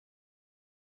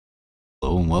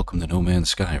welcome to No Man's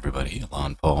Sky, everybody.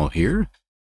 ElanPaul here,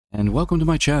 and welcome to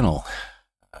my channel.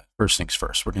 First things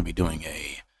first, we're going to be doing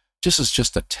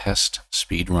just a test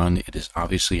speed run. It is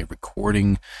obviously a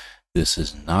recording. This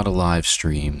is not a live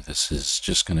stream. This is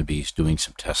just going to be doing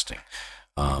some testing.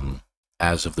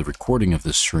 As of the recording of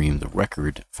this stream, the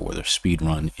record for the speed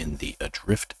run in the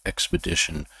ADRIFT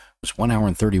expedition was 1 hour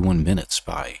and 31 minutes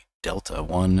by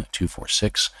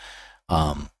Delta1246.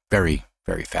 Very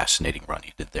fascinating run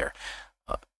he did there.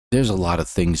 There's a lot of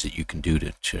things that you can do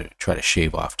to try to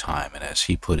shave off time, and as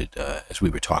he put it, as we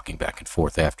were talking back and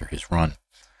forth after his run,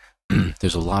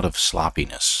 there's a lot of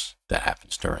sloppiness that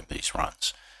happens during these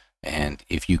runs, and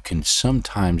if you can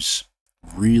sometimes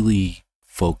really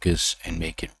focus and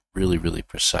make it really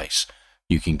precise,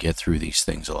 you can get through these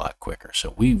things a lot quicker.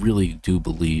 So we really do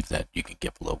believe that you can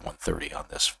get below 130 on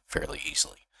this fairly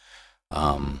easily.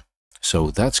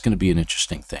 So that's going to be an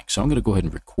interesting thing. So I'm going to go ahead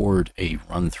and record a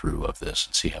run-through of this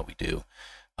and see how we do.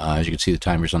 As you can see, the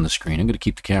timer's on the screen. I'm going to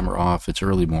keep the camera off. It's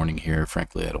early morning here.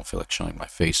 Frankly, I don't feel like showing my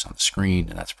face on the screen,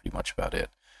 and that's pretty much about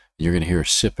it. And you're going to hear a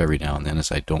sip every now and then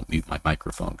as I don't mute my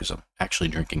microphone because I'm actually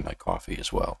drinking my coffee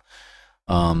as well.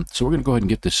 So we're going to go ahead and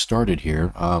get this started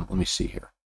here. Let me see here.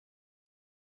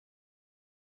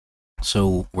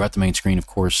 So we're at the main screen, of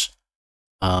course.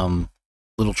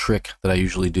 Little trick that I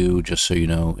usually do, just so you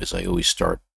know, is I always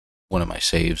start one of my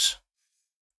saves.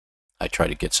 I try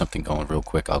to get something going real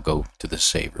quick. I'll go to this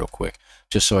save real quick,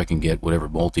 just so I can get whatever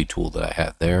multi-tool that I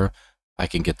had there. I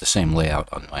can get the same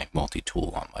layout on my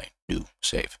multi-tool on my new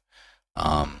save.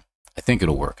 I think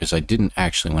it'll work, because I didn't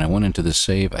actually, when I went into this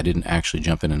save, I didn't actually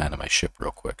jump in and out of my ship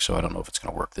real quick, so I don't know if it's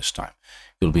going to work this time.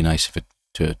 It'll be nice if it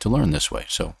to learn this way,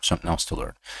 so something else to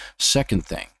learn. Second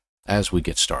thing, as we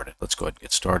get started, let's go ahead and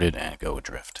get started and go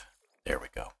adrift. There we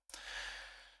go.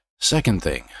 Second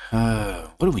thing,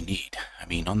 what do we need? I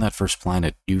mean, on that first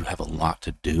planet, you have a lot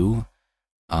to do.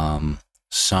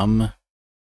 Some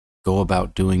go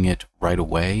about doing it right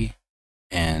away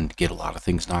and get a lot of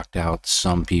things knocked out.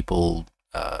 Some people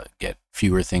get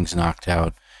fewer things knocked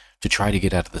out to try to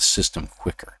get out of the system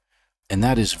quicker. And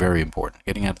that is very important.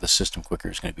 Getting out of the system quicker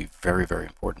is going to be very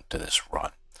important to this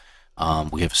run.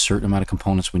 We have a certain amount of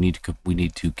components we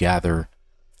need to gather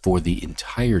for the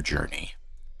entire journey,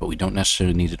 but we don't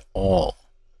necessarily need it all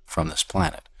from this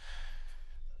planet.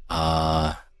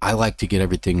 I like to get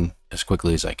everything as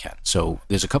quickly as I can. So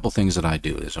there's a couple things that I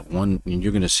do. There's one,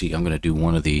 you're going to see, I'm going to do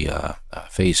one of the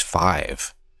phase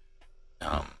 5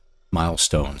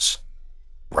 milestones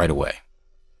right away,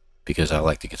 because I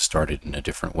like to get started in a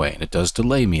different way, and it does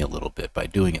delay me a little bit by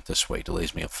doing it this way. It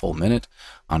delays me a full minute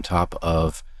on top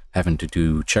of having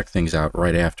to check things out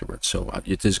right afterwards. So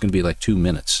it is going to be like 2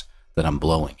 minutes that I'm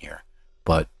blowing here.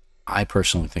 But I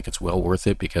personally think it's well worth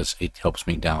it because it helps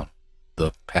me down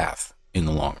the path in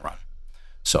the long run.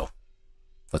 So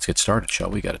let's get started, shall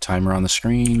we? Got a timer on the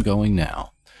screen going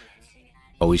now.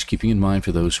 Always keeping in mind,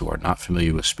 for those who are not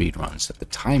familiar with speedruns, that the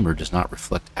timer does not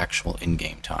reflect actual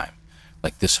in-game time.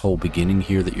 Like this whole beginning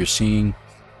here that you're seeing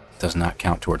does not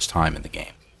count towards time in the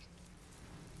game.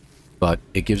 But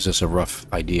it gives us a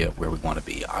rough idea of where we want to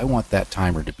be. I want that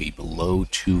timer to be below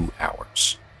 2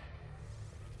 hours.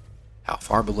 How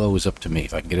far below is up to me.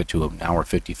 If I can get it to 1 hour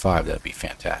 55, that'd be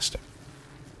fantastic.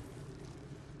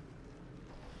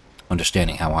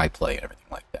 Understanding how I play and everything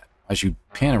like that. As you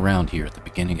pan around here at the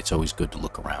beginning, it's always good to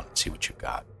look around and see what you've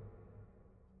got.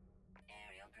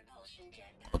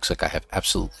 Looks like I have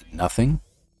absolutely nothing.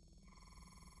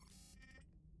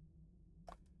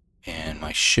 And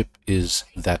my ship is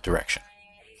that direction.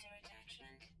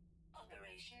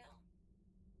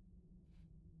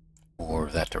 Or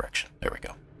that direction. There we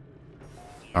go.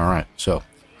 Alright, so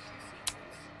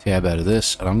tab out of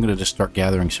this, and I'm going to just start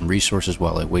gathering some resources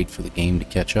while I wait for the game to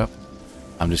catch up.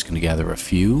 I'm just going to gather a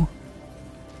few.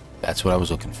 That's what I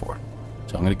was looking for.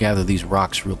 So I'm going to gather these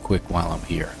rocks real quick while I'm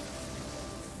here.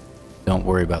 Don't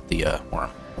worry about the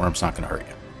worm. Worm's not going to hurt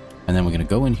you. And then we're going to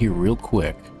go in here real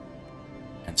quick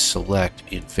and select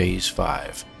in phase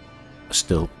 5 a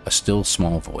still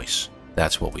small voice.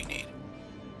 That's what we need.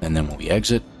 And then when we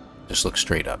exit, just look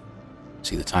straight up.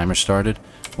 See the timer started?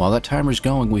 While that timer's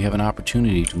going, we have an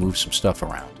opportunity to move some stuff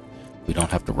around. We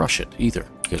don't have to rush it either,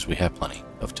 because we have plenty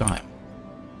of time.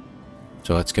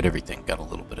 So let's get everything. Got a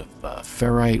little bit of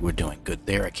ferrite. We're doing good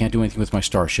there. I can't do anything with my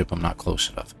starship. I'm not close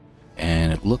enough.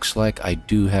 And it looks like I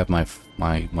do have my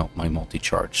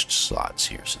multi-charged slots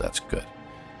here, so that's good.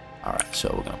 Alright, so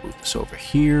we're going to move this over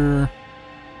here.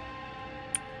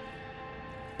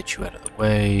 Get you out of the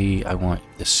way. I want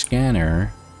the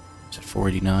scanner. Is it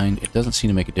 489? It doesn't seem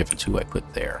to make a difference who I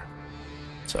put there.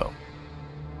 So,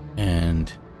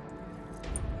 and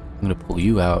I'm going to pull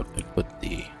you out and put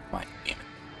the mining beam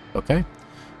in. Okay?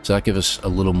 So that gives us a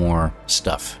little more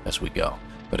stuff as we go.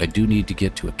 But I do need to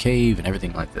get to a cave and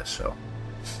everything like this, so...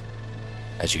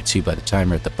 As you can see by the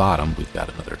timer at the bottom, we've got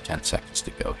another 10 seconds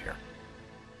to go here.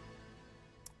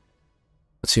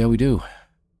 Let's see how we do.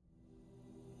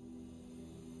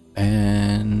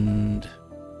 And...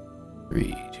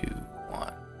 3, 2,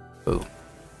 1. Boom.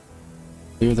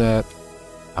 Clear that.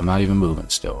 I'm not even moving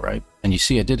still, right? And you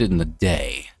see I did it in the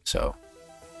day, so...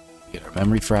 We get our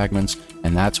memory fragments,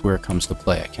 and that's where it comes to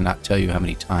play. I cannot tell you how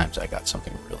many times I got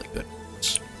something really good.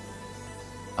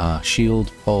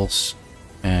 Shield, pulse,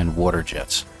 and water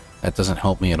jets. That doesn't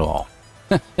help me at all.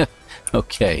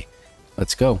 Okay,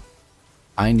 let's go.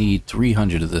 I need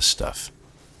 300 of this stuff.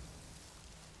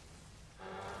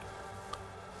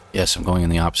 Yes, I'm going in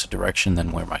the opposite direction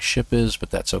than where my ship is, but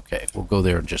that's okay. We'll go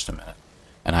there in just a minute.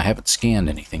 And I haven't scanned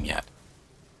anything yet,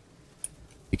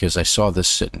 because I saw this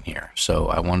sitting here, so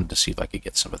I wanted to see if I could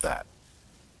get some of that.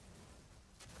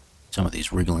 Some of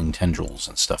these wriggling tendrils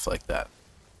and stuff like that.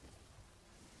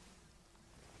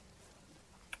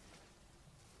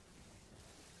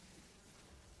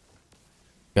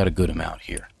 Got a good amount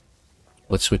here.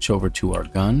 Let's switch over to our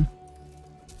gun.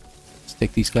 Let's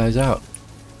take these guys out.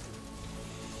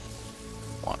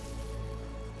 1,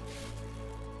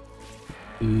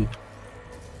 2,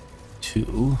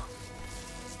 2,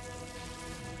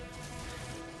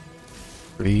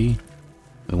 3.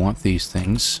 We want these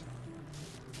things.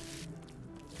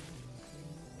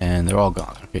 And they're all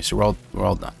gone. Okay, so we're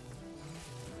all done.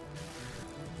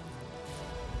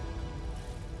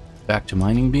 Back to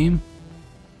mining beam.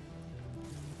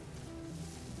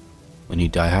 We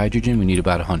need dihydrogen. We need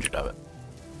about 100 of it.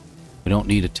 We don't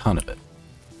need a ton of it.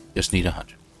 Just need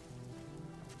 100.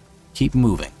 Keep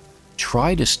moving.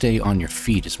 Try to stay on your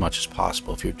feet as much as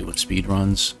possible if you're doing speed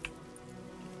runs,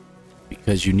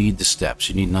 because you need the steps.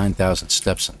 You need 9,000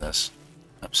 steps in this.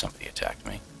 Oh, somebody attacked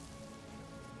me.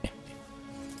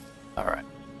 Alright.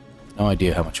 No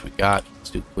idea how much we got.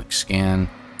 Let's do a quick scan.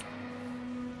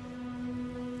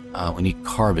 We need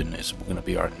carbon is going to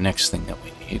be our next thing that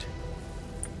we need.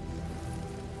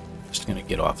 Just going to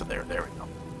get off of there. There we go.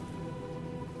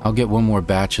 I'll get one more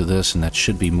batch of this, and that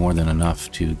should be more than enough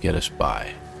to get us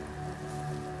by.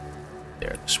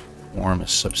 There, the swarm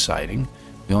is subsiding.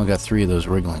 We only got 3 of those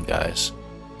wriggling guys.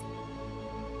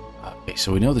 Okay,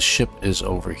 so we know the ship is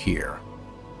over here.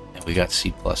 And we got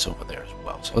C+ over there as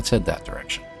well. So let's head that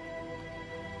direction.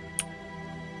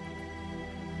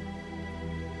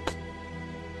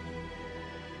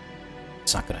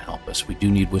 It's not going to help us. We do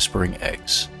need whispering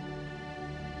eggs.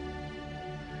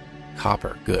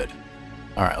 Copper, good.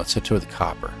 Alright, let's head toward the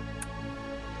copper.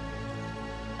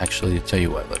 Actually, I'll tell you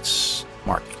what, let's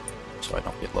mark it so I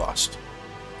don't get lost.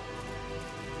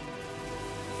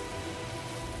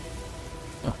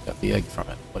 Oh, got the egg from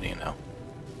it. What do you know?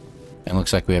 And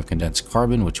looks like we have condensed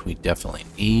carbon, which we definitely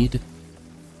need.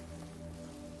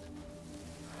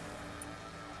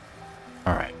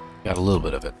 Alright, got a little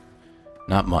bit of it.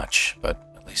 Not much,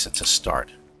 but at least it's a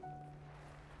start.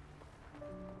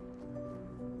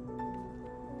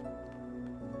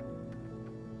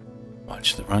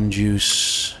 Watch the run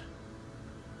juice.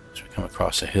 As we come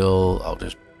across a hill, I'll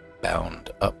just bound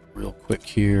up real quick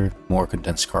here. More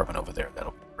condensed carbon over there.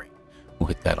 That'll be great. We'll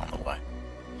hit that on the way.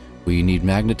 We need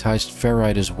magnetized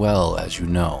ferrite as well, as you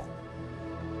know.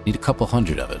 Need a couple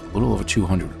hundred of it. A little over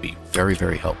 200 would be very,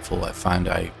 very helpful. I find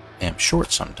I am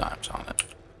short sometimes on it.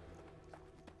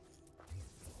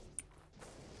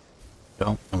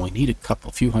 So, and we need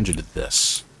a few hundred of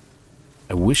this.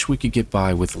 I wish we could get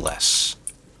by with less.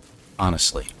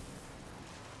 Honestly.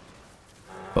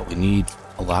 But we need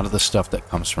a lot of the stuff that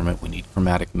comes from it. We need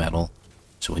chromatic metal.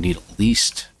 So we need at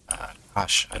least,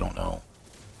 gosh, I don't know.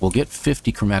 We'll get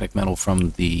 50 chromatic metal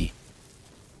from the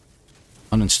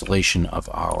uninstallation of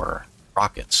our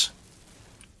rockets.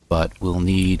 But we'll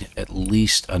need at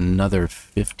least another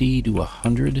 50 to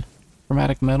 100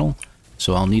 chromatic metal.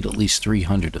 So I'll need at least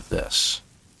 300 of this.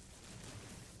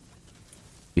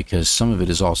 Because some of it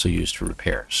is also used for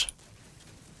repairs.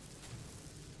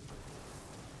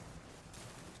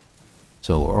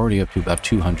 So we're already up to about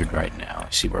 200 right now.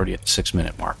 See, we're already at the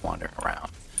 6-minute mark wandering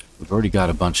around. We've already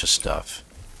got a bunch of stuff.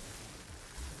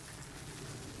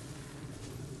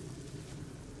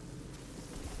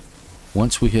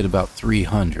 Once we hit about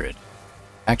 300,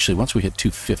 actually once we hit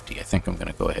 250, I think I'm going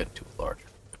to go ahead and do a larger.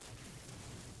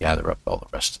 Gather up all the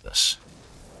rest of this.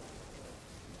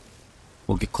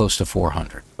 We'll get close to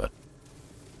 400, but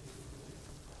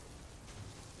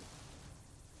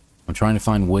I'm trying to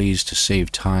find ways to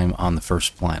save time on the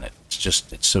first planet.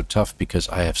 It's so tough because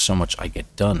I have so much I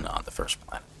get done on the first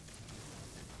planet.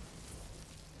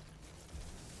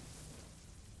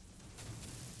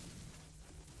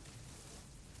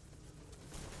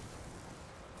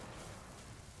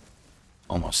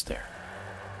 Almost there.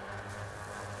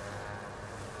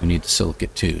 We need the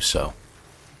silicate too, so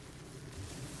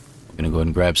we're going to go ahead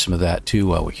and grab some of that too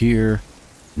while we're here.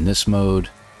 In this mode,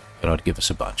 it ought to give us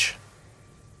a bunch.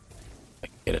 If I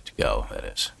can get it to go, that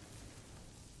is.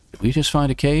 Did we just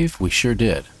find a cave? We sure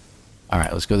did.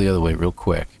 Alright, let's go the other way real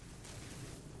quick.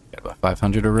 Got about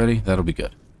 500 already? That'll be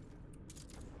good.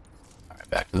 Alright,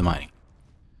 back to the mining.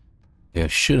 Yeah,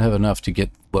 should have enough to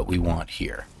get what we want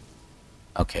here.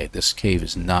 Okay, this cave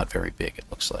is not very big, it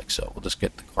looks like, so we'll just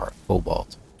get the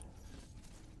cobalt.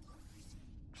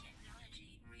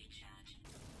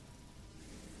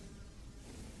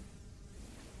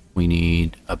 We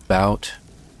need about,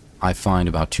 I find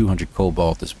about 200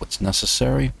 cobalt is what's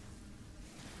necessary.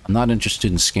 I'm not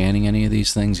interested in scanning any of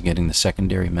these things, getting the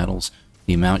secondary metals.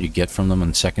 The amount you get from them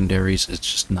in secondaries is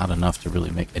just not enough to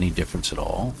really make any difference at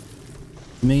all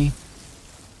to me,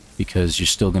 because you're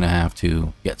still going to have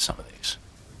to get some of these.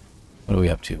 What are we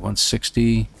up to?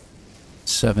 160,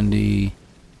 70,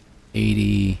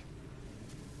 80.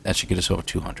 That should get us over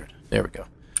 200. There we go.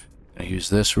 I'm going to use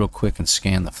this real quick and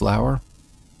scan the flower.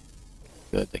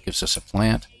 Good, that gives us a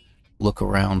plant. Look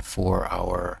around for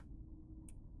our...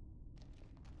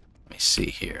 Let me see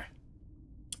here.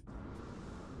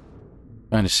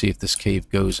 Trying to see if this cave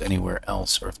goes anywhere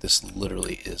else or if this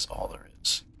literally is all there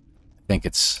is. I think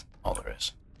it's all there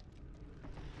is.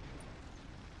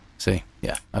 See?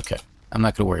 Yeah, okay. I'm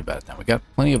not going to worry about it now. We got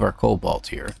plenty of our cobalt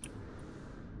here.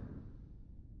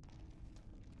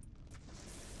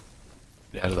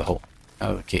 Get out of the hole.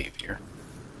 Out of the cave here.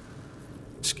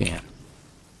 Scan.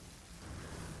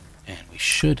 And we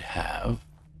should have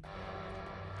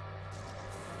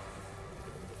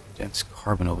dense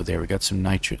carbon over there. We got some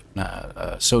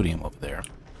sodium over there.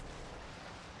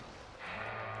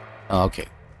 Oh, okay.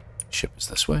 Ship is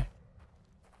this way.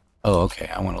 Oh, okay.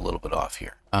 I went a little bit off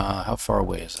here. How far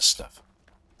away is this stuff?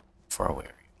 Far away are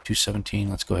you? 217.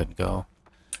 Let's go ahead and go.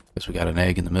 Because we got an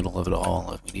egg in the middle of it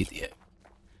all. We need the egg.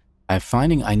 I'm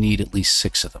finding I need at least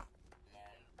 6 of them.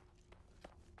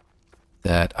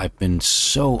 That I've been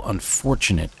so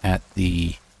unfortunate at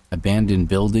the abandoned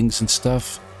buildings and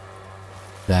stuff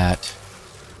that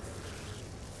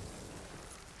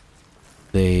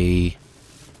they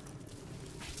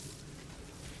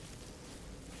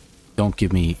don't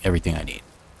give me everything I need.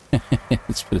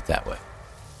 Let's put it that way.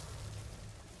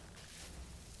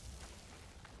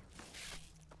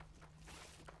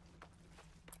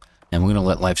 And we're going to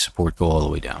let life support go all the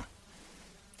way down.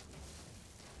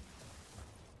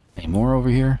 Any more over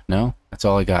here? No? That's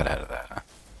all I got out of that, huh?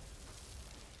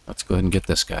 Let's go ahead and get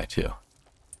this guy, too.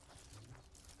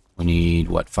 We need,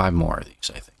 what, 5 more of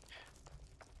these, I think.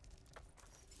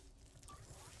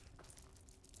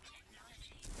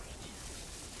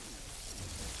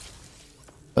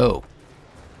 Oh.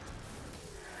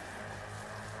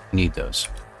 Need those.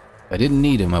 If I didn't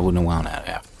need them, I wouldn't have wound out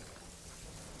after.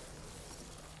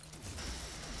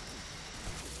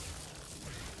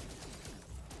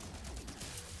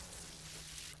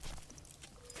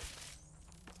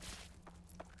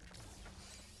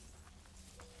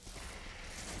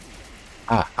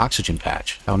 Ah, oxygen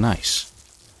patch. How nice.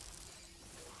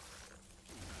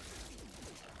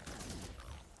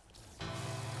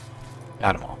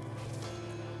 Got them all.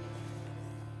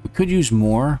 We could use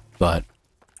more, but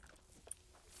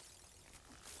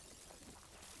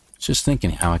just thinking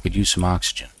how I could use some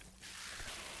oxygen.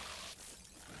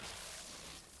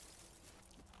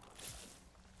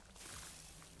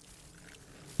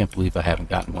 Can't believe I haven't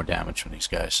gotten more damage from these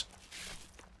guys.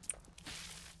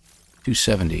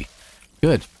 270.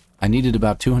 Good. I needed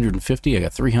about 250. I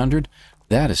got 300.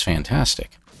 That is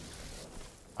fantastic.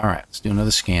 Alright, let's do another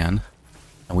scan.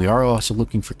 And we are also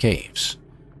looking for caves.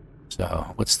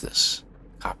 So, what's this?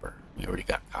 Copper. We already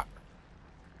got copper.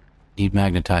 Need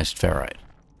magnetized ferrite.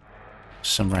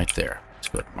 Some right there. Let's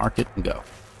go to market and go.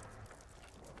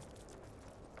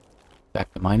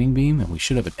 Back to mining beam, and we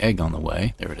should have an egg on the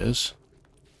way. There it is.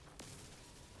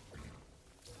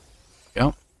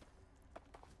 Go.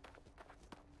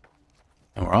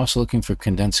 And we're also looking for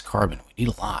condensed carbon. We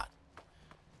need a lot.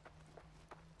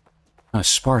 Kind of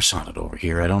sparse on it over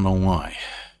here. I don't know why.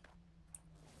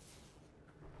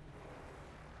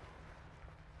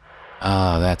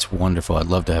 Ah, that's wonderful. I'd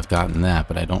love to have gotten that,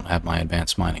 but I don't have my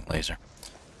advanced mining laser.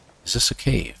 Is this a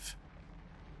cave?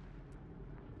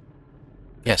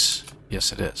 Yes.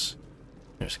 Yes, it is.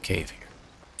 There's a cave here.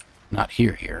 Not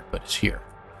here, but it's here.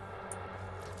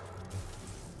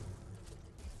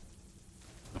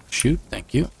 Shoot,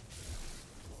 thank you.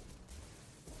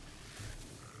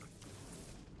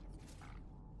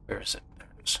 Where is it? There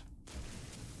it is.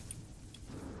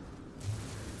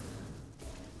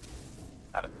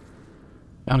 Got it.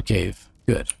 Found a cave.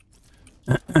 Good.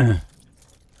 Mining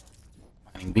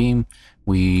beam.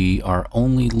 We are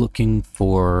only looking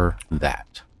for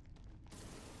that.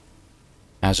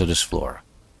 Hazardous flora.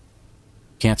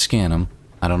 Can't scan them.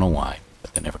 I don't know why,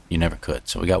 but you never could.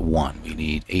 So we got 1. We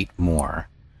need 8 more.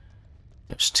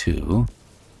 There's 2.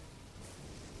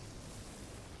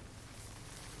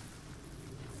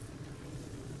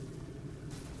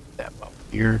 That up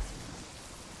here.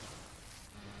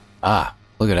 Ah,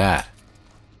 look at that.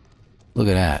 Look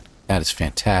at that. That is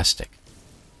fantastic.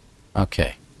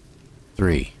 Okay.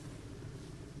 3.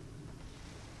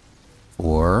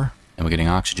 4. And we're getting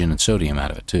oxygen and sodium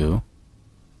out of it, too.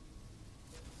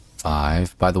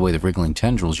 5. By the way, the wriggling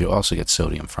tendrils you also get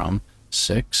sodium from.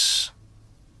 6.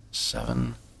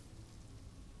 7.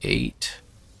 8.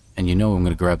 And you know I'm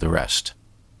going to grab the rest.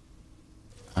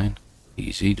 9.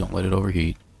 Easy. Don't let it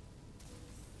overheat.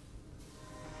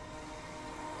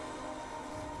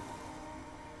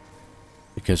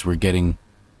 Because we're getting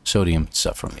sodium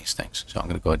stuff from these things. So I'm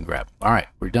going to go ahead and grab them. All right,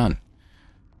 we're done.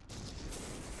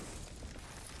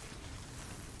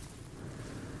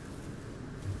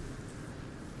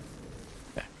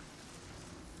 Okay.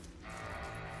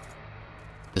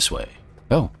 This way.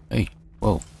 Oh, hey,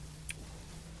 whoa.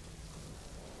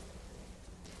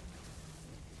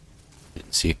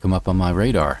 Didn't see it come up on my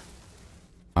radar.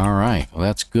 All right, well,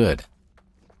 that's good.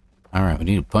 All right, we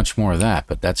need a bunch more of that,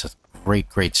 but that's a great,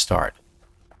 great start.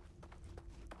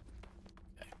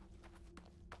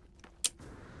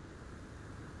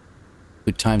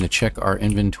 Good time to check our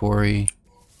inventory.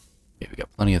 Okay, we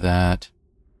got plenty of that.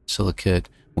 Silicate.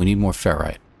 We need more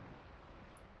ferrite.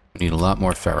 We need a lot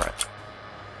more ferrite.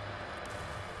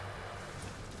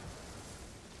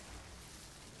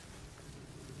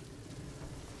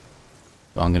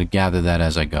 So I'm going to gather that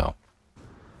as I go.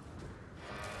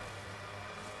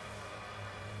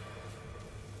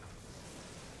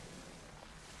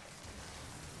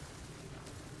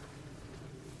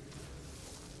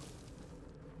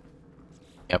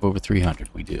 We have over 300,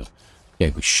 we do.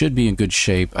 Okay, we should be in good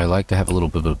shape. I like to have a little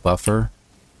bit of a buffer.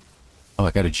 Oh,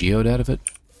 I got a geode out of it?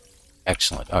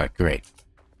 Excellent. All right, great.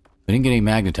 We didn't get any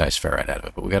magnetized ferrite out of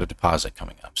it, but we got a deposit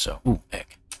coming up, so... Ooh,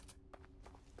 egg.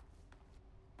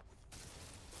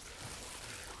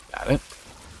 Got it.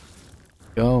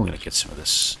 Go. I'm going to get some of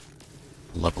this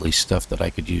lovely stuff that I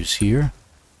could use here.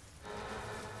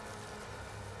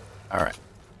 All right.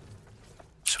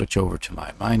 Switch over to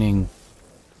my mining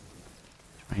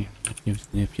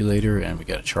manipulator, and we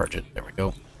got to charge it. There we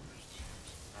go.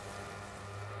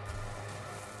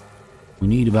 We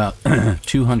need about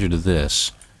 200 of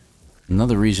this.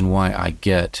 Another reason why I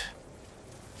get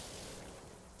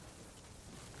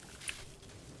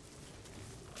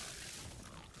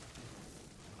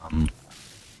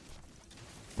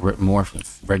more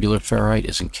regular ferrite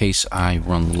is in case I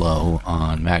run low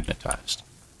on magnetized.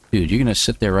 Dude, you're gonna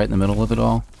sit there right in the middle of it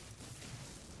all?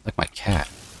 Like my cat.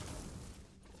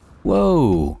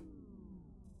 Whoa!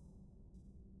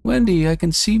 Wendy, I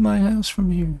can see my house from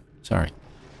here. Sorry.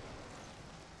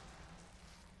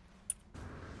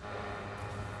 A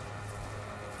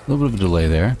little bit of a delay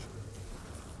there.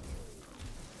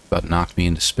 About knocked me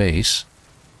into space.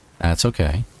 That's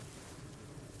okay.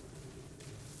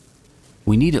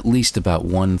 We need at least about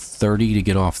 130 to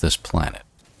get off this planet.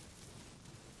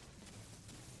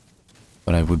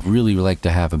 But I would really like to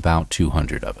have about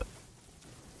 200 of it.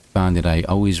 Found that I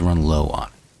always run low on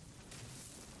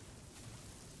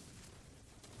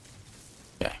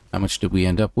it. Okay, how much did we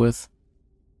end up with?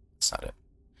 That's not it.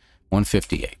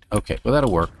 158. Okay, well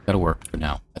that'll work. That'll work for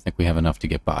now. I think we have enough to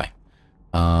get by.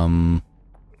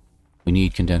 We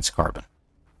need condensed carbon.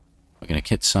 We're going to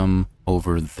get some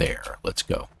over there. Let's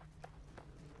go.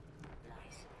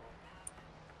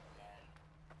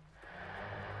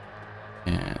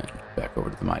 And back over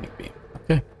to the mining beam.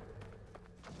 Okay.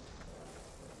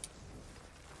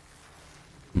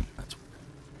 That's...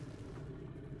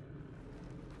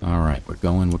 All right, we're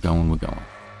going.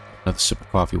 Another sip of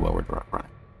coffee while we're running.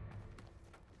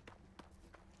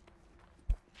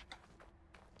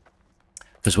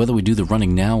 Because whether we do the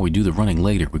running now or we do the running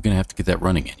later, we're going to have to get that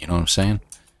running in. You know what I'm saying?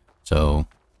 So,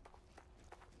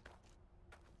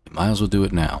 you might as well do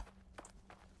it now.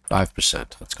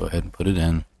 5%. Let's go ahead and put it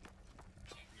in.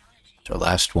 It's our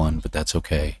last one, but that's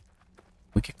okay.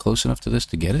 We get close enough to this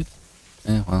to get it?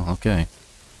 Eh, well, okay.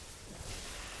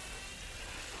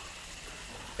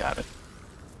 Got it.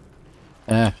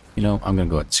 You know, I'm going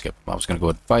to go ahead and skip him. I was going to go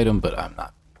ahead and fight him, but I'm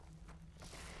not.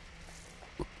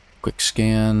 Quick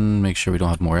scan, make sure we don't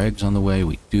have more eggs on the way.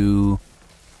 We do.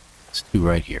 Let's do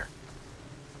right here.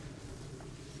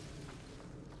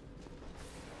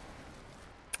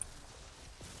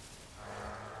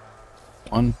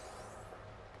 one.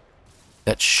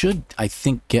 That should, I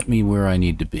think, get me where I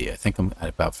need to be. I think I'm at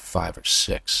about 5 or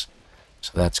 6.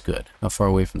 So that's good. How far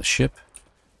away from the ship?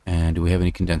 And do we have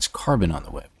any condensed carbon on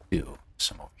the way? We do.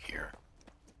 Some over here.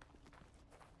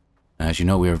 And as you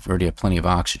know, we already have plenty of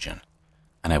oxygen.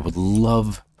 And I would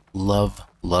love, love,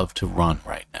 love to run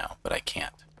right now, but I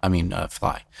can't. I mean,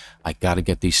 fly. I got to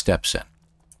get these steps in.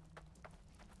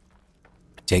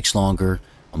 It takes longer.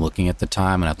 I'm looking at the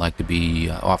time, and I'd like to be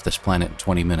off this planet in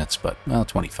 20 minutes, but, well,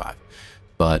 25.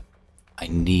 But I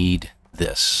need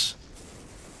this.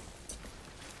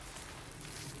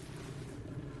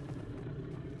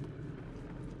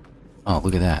 Oh,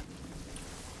 look at that.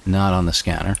 Not on the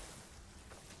scanner.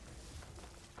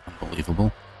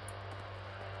 Unbelievable.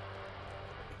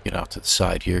 Get out to the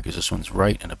side here, because this one's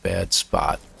right in a bad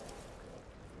spot.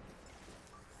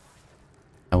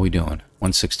 How are we doing?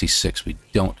 166. We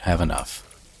don't have enough.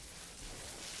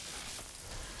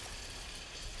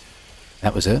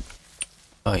 That was it?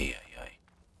 Ay, ay, ay.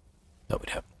 Thought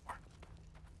we'd have more.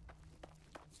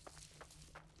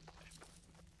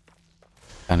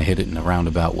 Kind of hit it in a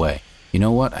roundabout way. You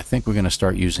know what? I think we're going to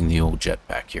start using the old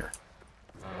jetpack here.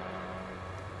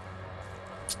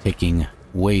 It's taking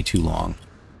way too long.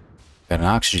 Got an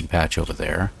oxygen patch over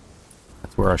there.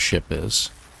 That's where our ship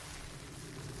is.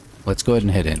 Let's go ahead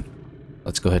and head in.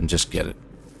 Let's go ahead and just get it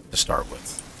to start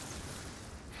with.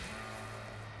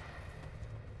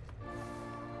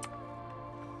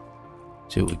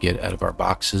 See what we get out of our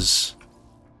boxes.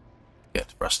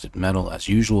 Get rusted metal as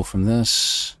usual from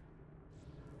this.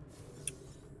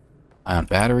 Ion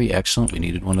battery, excellent. We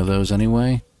needed one of those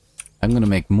anyway. I'm going to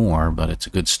make more, but it's a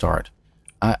good start.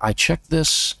 I checked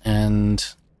this, and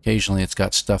occasionally it's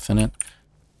got stuff in it.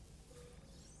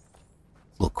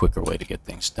 A little quicker way to get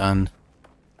things done.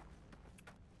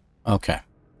 Okay.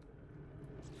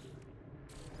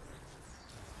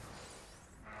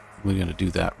 We're going to do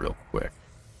that real quick.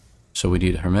 So we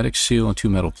need a hermetic seal and 2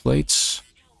 metal plates.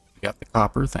 We got the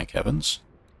copper, thank heavens.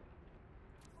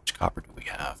 Which copper do we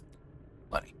have?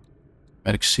 Plenty.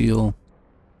 Hermetic seal.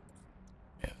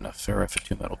 We have enough ferrite for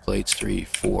 2 metal plates. 3,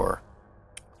 4,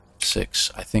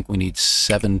 6. I think we need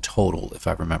 7 total, if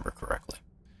I remember correctly.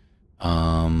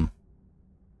 I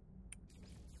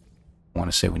want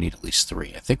to say we need at least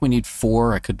 3. I think we need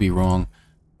 4. I could be wrong,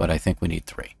 but I think we need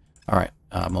 3. All right,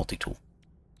 multi-tool.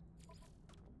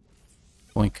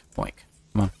 Boink, boink.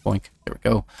 Come on, boink. There we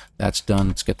go. That's done.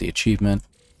 Let's get the achievement.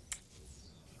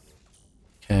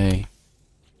 Okay.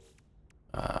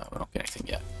 We don't get anything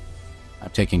yet. I'm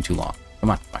taking too long.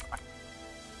 Come on, come on, come on.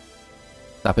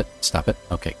 Stop it. Stop it.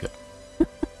 Okay, good.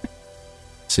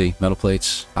 See, metal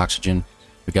plates, oxygen.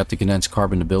 We got the condensed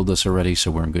carbon to build this already,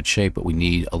 so we're in good shape, but we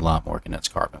need a lot more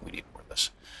condensed carbon. We need more of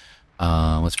this.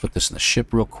 Let's put this in the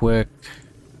ship real quick.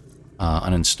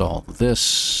 Uninstall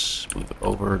this. Move it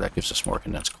over. That gives us more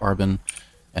condensed carbon.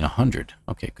 And 100.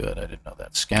 Okay, good. I didn't know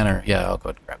that. Scanner. Yeah, I'll go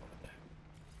ahead and grab it.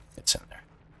 It's in there.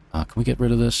 Can we get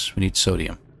rid of this? We need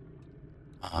sodium.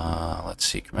 Let's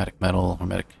see. Chromatic metal,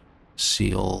 hermetic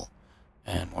seal,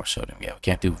 and more sodium. Yeah, we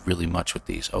can't do really much with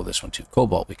these. Oh, this one too.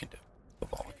 Cobalt we can do.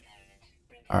 Cobalt we can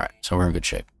do. Alright, so we're in good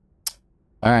shape.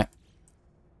 Alright.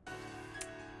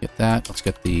 Get that. Let's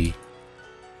get the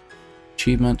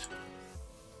achievement.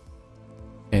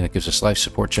 Okay, that gives us life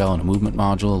support gel and a movement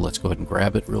module. Let's go ahead and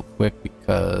grab it real quick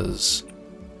because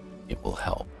it will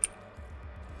help.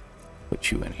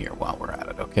 Put you in here while we're at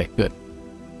it. Okay, good.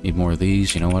 Need more of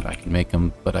these. You know what? I can make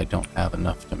them, but I don't have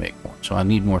enough to make more. So I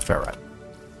need more ferrite.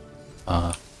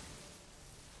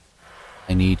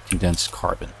 I need condensed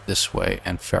carbon this way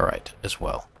and ferrite as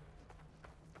well.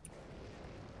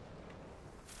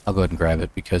 I'll go ahead and grab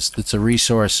it because it's a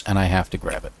resource and I have to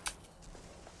grab it.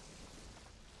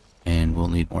 And we'll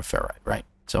need more ferrite, right?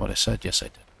 Is that what I said? Yes, I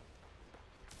did.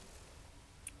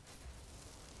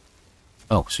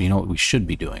 Oh, so you know what we should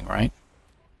be doing, right?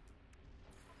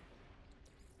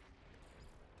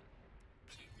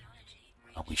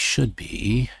 Well, we should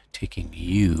be taking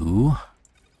you...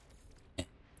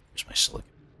 Here's my silicon.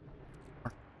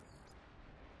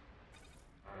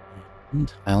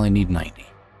 And I only need 90.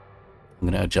 I'm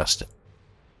going to adjust it.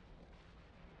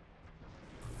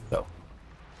 So,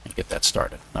 and get that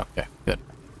started. Okay, good.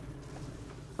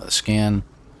 Another scan.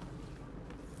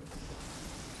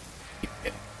 Keep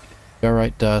getting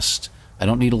ferrite dust. I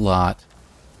don't need a lot.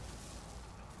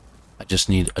 I just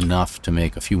need enough to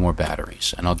make a few more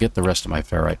batteries. And I'll get the rest of my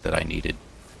ferrite that I needed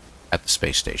at the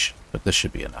space station. But this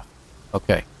should be enough.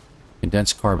 Okay.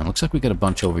 Condensed carbon. Looks like we got a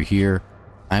bunch over here.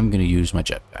 I'm going to use my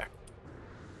jetpack.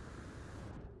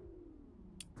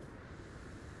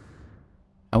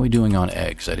 How are we doing on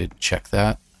eggs? I didn't check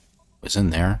that. It was in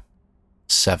there.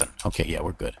 7. Okay, yeah,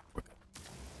 we're good. We're good.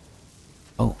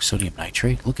 Oh, sodium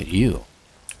nitrate? Look at you.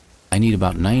 I need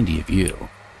about 90 of you. I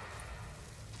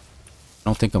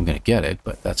don't think I'm going to get it,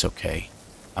 but that's okay.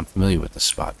 I'm familiar with this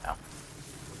spot now.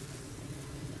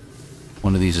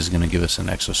 One of these is going to give us an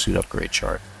exosuit upgrade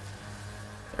chart.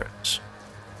 There it is.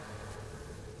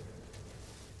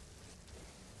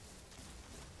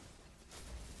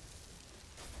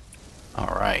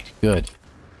 Alright, good.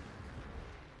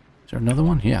 Is there another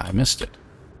one? Yeah, I missed it.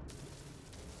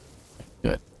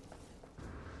 Good.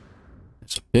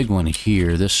 There's a big one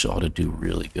here. This ought to do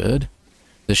really good.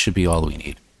 This should be all we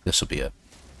need. This will be it.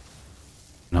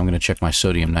 And I'm going to check my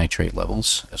sodium nitrate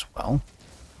levels as well.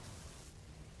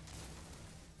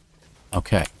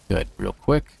 Okay, good. Real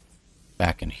quick.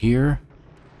 Back in here.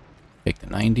 Take the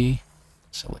 90.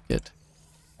 Silicate.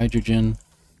 Hydrogen.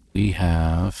 We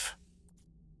have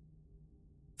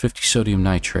 50 sodium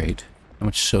nitrate. How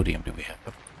much sodium do we have?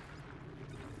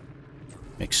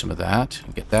 Make some of that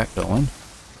and get that going.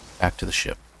 Back to the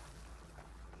ship.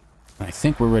 And I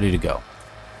think we're ready to go.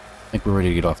 I think we're ready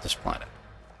to get off this planet.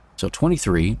 So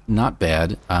 23, not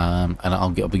bad. And I'll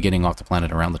be getting off the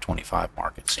planet around the 25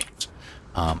 mark, it seems.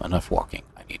 Enough walking.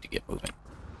 I need to get moving.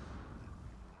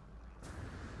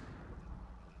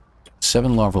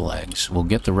 7 larval eggs. We'll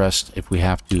get the rest if we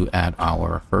have to at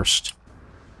our first.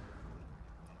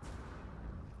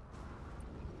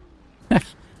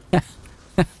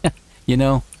 You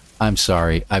know, I'm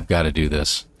sorry. I've got to do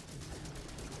this.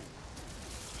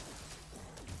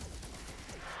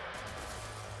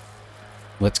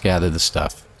 Let's gather the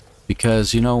stuff.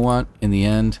 Because, you know what? In the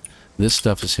end, this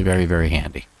stuff is very, very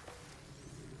handy.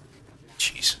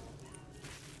 Jeez.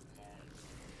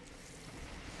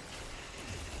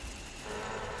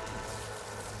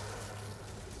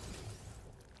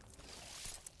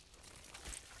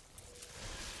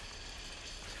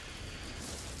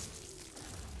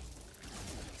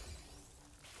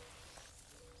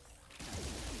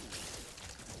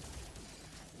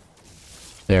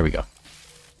 There we go.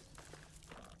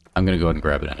 I'm going to go ahead and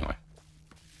grab it anyway.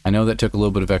 I know that took a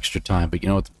little bit of extra time, but you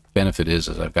know what the benefit is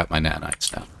I've got my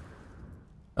nanites now.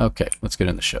 Okay, let's get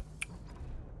in the ship.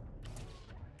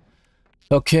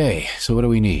 Okay, so what do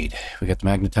we need? We got the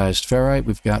magnetized ferrite,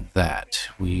 we've got that.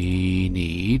 We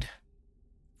need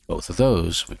both of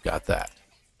those, we've got that.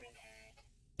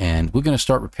 And we're going to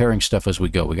start repairing stuff as we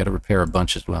go. We got to repair a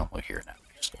bunch as well. We're here now.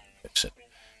 Just fix it.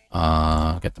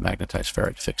 Get the magnetized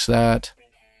ferrite to fix that.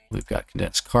 We've got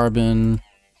condensed carbon.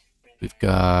 We've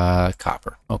got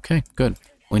copper. Okay, good.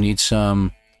 We need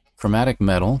some chromatic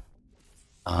metal.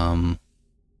 Hold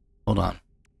on.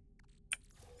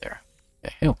 There.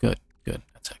 Okay, oh, good, good.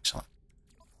 That's excellent.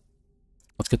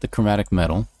 Let's get the chromatic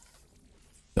metal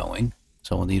going.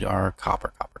 So we'll need our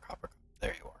copper.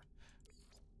 There you are.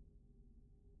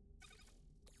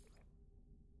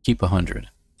 Keep 100.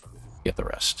 Get the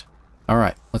rest. All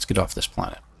right, let's get off this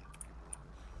planet.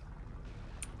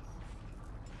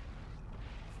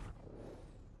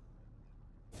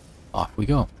 Off we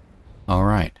go. All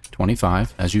right,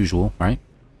 25, as usual, right?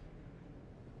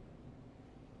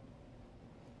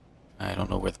 I don't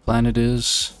know where the planet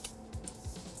is.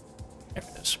 There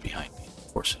it is, behind me.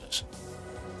 Of course it is.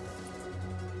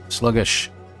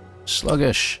 Sluggish.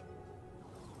 Sluggish.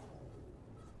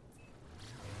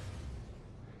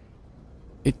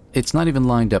 It's not even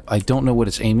lined up. I don't know what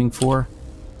it's aiming for.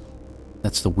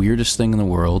 That's the weirdest thing in the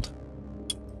world.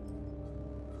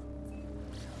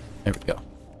 There we go.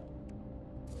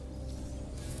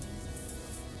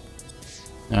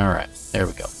 Alright, there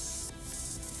we go.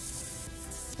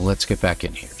 Let's get back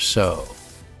in here. So,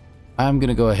 I'm going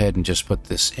to go ahead and just put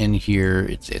this in here.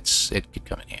 It could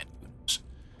come in handy.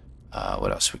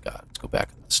 What else we got? Let's go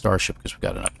back to the starship because we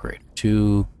got an upgrade or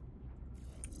two.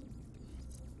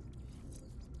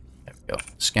 There we go.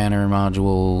 Scanner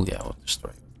module. Yeah, we'll just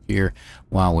throw it here.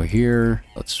 While we're here,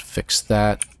 let's fix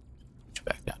that. Put you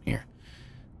back down here.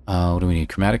 What do we need?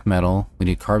 Chromatic metal. We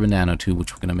need carbon nanotube,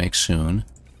 which we're going to make soon.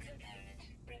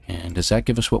 And does that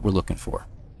give us what we're looking for?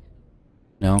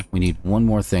 No, we need one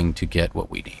more thing to get what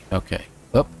we need. Okay.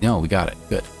 Oh, no, we got it.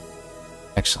 Good.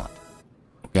 Excellent.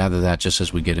 We'll gather that just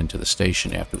as we get into the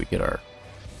station after we get our...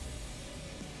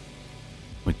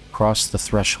 We cross the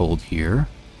threshold here.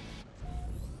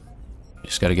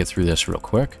 Just got to get through this real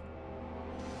quick.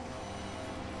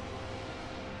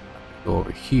 Go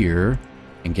over here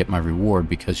and get my reward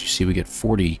because you see we get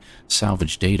 40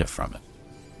 salvage data from it.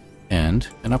 And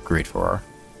an upgrade for our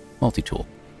multi-tool.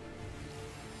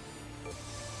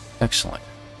 Excellent.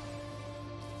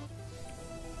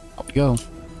 Out we go.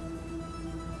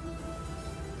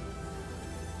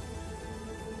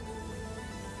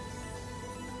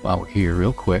 While we're here,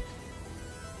 real quick,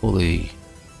 pull the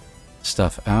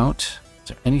stuff out. Is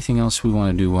there anything else we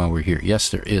want to do while we're here? Yes,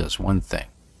 there is one thing.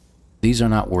 These are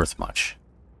not worth much,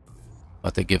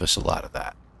 but they give us a lot of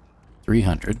that.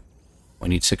 300. We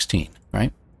need 16,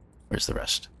 right? Where's the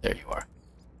rest? There you are.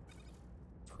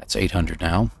 That's 800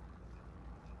 now.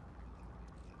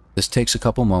 This takes a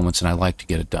couple moments, and I like to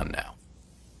get it done now.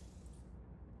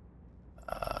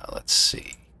 Let's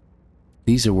see.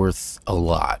 These are worth a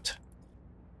lot.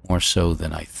 More so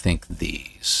than I think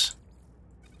these.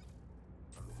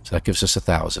 So that gives us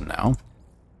 1,000 now.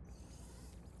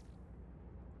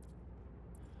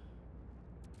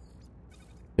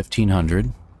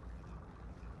 $1,500.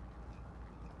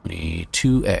 We need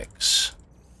 2 eggs.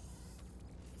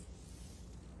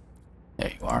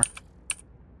 There you are.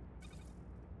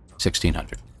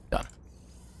 1,600. Done.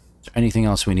 Is there anything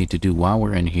else we need to do while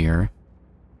we're in here?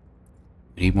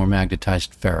 We need more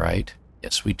magnetized ferrite.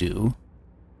 Yes, we do.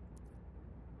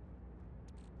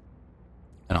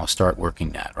 And I'll start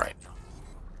working that right now.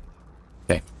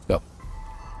 Okay, go.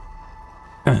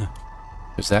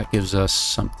 Because that gives us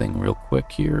something real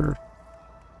quick here.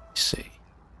 Let's see.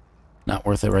 Not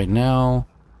worth it right now.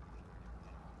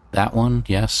 That one,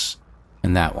 yes.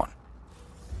 And that one.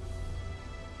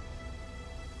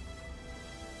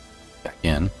 Back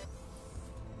in.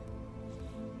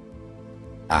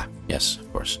 Ah, yes,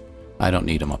 of course. I don't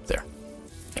need them up there.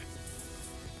 Okay.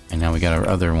 And now we got our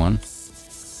other one,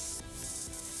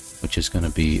 which is going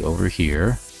to be over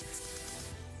here.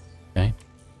 Okay.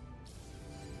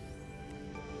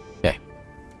 Okay.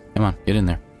 Come on, get in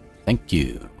there. Thank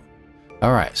you.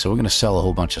 Alright, so we're going to sell a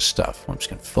whole bunch of stuff. I'm just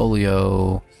going to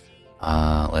folio.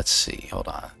 Let's see. Hold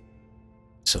on.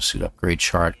 So suit upgrade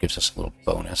chart gives us a little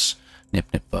bonus. Nip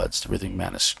buds, the rhythmic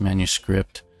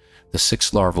manuscript. The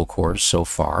 6 larval cores so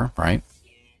far, right?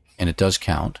 And it does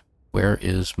count. Where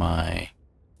is my...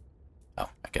 Oh,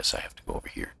 I guess I have to go over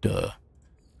here. Duh.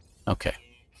 Okay.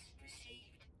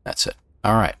 That's it.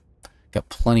 Alright. Got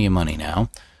plenty of money now.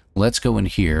 Let's go in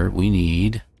here. We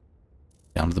need,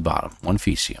 down to the bottom, 1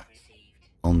 fecium.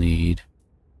 We'll need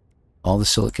all the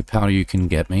silicate powder you can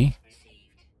get me,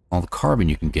 all the carbon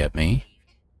you can get me,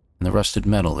 and the rusted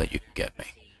metal that you can get me.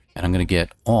 And I'm going to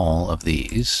get all of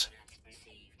these.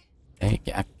 Okay,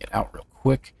 get out real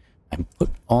quick. I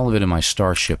put all of it in my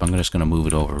starship. I'm just going to move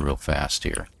it over real fast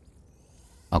here.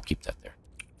 I'll keep that there.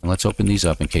 And let's open these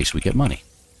up in case we get money.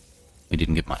 We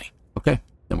didn't get money. Okay,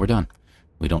 then we're done.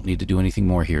 We don't need to do anything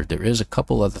more here. There is a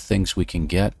couple other things we can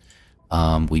get.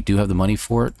 We do have the money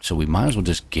for it, so we might as well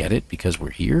just get it because we're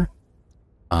here.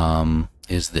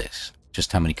 Is this.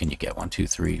 Just how many can you get? 1, 2,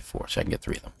 3, 4. So I can get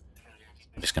 3 of them.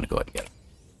 I'm just going to go ahead and get them.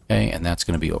 Okay, and that's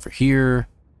going to be over here.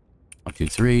 1, 2,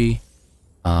 3.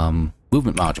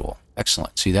 Movement module.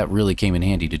 Excellent. See, that really came in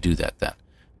handy to do that then.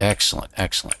 Excellent,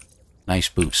 excellent. Nice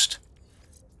boost.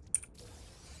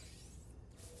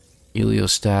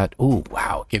 Heliostat. Oh,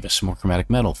 wow. It gave us some more chromatic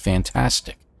metal.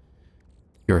 Fantastic.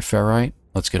 Pure ferrite.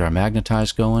 Let's get our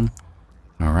magnetized going.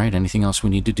 All right, anything else we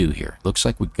need to do here? Looks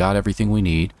like we got everything we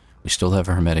need. We still have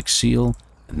a hermetic seal.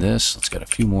 And this. Let's get a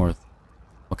few more.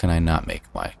 What can I not make?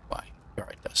 Why?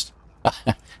 Ferrite dust.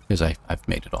 Because I've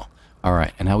made it all. All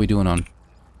right, and how we doing on...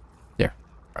 There.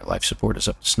 Our life support is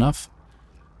up to snuff.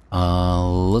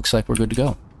 Looks like we're good to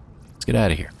go. Let's get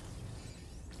out of here.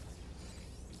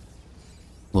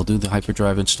 We'll do the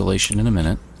hyperdrive installation in a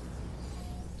minute.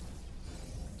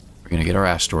 We're going to get our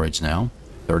asteroids now.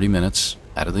 30 minutes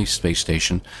out of the space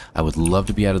station. I would love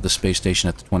to be out of the space station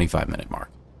at the 25-minute mark.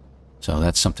 So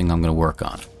that's something I'm going to work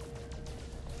on.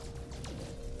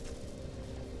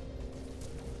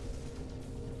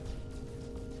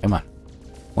 Come on.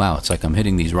 Wow, it's like I'm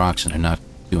hitting these rocks and they're not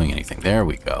doing anything. There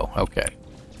we go. Okay.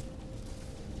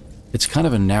 It's kind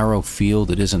of a narrow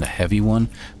field. It isn't a heavy one,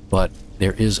 but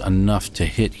there is enough to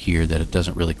hit here that it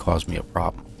doesn't really cause me a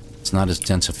problem. It's not as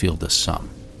dense a field as some,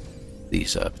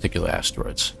 these particular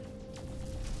asteroids.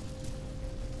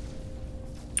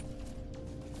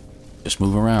 Just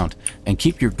move around. And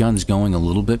keep your guns going a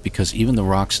little bit because even the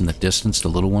rocks in the distance, the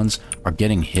little ones, are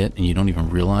getting hit and you don't even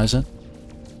realize it.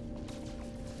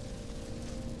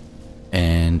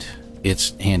 And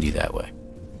it's handy that way.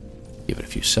 Give it a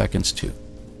few seconds to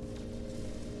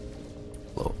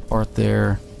blow apart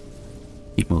there.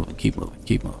 Keep moving, keep moving,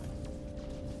 keep moving.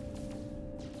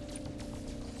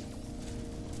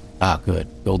 Ah, good.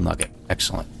 Gold nugget.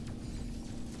 Excellent.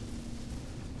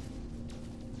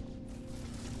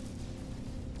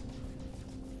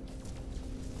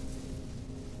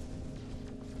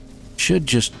 Should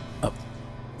just... Oh,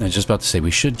 I was just about to say,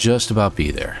 we should just about be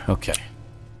there. Okay.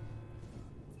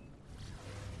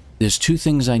 There's 2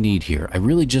 things I need here. I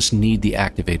really just need the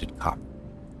activated copper.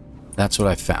 That's what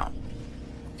I found.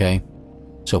 Okay?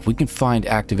 So if we can find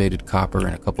activated copper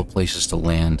in a couple places to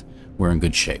land, we're in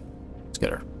good shape. Let's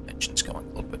get our engines going a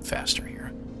little bit faster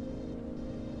here.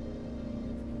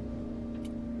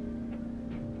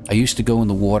 I used to go in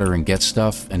the water and get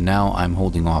stuff, and now I'm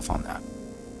holding off on that.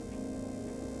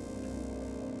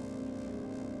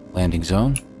 Landing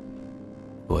zone.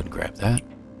 Go ahead and grab that.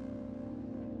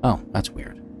 Oh, that's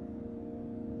weird.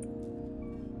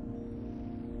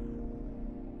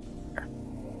 There.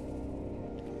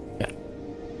 Okay.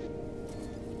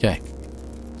 Okay.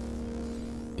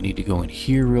 We need to go in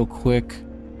here real quick.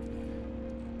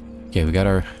 Okay, we got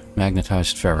our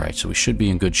magnetized ferrite, so we should be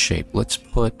in good shape. Let's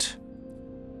put...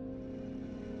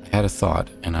 I had a thought,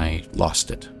 and I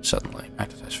lost it suddenly.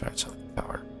 Magnetized ferrite, solid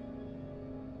power.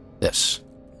 This.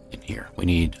 In here. We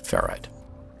need ferrite.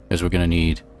 Because we're going to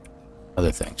need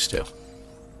other things, too.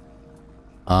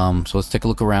 So let's take a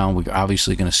look around. We're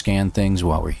obviously going to scan things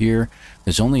while we're here.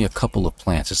 There's only a couple of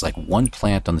plants. It's like one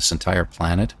plant on this entire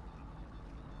planet.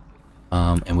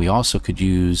 And we also could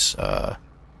use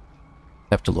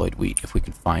peptiloid wheat if we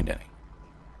can find any.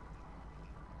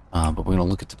 But we're going to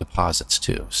look at the deposits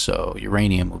too. So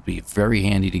uranium would be very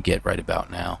handy to get right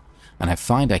about now. And I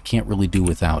find I can't really do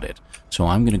without it. So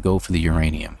I'm going to go for the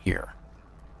uranium here.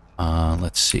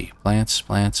 Let's see. Plants.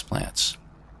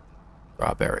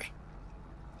 Strawberry.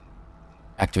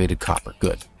 Activated copper.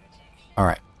 Good.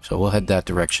 Alright. So we'll head that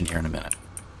direction here in a minute.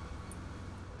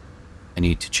 I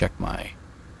need to check my...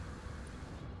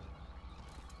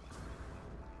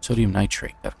 sodium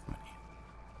nitrate.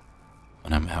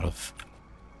 When I'm out of...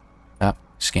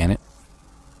 scan it.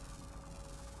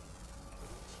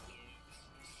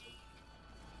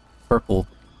 Purple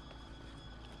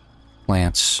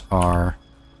plants are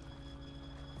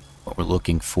what we're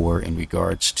looking for in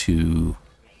regards to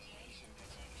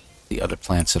the other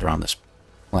plants that are on this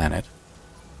planet.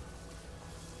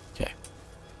 Okay.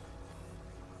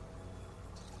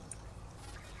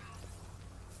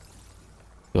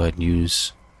 Go ahead and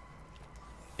use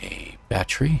a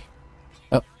battery.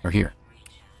 Oh, we're here.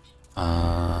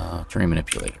 Terrain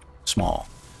manipulator. Small.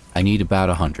 I need about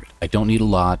 100. I don't need a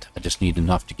lot. I just need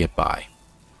enough to get by.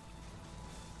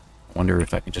 I wonder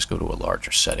if I can just go to a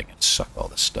larger setting and suck all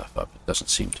this stuff up. It doesn't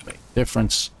seem to make a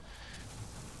difference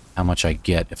how much I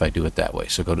get if I do it that way.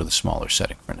 So go to the smaller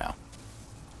setting for now.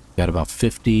 Got about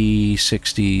 50,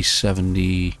 60,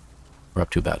 70. We're up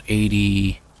to about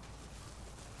 80,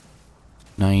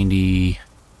 90.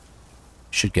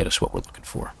 Should get us what we're looking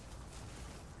for.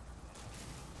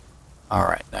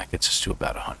 Alright, that gets us to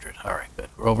about 100. Alright, good.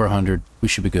 We're over 100. We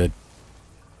should be good.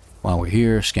 While we're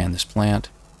here, scan this plant.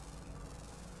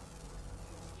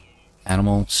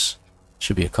 Animals.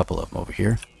 Should be a couple of them over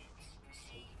here.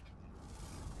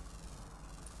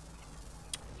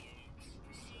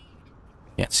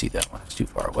 Can't see that one. It's too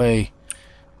far away.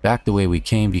 Back the way we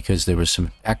came because there was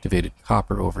some activated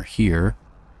copper over here.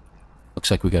 Looks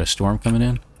like we got a storm coming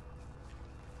in.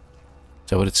 Is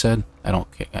that what it said? I don't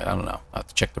know. I'll have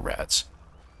to check the rads.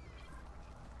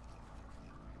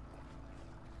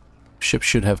 Ship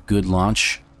should have good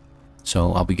launch.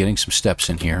 So I'll be getting some steps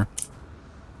in here.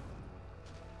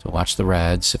 So watch the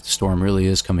rads. If the storm really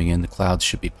is coming in, the clouds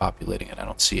should be populating it. I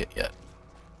don't see it yet.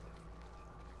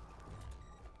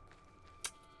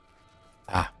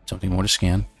 Ah, something more to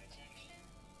scan.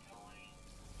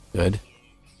 Good.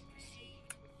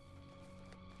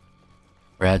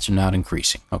 Rads are not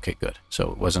increasing. Okay, good.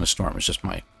 So it wasn't a storm. It was just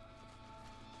my...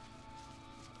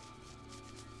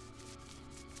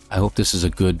 I hope this is a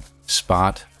good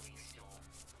spot.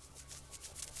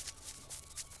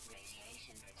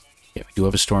 Yeah, we do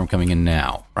have a storm coming in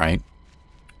now, right?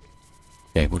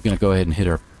 Okay, we're going to go ahead and hit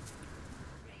our...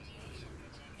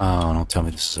 Oh, don't tell me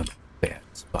this is a bad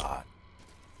spot.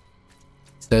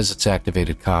 It says it's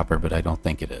activated copper, but I don't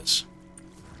think it is.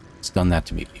 It's done that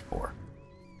to me before.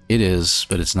 It is,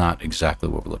 but it's not exactly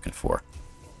what we're looking for.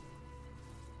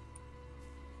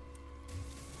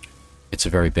 It's a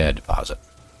very bad deposit.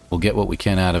 We'll get what we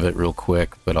can out of it real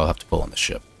quick, but I'll have to pull on the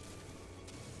ship.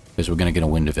 Because we're going to get a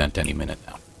wind event any minute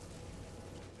now.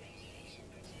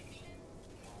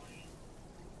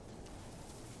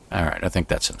 Alright, I think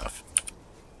that's enough.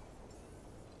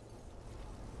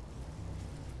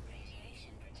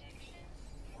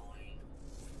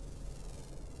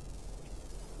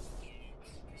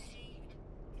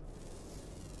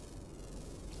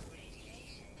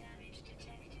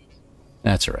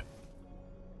 That's all right.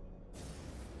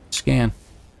 Scan.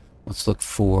 Let's look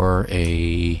for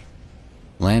a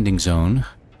landing zone.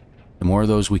 The more of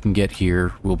those we can get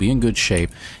here, we'll be in good shape.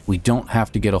 We don't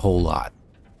have to get a whole lot.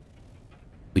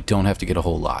 We don't have to get a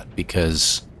whole lot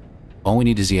because All we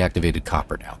need is the activated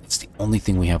copper now. It's the only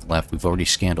thing we have left. We've already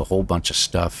scanned a whole bunch of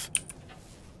stuff.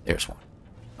 There's one.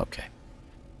 Okay.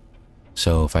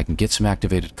 So if I can get some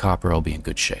activated copper, I'll be in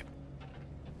good shape.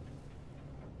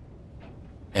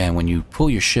 And when you pull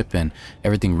your ship in,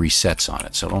 everything resets on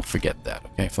it. So don't forget that,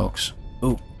 okay, folks?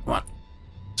 Ooh, come on.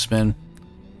 Spin.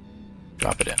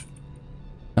 Drop it in.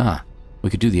 Ah, we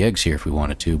could do the eggs here if we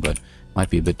wanted to, but might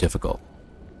be a bit difficult.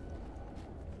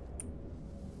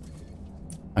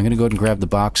 I'm going to go ahead and grab the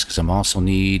box because I also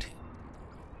need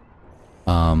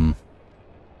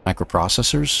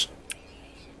microprocessors.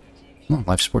 Well,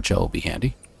 life support gel will be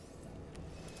handy.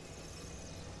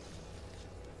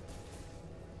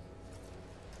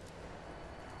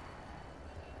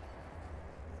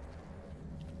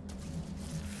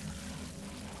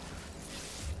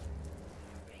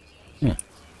 Yeah.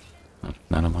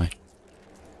 None of my...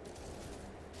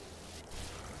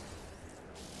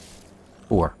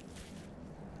 4.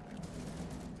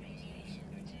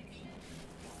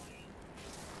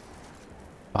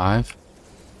 Five,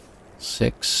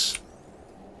 6,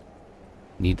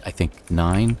 need, I think,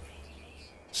 9,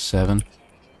 7,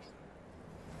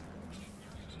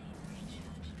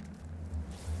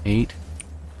 8,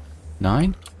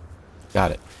 9.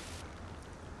 Got it.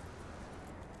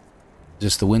 Is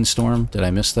this the windstorm? Did I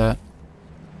miss that?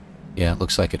 Yeah, it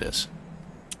looks like it is.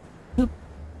 Oop.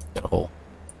 Got a hole.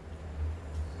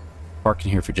 Park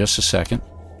in here for just a second.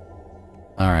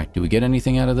 Alright, do we get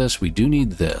anything out of this? We do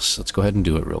need this. Let's go ahead and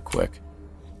do it real quick.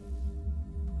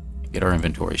 Get our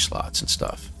inventory slots and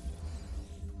stuff.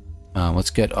 Let's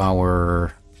get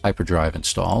our hyperdrive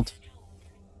installed.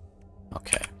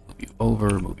 Okay,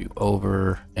 move you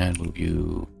over, and move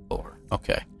you over.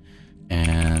 Okay,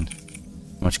 and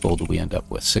how much gold do we end up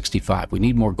with? 65. We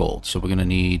need more gold, so we're going to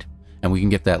need... And we can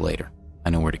get that later.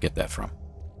 I know where to get that from.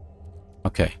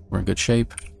 Okay, we're in good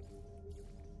shape.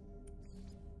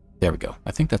 There we go.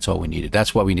 I think that's all we needed.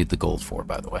 That's what we need the gold for,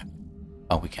 by the way.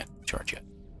 Oh, we can't charge yet.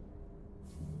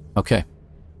 Okay.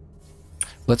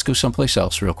 Let's go someplace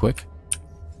else real quick.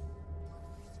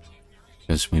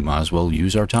 Because we might as well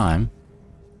use our time.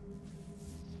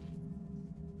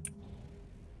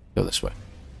 Go this way.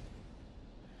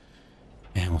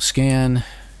 And we'll scan.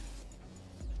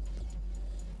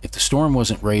 If the storm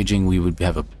wasn't raging, we would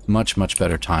have a much, much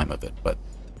better time of it, but...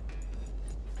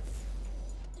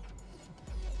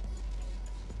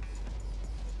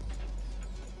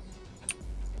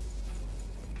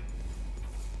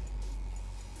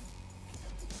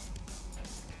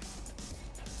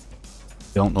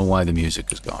 Don't know why the music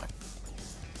is going.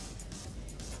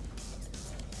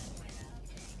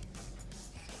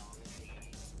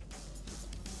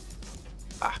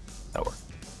 Ah, that worked.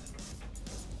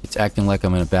 It's acting like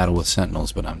I'm in a battle with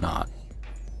sentinels, but I'm not.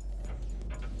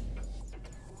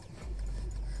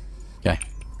 Okay.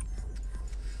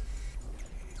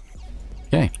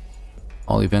 Okay.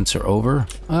 All events are over.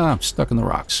 Ah, I'm stuck in the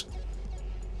rocks.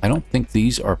 I don't think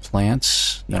these are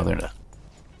plants. No, they're not.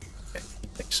 Okay, I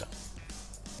think so.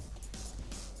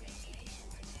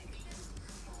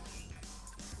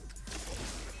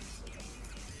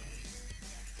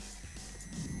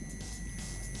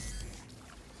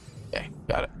 Okay,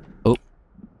 got it. Oh,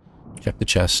 check the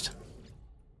chest.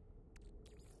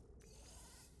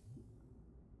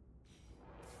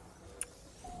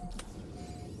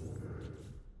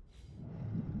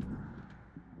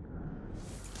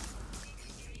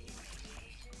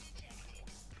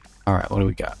 All right, what do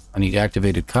we got? I need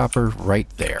activated copper right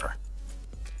there.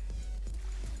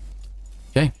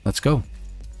 Okay, let's go.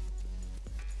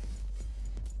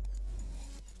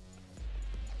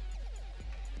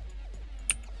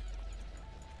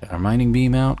 Got our mining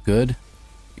beam out, good.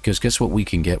 Because guess what we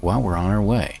can get while we're on our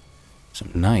way?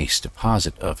 Some nice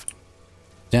deposit of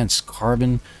dense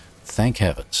carbon. Thank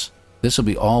heavens. This will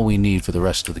be all we need for the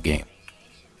rest of the game.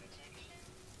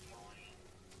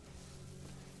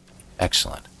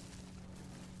 Excellent.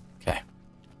 Okay.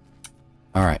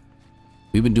 All right.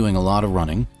 We've been doing a lot of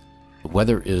running. The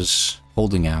weather is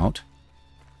holding out.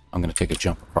 I'm going to take a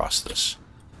jump across this.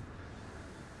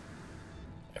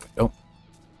 There we go.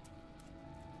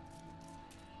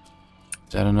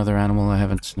 Is that another animal I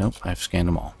haven't... Nope, I've scanned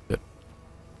them all. Good.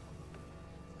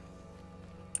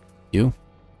 You?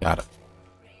 Got it.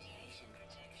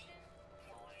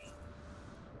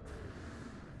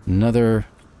 Another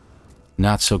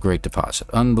not so great deposit.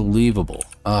 Unbelievable.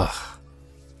 Ugh.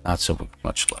 Not so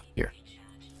much left here.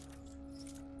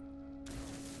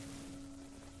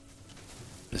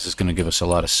 This is going to give us a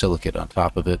lot of silicate on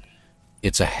top of it.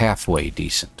 It's a halfway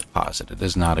decent deposit. It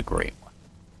is not a great one.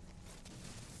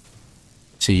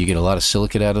 See, you get a lot of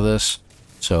silicate out of this.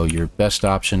 So your best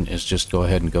option is just go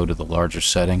ahead and go to the larger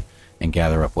setting and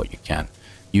gather up what you can.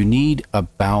 You need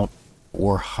about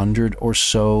 400 or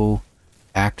so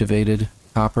activated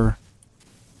copper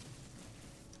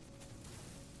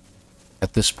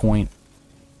at this point.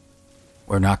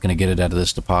 We're not going to get it out of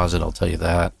this deposit, I'll tell you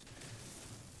that.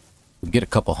 If we get a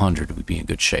couple hundred, we'd be in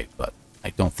good shape, but I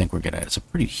don't think we're going to. It's a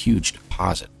pretty huge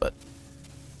deposit, but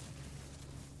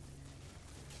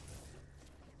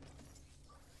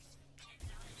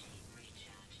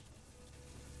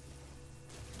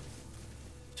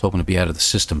I was hoping to be out of the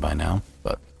system by now,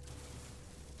 but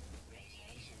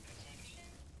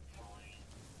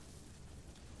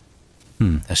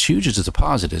as huge as the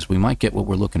deposit is, we might get what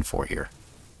we're looking for here.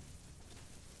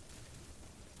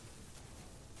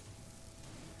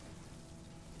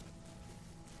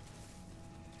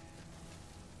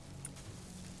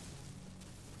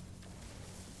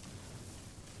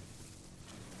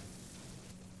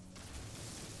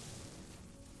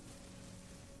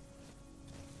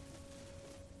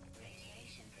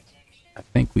 I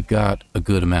think we got a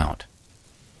good amount.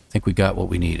 I think we got what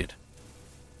we needed.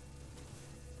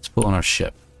 Let's pull on our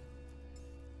ship.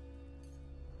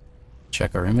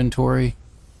 Check our inventory.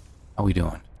 How we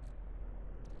doing?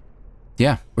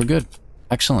 Yeah, we're good.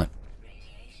 Excellent.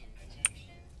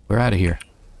 We're out of here.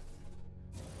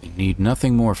 We need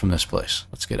nothing more from this place.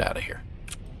 Let's get out of here.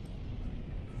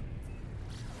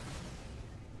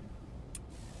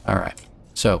 Alright.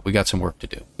 So, we got some work to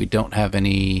do. We don't have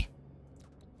any...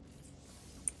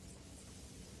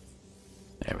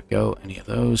 There we go. Any of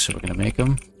those, so we're going to make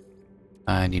them.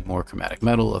 I need more chromatic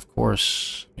metal, of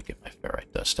course. Let me get my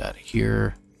ferrite dust out of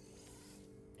here.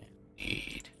 And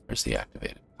need... Where's the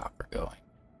activated copper going?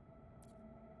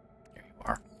 There you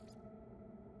are.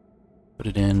 Put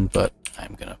it in, but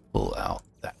I'm going to pull out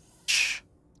that much.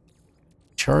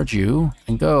 Charge you,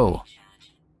 and go.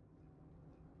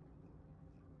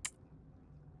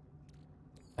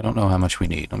 I don't know how much we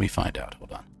need. Let me find out.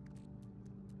 Hold on.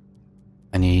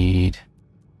 I need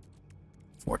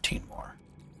 14 more.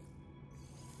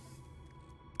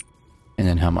 And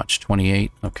then how much?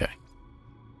 28? Okay.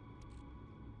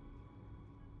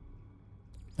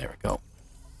 There we go.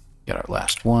 Got our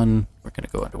last one. We're going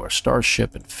to go into our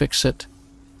starship and fix it.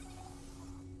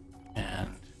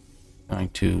 And going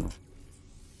to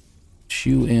put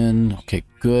you in. Okay,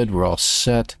 good. We're all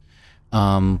set.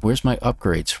 Where's my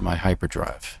upgrades for my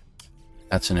hyperdrive?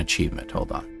 That's an achievement.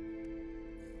 Hold on.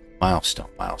 Milestone.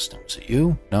 Milestone. Was it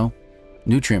you? No?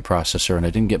 Nutrient processor, and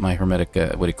I didn't get my hermetic,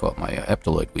 what do you call it? My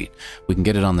heptaloid wheat. We can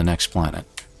get it on the next planet.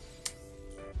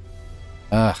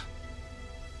 There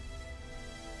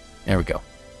we go.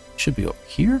 Should be over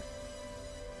here?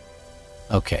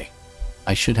 Okay.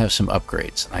 I should have some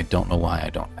upgrades, and I don't know why I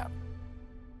don't have them.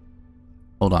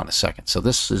 Hold on a second. So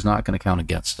this is not going to count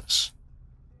against us.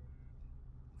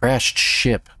 Trashed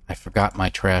ship. I forgot my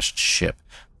trashed ship.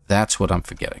 That's what I'm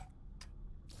forgetting.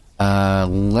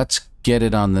 Let's get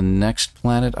it on the next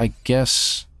planet, I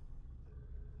guess.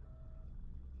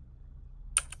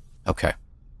 Okay.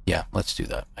 Yeah, let's do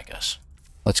that, I guess.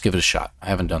 Let's give it a shot. I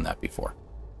haven't done that before.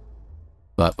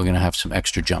 But we're going to have some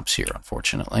extra jumps here,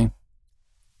 unfortunately.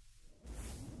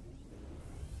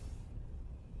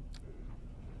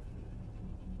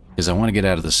 Because I want to get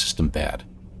out of the system bad.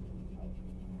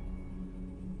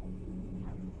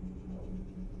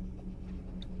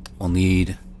 We'll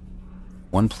need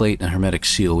one plate and a hermetic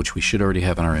seal, which we should already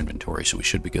have in our inventory, so we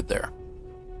should be good there.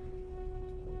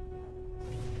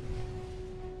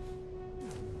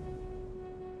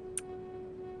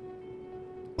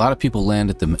 A lot of people land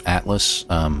at the Atlas.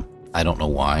 I don't know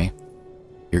why.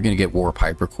 You're going to get warp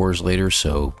hypercores later,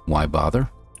 so why bother?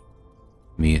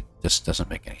 To me, it just doesn't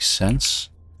make any sense.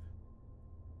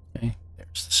 Okay,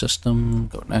 there's the system.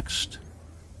 Go next.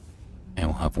 And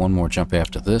we'll have one more jump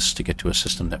after this to get to a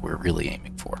system that we're really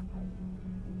aiming for.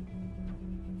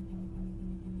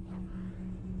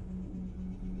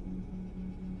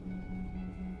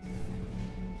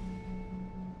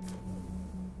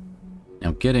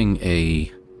 Now, getting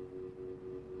a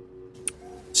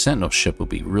Sentinel ship would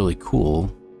be really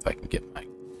cool if I can get my...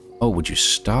 Oh, would you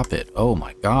stop it? Oh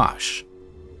my gosh.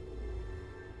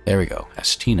 There we go.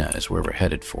 Astina is where we're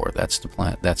headed for. That's the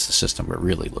planet. That's the system we're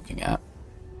really looking at.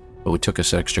 But we took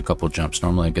us an extra couple jumps.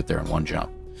 Normally I get there in one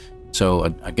jump. So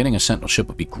getting a Sentinel ship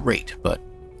would be great, but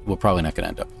we're probably not going to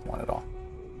end up with one at all.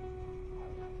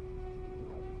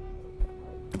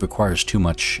 It requires too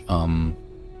much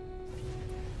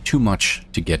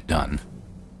to get done,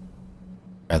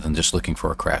 rather than just looking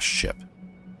for a crashed ship.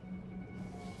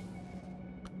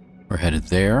 We're headed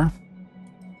there.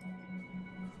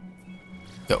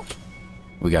 Go.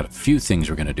 We got a few things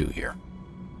we're going to do here.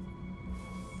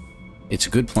 It's a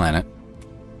good planet.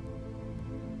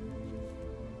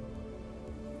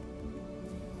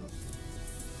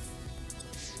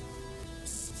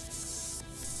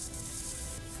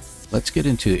 let's get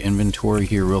into inventory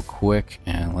here real quick,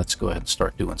 and let's go ahead and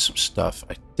start doing some stuff.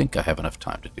 I think I have enough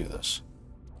time to do this.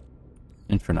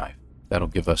 Infra knife. That'll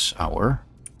give us our...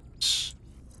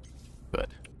 Good.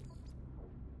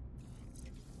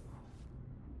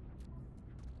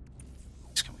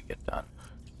 What can we get done?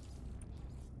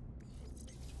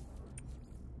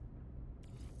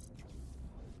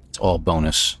 It's all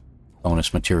bonus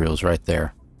materials right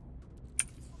there.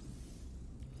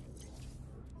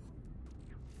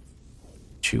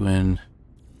 You in.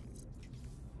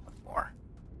 One more.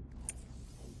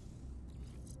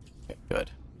 Okay, good.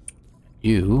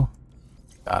 You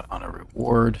got on a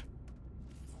reward.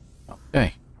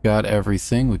 Okay, got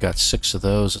everything. We got 6 of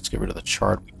those. Let's get rid of the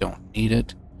chart. We don't need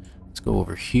it. Let's go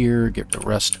over here, get the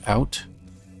rest out.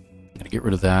 I'm going to get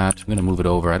rid of that. I'm going to move it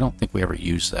over. I don't think we ever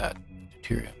used that.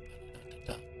 Material.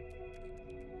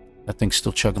 That thing's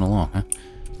still chugging along, huh?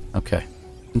 Okay.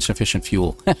 Insufficient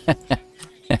fuel.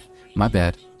 My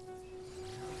bad.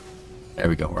 There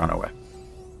we go. We're on our way.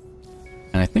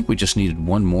 And I think we just needed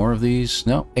 1 more of these.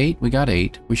 No, 8. We got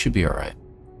 8. We should be all right.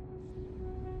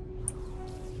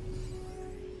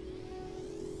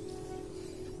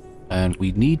 And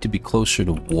we need to be closer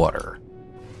to water.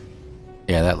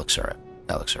 Yeah, that looks all right.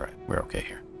 That looks all right. We're okay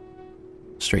here.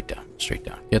 Straight down. Straight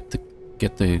down. Get the...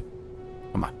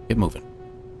 Come on. Get moving.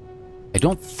 I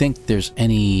don't think there's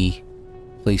any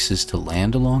places to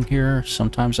land along here.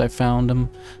 Sometimes I found them,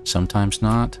 sometimes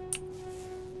not.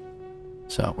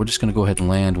 So we're just going to go ahead and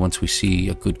land once we see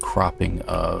a good cropping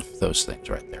of those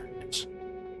things right there. Yes.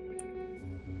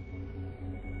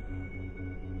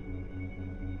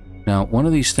 Now, one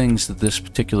of these things that this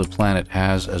particular planet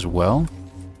has as well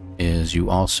is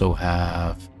you also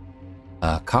have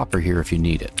copper here if you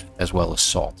need it, as well as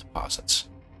salt deposits.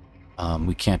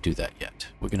 We can't do that yet.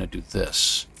 We're going to do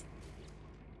this.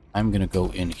 I'm going to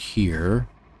go in here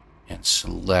and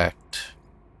select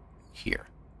here.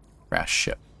 Crash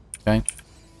ship. Okay?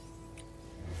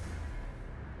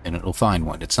 And it'll find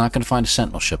one. It's not going to find a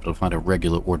sentinel ship. It'll find a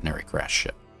regular, ordinary crash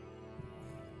ship.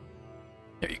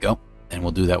 There you go. And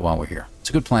we'll do that while we're here. It's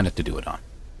a good planet to do it on.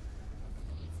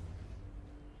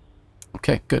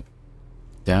 Okay, good.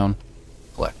 Down.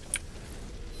 Collect.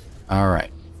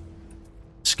 Alright.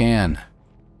 Scan.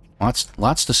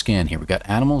 Lots to scan here. We got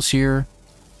animals here.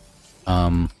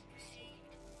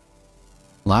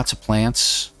 Lots of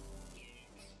plants.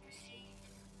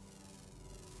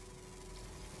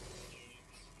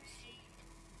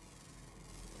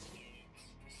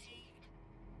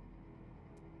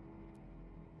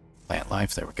 Plant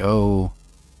life, there we go.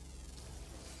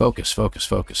 Focus, focus,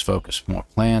 focus, focus. More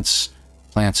plants.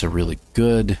 Plants are really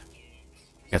good.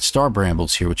 Got star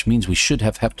brambles here, which means we should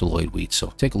have heptaloid wheat, so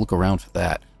take a look around for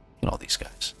that. Look at all these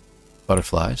guys.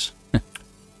 Butterflies.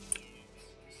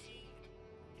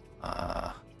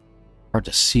 Hard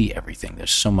to see everything.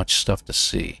 There's so much stuff to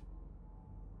see.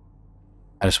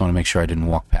 I just want to make sure I didn't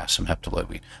walk past some heptaloid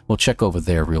wheat. We'll check over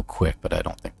there real quick, but I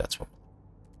don't think that's what...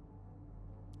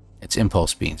 It's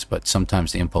impulse beans, but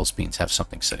sometimes the impulse beans have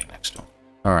something sitting next to them.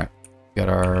 Alright, got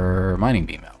our mining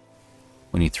beam out.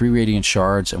 We need 3 radiant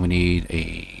shards, and we need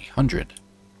 100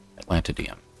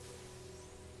 atlantidium.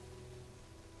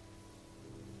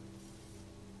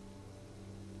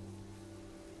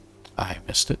 I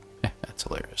missed it. That's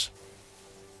hilarious.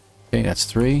 Okay, that's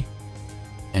 3.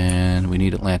 And we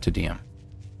need atlantidium.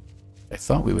 I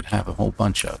thought we would have a whole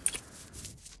bunch of.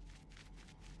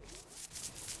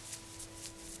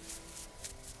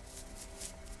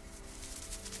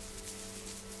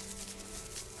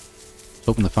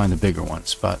 Hoping to find the bigger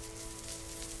ones, but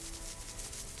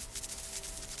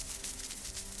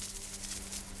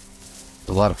there's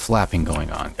a lot of flapping going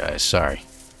on, guys. Sorry.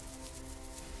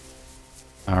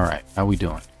 Alright, how we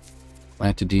doing?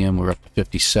 Atlantidium, we're up to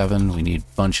 57. We need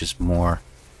bunches more.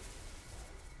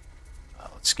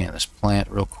 Let's scan this plant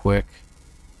real quick.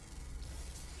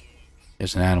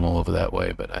 There's an animal over that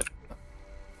way, but like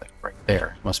right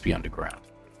there. It must be underground.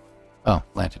 Oh,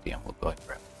 Atlantidium. We'll go ahead and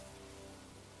grab it.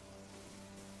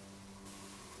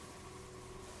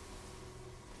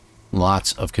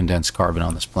 Lots of condensed carbon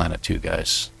on this planet too,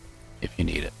 guys, if you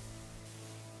need it.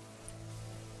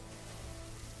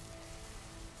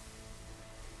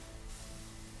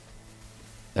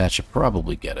 That should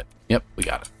probably get it. Yep, we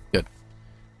got it. Good.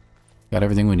 Got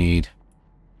everything we need.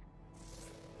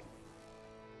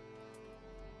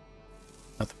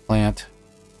 Got the plant.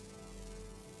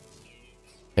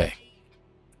 Okay.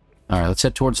 Alright, let's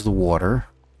head towards the water.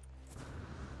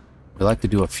 We like to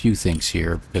do a few things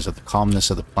here because of the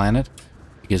calmness of the planet.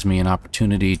 It gives me an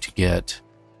opportunity to get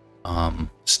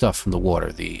stuff from the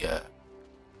water.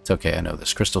 It's okay, I know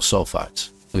this. Crystal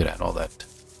sulfides. Look at that, all that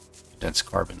dense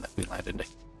carbon that we landed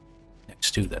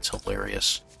next to. That's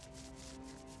hilarious.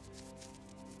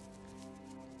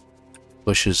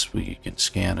 Bushes we can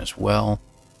scan as well.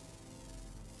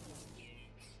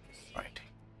 Right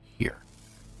here.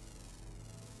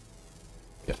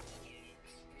 Good.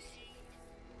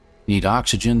 Need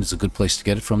oxygen. This is a good place to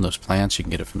get it from. Those plants, you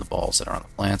can get it from the balls that are on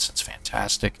the plants. It's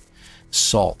fantastic.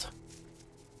 Salt.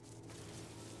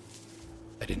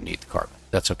 I didn't need the carbon.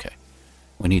 That's okay.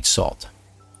 We need salt.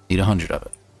 Need 100 of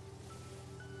it.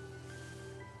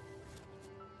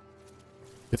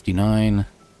 59.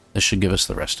 This should give us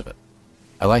the rest of it.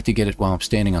 I like to get it while I'm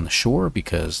standing on the shore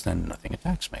because then nothing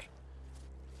attacks me.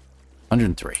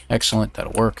 103. Excellent.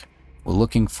 That'll work. We're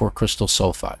looking for crystal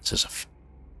sulfides. There's a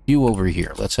few over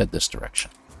here. Let's head this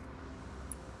direction.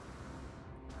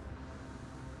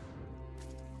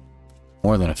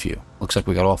 More than a few. Looks like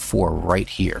we got all 4 right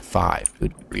here. 5.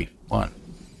 Good grief. 1,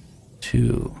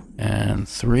 2, and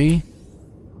 3.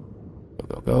 Go,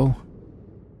 go, go.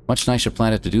 Much nicer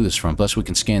planet to do this from. Plus we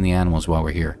can scan the animals while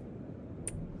we're here.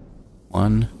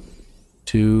 1,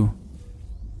 2,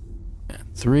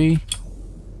 and 3. I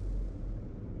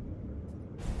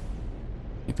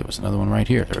think there was another one right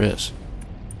here. There is.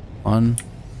 1,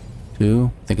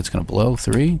 2. I think it's going to blow.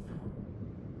 3.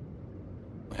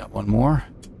 We got one more.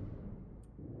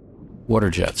 Water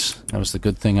jets. That was the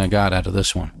good thing I got out of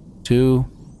this one. 2,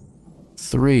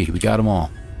 3. We got them all.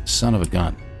 Son of a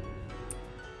gun.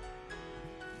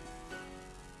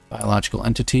 Biological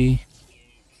entity.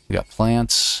 We got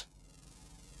plants.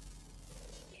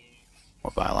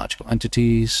 More biological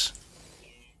entities.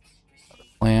 Another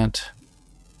plant.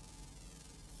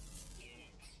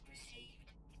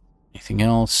 Anything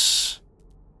else?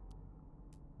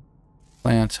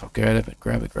 Plant. Oh, grab it,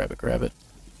 grab it, grab it, grab it.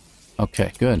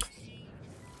 Okay, good.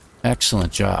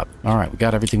 Excellent job. Alright, we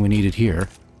got everything we needed here.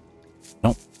 I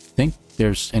don't think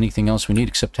there's anything else we need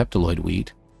except heptaloid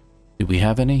wheat. Did we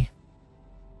have any?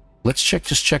 Let's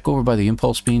just check over by the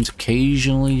impulse beans.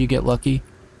 Occasionally you get lucky.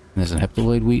 And there's an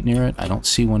heptaloid wheat near it. I don't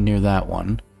see one near that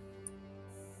one.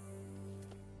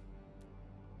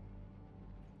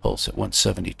 Pulse at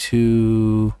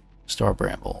 172. Star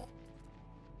bramble.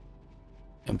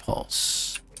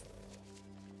 Impulse.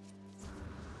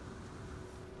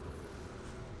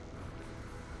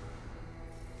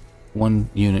 One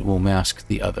unit will mask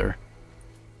the other.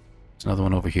 There's another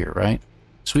one over here, right?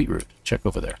 Sweet root. Check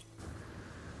over there.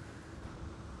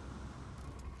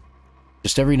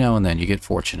 Just every now and then you get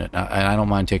fortunate. I don't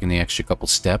mind taking the extra couple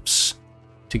steps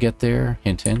to get there.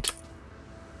 Hint, hint.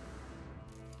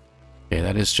 Okay,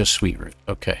 that is just sweet root.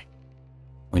 Okay.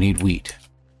 We need wheat.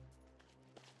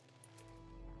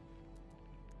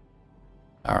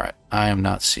 Alright, I am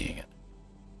not seeing it.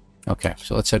 Okay,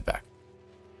 so let's head back.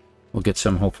 We'll get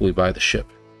some hopefully by the ship.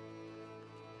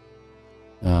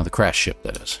 The crash ship,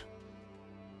 that is.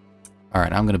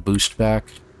 Alright, I'm going to boost back.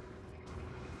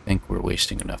 I think we're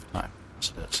wasting enough time.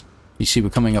 Yes, it is. You see, we're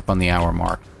coming up on the hour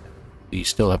mark. We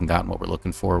still haven't gotten what we're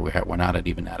looking for. We're not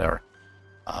even at our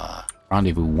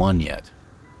rendezvous 1 yet.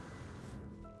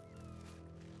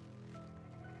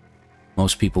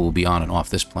 Most people will be on and off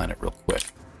this planet real quick.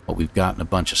 But we've gotten a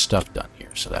bunch of stuff done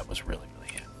here, so that was really,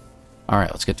 really it. Alright,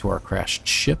 let's get to our crashed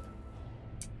ship.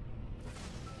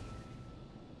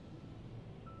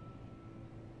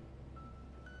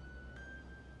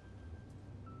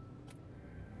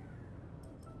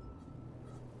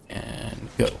 And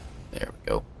go. There we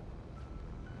go.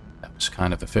 That was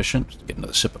kind of efficient. Get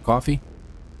another sip of coffee.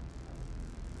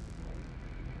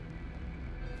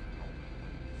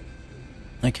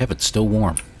 Thank heaven, it's still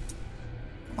warm.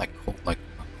 Like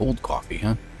cold coffee,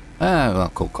 huh? Well,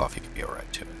 cold coffee can be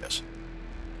alright too, I guess.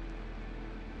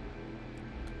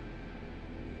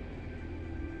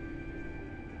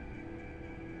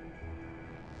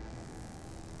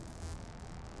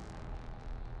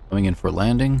 Coming in for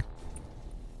landing.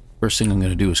 First thing I'm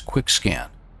going to do is quick scan.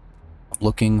 I'm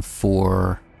looking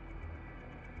for...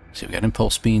 See, we got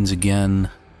impulse beans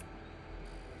again.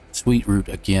 Sweet root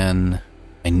again.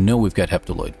 I know we've got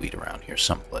heptaloid wheat around here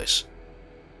someplace.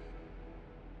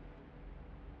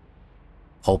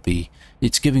 Pulpy.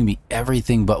 It's giving me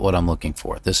everything but what I'm looking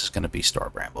for. This is going to be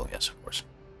star bramble, yes, of course.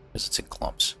 Because it's in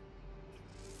clumps.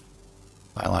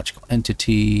 Biological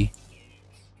entity.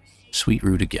 Sweet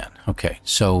root again. Okay,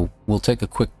 so we'll take a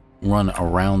quick run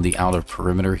around the outer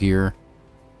perimeter here,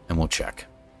 and we'll check.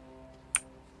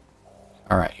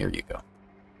 Alright, here you go.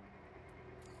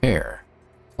 Pair.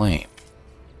 Flame.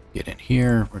 Get in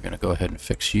here. We're going to go ahead and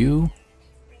fix you.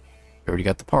 We already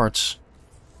got the parts.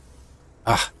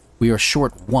 Ah, we are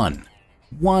short one.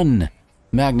 One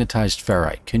magnetized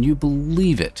ferrite. Can you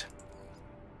believe it?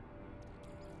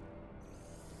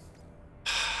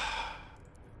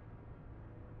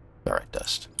 ferrite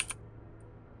dust.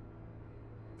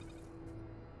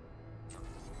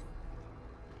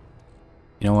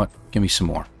 You know what? Give me some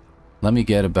more. Let me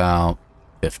get about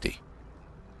 50.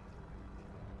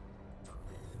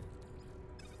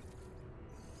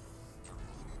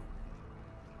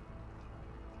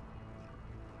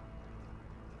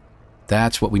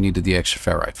 That's what we needed the extra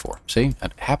ferrite for. See?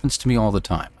 That happens to me all the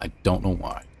time. I don't know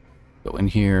why. Go in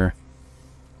here.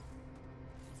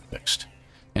 Fixed.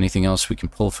 Anything else we can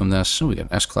pull from this? Oh, we got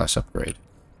an S-class upgrade.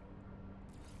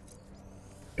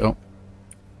 Go.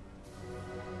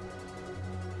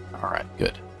 Alright,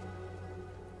 good.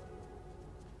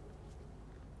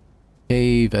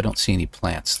 Cave, I don't see any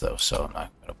plants though, so I'm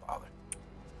not going to bother.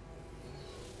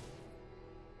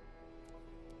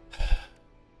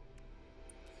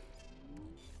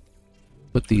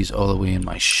 Put these all the way in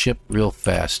my ship real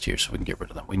fast here so we can get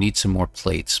rid of them. We need some more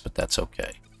plates, but that's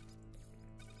okay.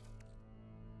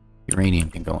 Uranium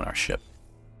can go in our ship.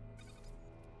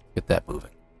 Get that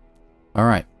moving.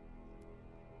 Alright.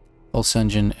 Pulse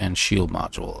engine and shield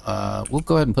module. We'll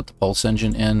go ahead and put the pulse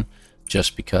engine in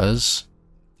just because.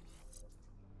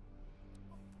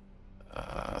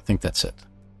 I think that's it.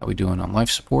 How are we doing on life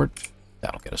support?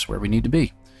 That'll get us where we need to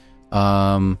be.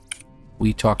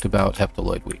 We talked about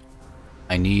heptaloid wheat.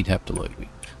 I need heptaloid wheat.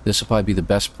 This will probably be the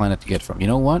best planet to get from. You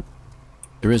know what?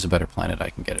 There is a better planet I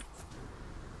can get it.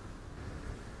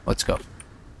 Let's go.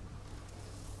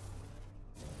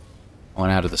 On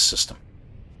out of the system.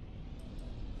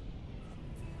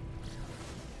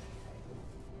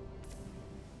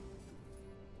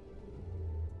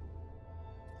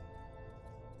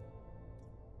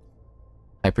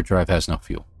 Hyperdrive has no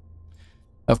fuel.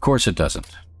 Of course it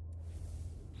doesn't.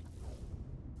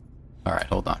 Alright,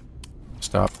 hold on.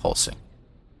 Stop pulsing.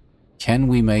 Can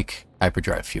we make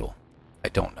hyperdrive fuel? I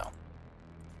don't know.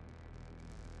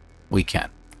 We can.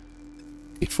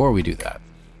 Before we do that,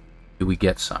 do we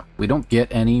get some? We don't get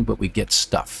any, but we get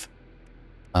stuff.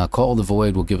 Call of the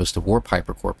Void will give us the warp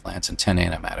hypercore plants and 10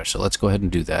 antimatter, so let's go ahead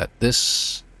and do that.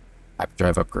 This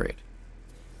hyperdrive upgrade.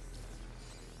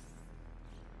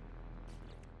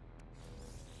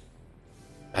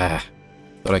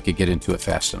 Thought I could get into it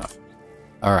fast enough.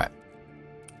 Alright.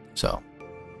 So,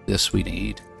 this we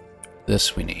need.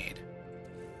 This we need.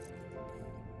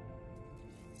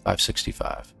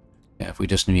 565. Yeah, if we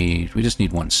just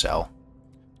need one cell.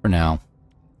 For now.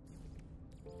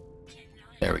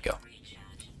 There we go.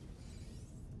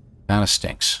 Kinda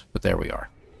stinks, but there we are.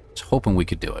 I was hoping we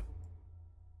could do it.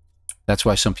 That's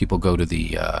why some people go to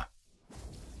the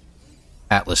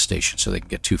Atlas station, so they can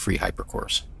get 2 free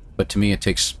hypercores. But to me, it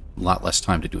takes a lot less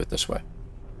time to do it this way.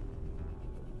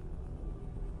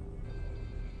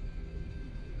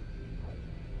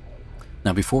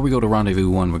 Now, before we go to Rendezvous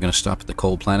 1, we're going to stop at the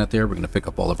cold planet there. We're going to pick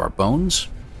up all of our bones,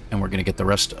 and we're going to get the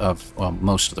rest of, well,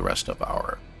 most of the rest of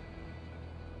our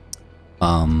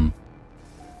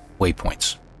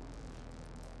waypoints.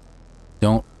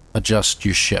 Don't adjust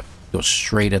your ship. Go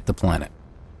straight at the planet.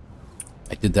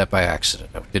 I did that by accident.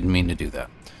 I didn't mean to do that.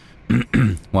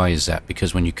 Why is that?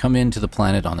 Because when you come into the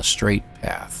planet on a straight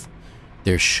path,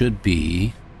 there should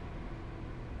be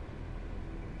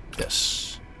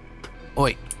this. Oh,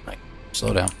 wait. Right.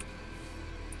 Slow down.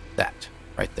 That.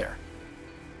 Right there.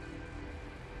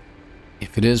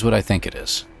 If it is what I think it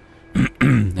is.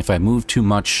 If I move too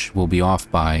much, we'll be off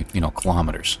by, you know,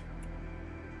 kilometers.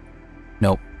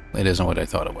 Nope. It isn't what I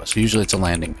thought it was. Usually it's a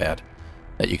landing pad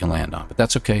that you can land on. But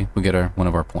that's okay. We get one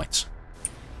of our points.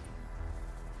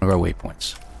 One of our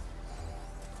waypoints.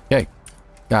 Okay.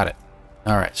 Got it.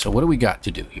 Alright, so what do we got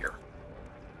to do here?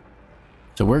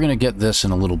 So we're going to get this in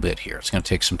a little bit here. It's going to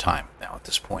take some time now at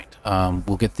this point.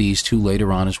 We'll get these 2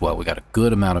 later on as well. We got a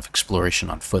good amount of exploration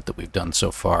on foot that we've done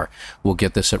so far. We'll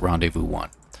get this at Rendezvous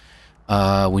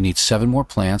 1. We need 7 more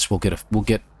plants. We'll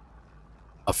get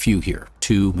a few here.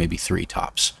 2, maybe 3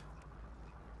 tops.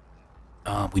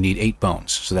 We need 8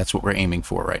 bones, so that's what we're aiming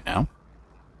for right now.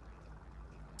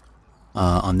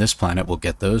 On this planet, we'll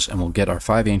get those, and we'll get our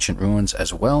 5 ancient ruins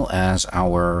as well as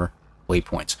our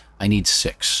waypoints. I need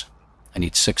 6. I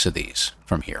need 6 of these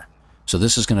from here. So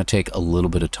this is going to take a little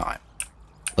bit of time.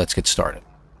 Let's get started.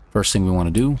 First thing we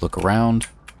want to do, look around.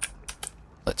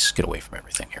 Let's get away from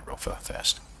everything here real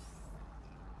fast.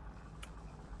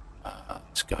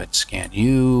 Let's go ahead and scan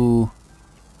you.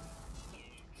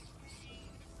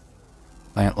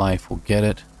 Plant life, we'll get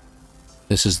it.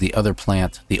 This is the other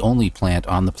plant, the only plant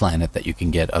on the planet that you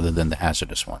can get other than the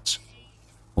hazardous ones.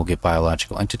 We'll get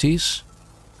biological entities.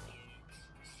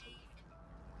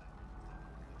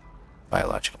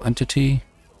 Biological entity.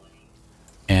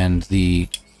 And the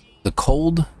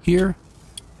cold here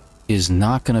is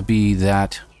not going to be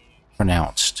that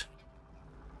pronounced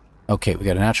Okay, we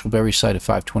got a natural berry site at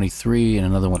 523 and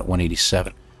another one at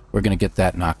 187. We're going to get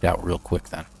that knocked out real quick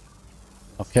then.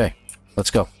 Okay,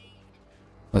 let's go.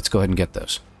 Let's go ahead and get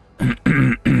those.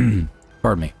 Pardon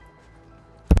me.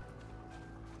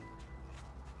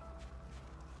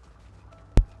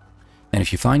 And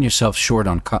if you find yourself short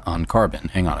on carbon,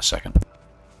 hang on a second.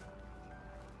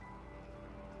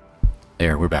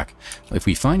 There, we're back. If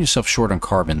we find yourself short on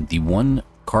carbon, the one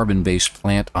carbon-based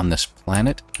plant on this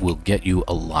planet will get you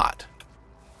a lot.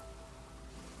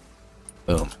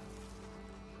 Boom.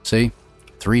 See?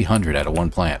 300 out of one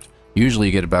plant. Usually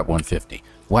you get about 150.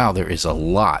 Wow, there is a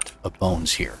lot of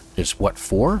bones here. There's, what,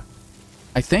 4?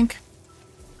 I think?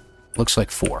 Looks like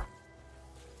 4.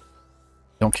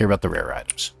 Don't care about the rare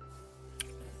items.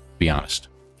 Be honest.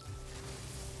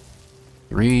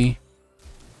 3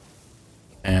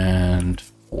 and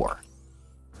 4.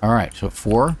 All right, so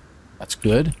 4, that's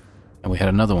good. And we had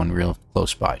another one real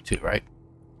close by too, right?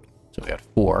 So we got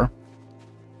 4.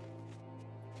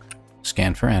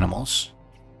 Scan for animals,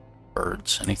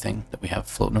 birds, anything that we have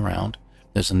floating around.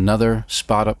 There's another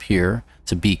spot up here.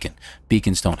 It's a beacon.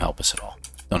 Beacons don't help us at all.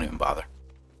 Don't even bother.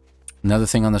 Another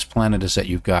thing on this planet is that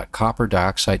you've got copper,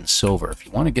 dioxide, and silver. If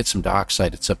you want to get some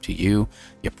dioxide, it's up to you.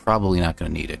 You're probably not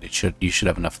going to need it. You should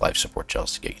have enough life support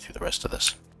gels to get you through the rest of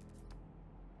this.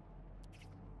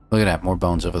 Look at that, more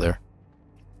bones over there.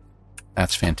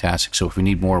 That's fantastic. So if we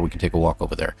need more, we can take a walk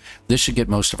over there. This should get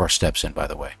most of our steps in, by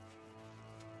the way.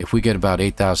 If we get about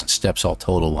 8,000 steps all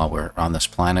total while we're on this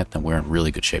planet, then we're in really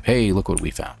good shape. Hey, look what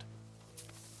we found.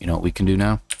 You know what we can do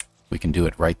now? We can do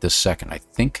it right this second. I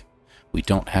think we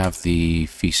don't have the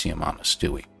Fecium on us,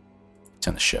 do we? It's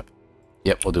in the ship.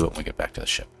 Yep, we'll do it when we get back to the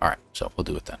ship. All right, so we'll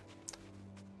do it then.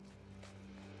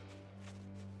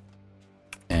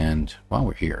 And while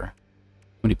we're here,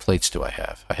 how many plates do I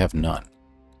have? I have none.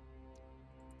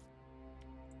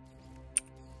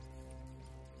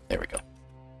 There we go.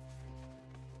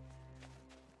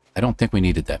 I don't think we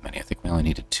needed that many. I think we only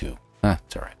needed 2.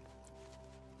 It's all right.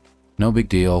 No big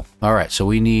deal. All right, so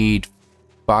we need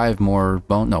 5 more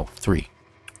bones. No, 3.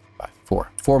 5,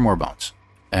 4. 4 more bones.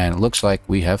 And it looks like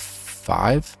we have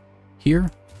 5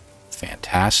 here.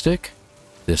 Fantastic.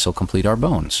 This will complete our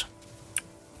bones.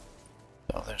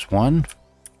 So there's 1,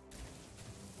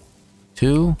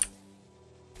 2,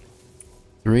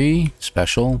 3.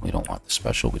 Special. We don't want the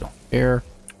special. We don't care.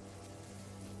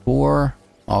 4.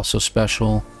 Also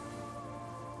special.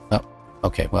 Oh,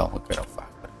 okay. Well, we'll get 5.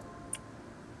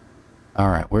 All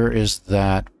right. Where is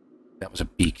that? That was a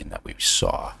beacon that we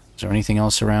saw. Is there anything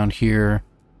else around here?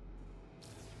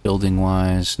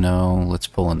 Building-wise? No. Let's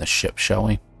pull in the ship, shall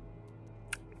we?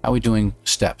 How are we doing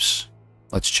steps?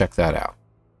 Let's check that out.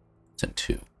 It's in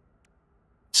 2.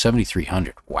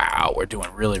 7,300. Wow, we're doing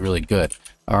really, really good.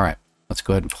 All right. Let's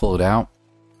go ahead and pull it out.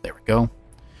 There we go.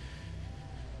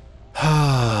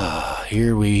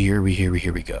 Here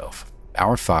we go.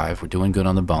 Hour 5. We're doing good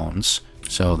on the bones.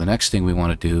 So the next thing we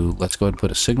want to do, let's go ahead and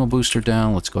put a signal booster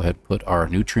down. Let's go ahead and put our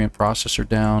nutrient processor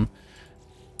down.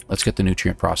 Let's get the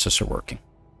nutrient processor working.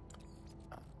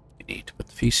 We need to put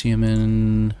the Fecium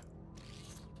in.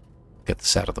 Get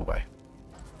this out of the way.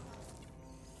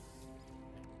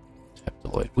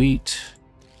 Heptaloid wheat.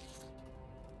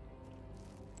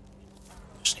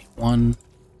 Just need 1.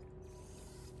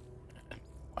 And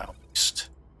wild beast.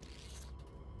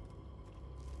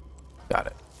 Got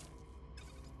it.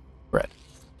 Bread.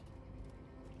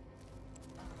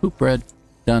 Poop bread.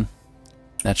 Done.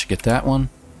 That should get that one.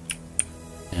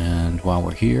 And while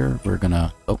we're here, we're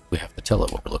gonna... Oh, we have to tell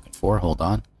it what we're looking for. Hold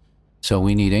on. So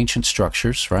we need ancient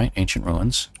structures, right? Ancient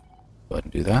ruins. Go ahead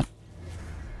and do that.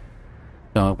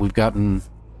 So we've gotten...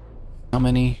 How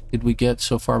many did we get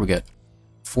so far? We got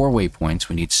 4 waypoints.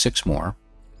 We need 6 more.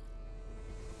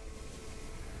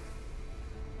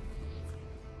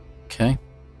 Okay.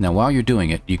 Now, while you're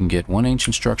doing it, you can get 1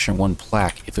 ancient structure and 1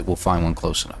 plaque if it will find one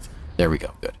close enough. There we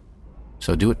go. Good.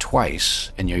 So do it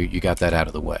twice, and you got that out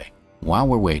of the way. While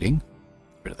we're waiting,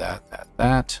 get rid of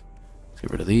that. Get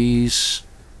rid of these.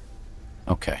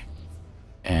 Okay.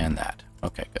 And that.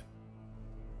 Okay, good.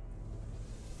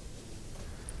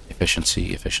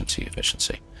 Efficiency, efficiency,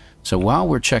 efficiency. So while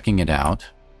we're checking it out,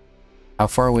 how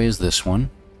far away is this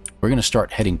one? We're going to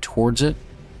start heading towards it.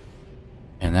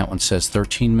 And that one says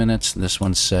 13 minutes. And this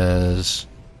one says...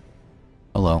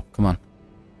 Hello, come on.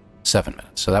 7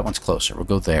 minutes. So that one's closer. We'll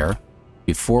go there.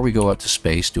 Before we go out to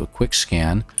space, do a quick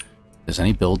scan. If there's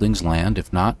any buildings, land.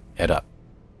 If not, head up.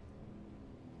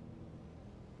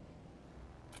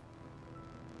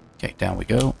 Okay, down we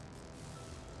go.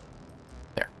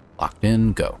 There. Locked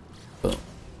in. Go. Boom.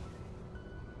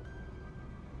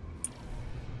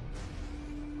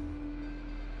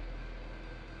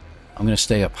 I'm going to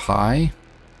stay up high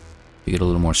to get a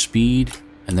little more speed,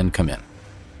 and then come in.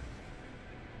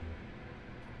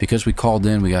 Because we called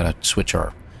in, we got to switch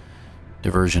our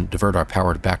divert our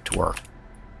power back to our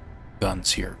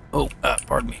guns here. Oh,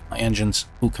 pardon me, my engines.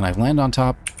 Ooh, can I land on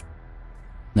top?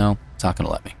 No, it's not going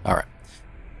to let me. All right.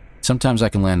 Sometimes I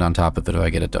can land on top of it if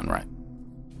I get it done right.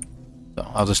 So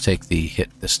I'll just take the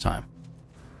hit this time.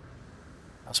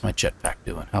 How's my jetpack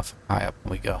doing? How high up can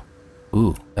we go?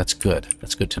 Ooh, that's good.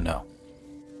 That's good to know.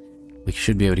 We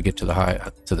should be able to get to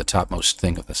the topmost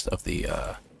thing of this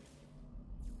other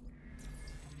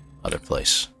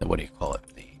place. What do you call it?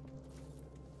 The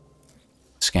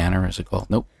scanner, is it called?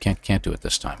 Nope, can't do it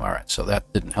this time. All right, so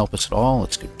that didn't help us at all.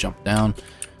 Let's go jump down.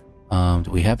 Do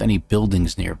we have any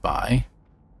buildings nearby?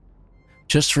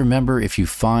 Just remember, if you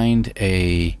find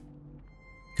a,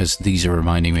 because these are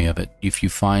reminding me of it, if you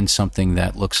find something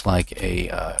that looks like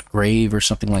a grave or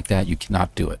something like that, you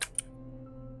cannot do it.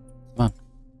 Come on.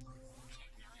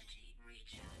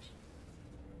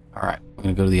 All right, we're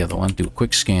going to go to the other one, do a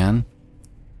quick scan.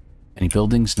 Any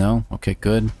buildings? No? Okay,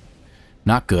 good.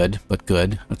 Not good, but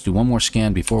good. Let's do one more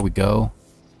scan before we go,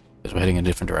 because we're heading in a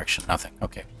different direction. Nothing.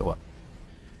 Okay, go up.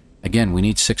 Again, we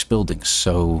need 6 buildings,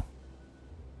 so...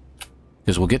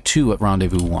 because we'll get 2 at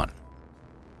Rendezvous 1.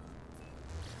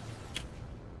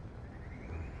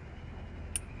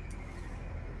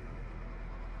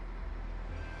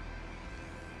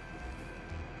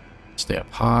 Stay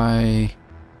up high.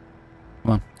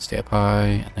 Come on, stay up high,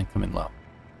 and then come in low.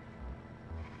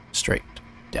 Straight.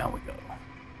 Down we go.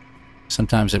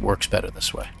 Sometimes it works better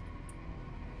this way.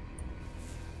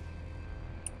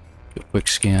 Do a quick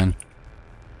scan.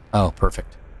 Oh,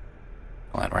 perfect.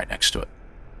 I'll land right next to it.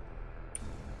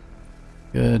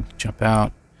 Good. Jump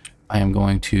out. I am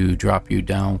going to drop you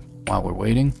down while we're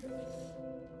waiting.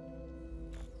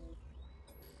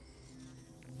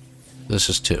 This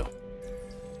is 2.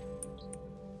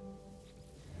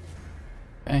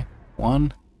 Okay,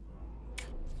 1.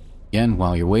 Again,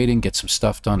 while you're waiting, get some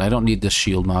stuff done. I don't need this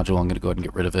shield module. I'm going to go ahead and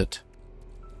get rid of it.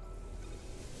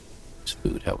 This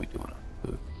food, how are we doing on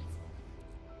food?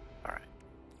 Alright.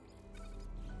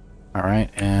 Alright,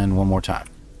 and one more time.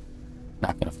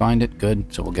 Not going to find it.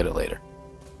 Good, so we'll get it later.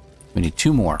 We need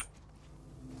 2 more.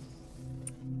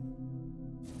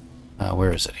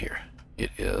 Where is it here?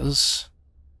 It is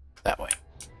that way.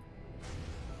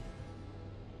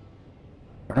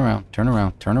 Turn around, turn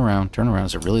around, turn around, turn around.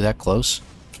 Is it really that close?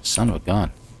 Son of a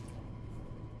gun.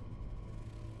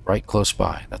 Right close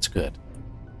by. That's good.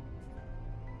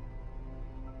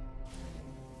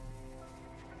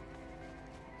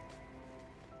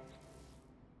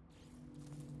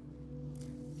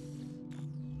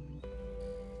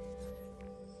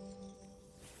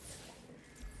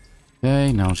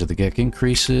 Okay, knowledge of the GEC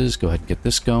increases. Go ahead and get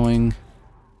this going.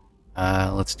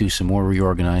 Let's do some more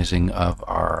reorganizing of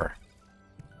our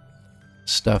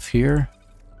stuff here.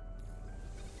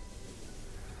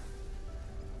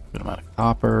 Good amount of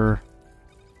copper.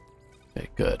 Okay,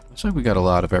 good. Looks like we got a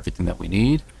lot of everything that we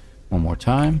need. One more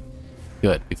time.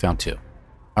 Good, we found 2.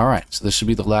 Alright, so this should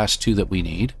be the last 2 that we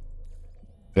need.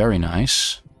 Very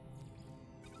nice.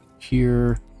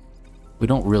 Here, we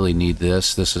don't really need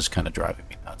this. This is kind of driving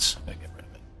me nuts. I'm going to get rid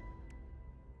of it.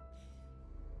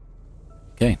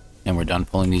 Okay, and we're done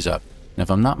pulling these up. And if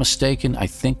I'm not mistaken, I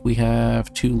think we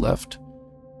have 2 left.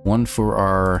 One for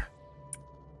our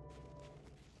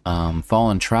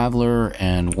Fallen Traveler,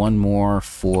 and 1 more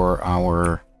for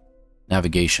our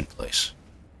navigation place.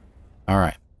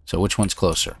 Alright, so which one's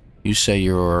closer? You say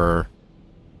you're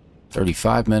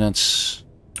 35 minutes.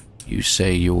 You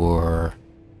say you're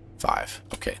 5.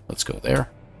 Okay, let's go there.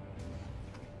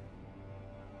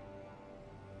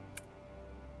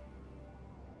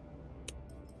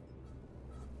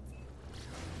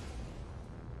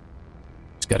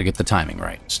 Just got to get the timing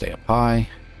right. Stay up high.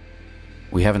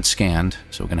 We haven't scanned,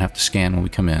 so we're going to have to scan when we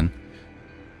come in.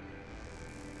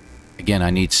 Again, I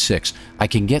need 6. I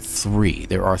can get 3.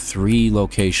 There are 3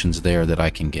 locations there that I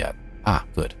can get. Ah,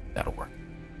 good. That'll work.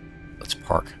 Let's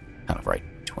park kind of right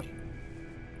between.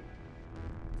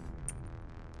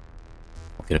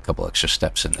 We'll get a couple extra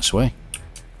steps in this way.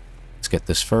 Let's get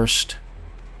this first.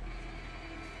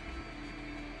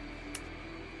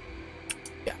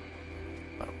 Yeah.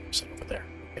 Oh, sit over there.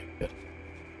 Okay, good.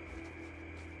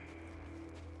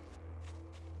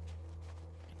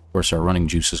 Of course, our running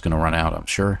juice is going to run out, I'm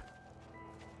sure.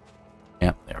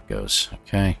 Yeah, there it goes.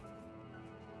 Okay.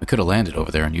 We could have landed over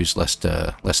there and used less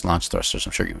launch thrusters.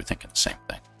 I'm sure you were thinking the same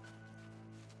thing.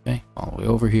 Okay, all the way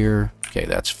over here. Okay,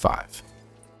 that's 5.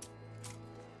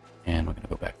 And we're going to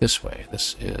go back this way.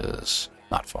 This is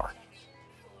not far.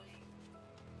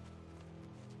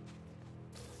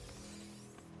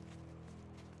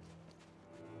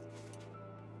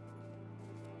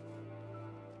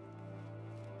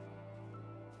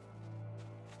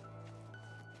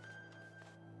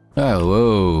 Oh,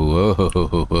 whoa, whoa, whoa,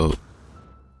 whoa, whoa.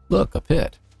 Look, a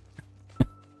pit.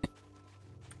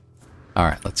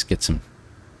 Alright, let's get some...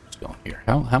 What's going here?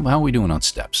 How are we doing on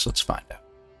steps? Let's find out.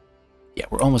 Yeah,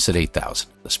 we're almost at 8,000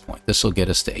 at this point. This will get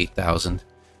us to 8,000.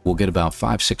 We'll get about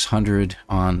 500-600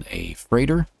 on a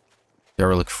freighter,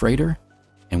 derelict freighter,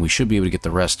 and we should be able to get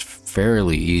the rest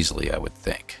fairly easily, I would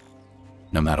think,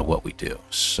 no matter what we do.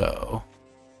 So,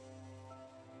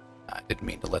 I didn't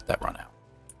mean to let that run out.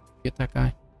 Get that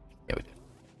guy? Yeah, we did.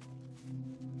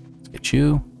 Let's get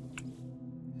you.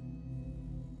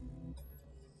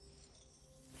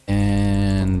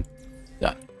 And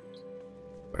done.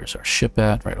 Where's our ship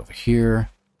at? Right over here.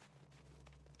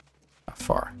 Not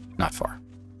far. Not far.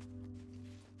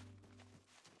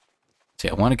 See,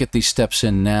 I want to get these steps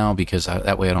in now because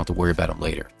that way I don't have to worry about them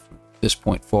later. From this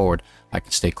point forward, I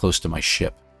can stay close to my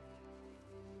ship.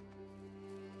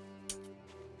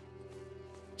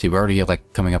 See, we're already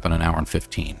like coming up on an hour and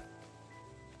 15.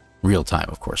 Real time,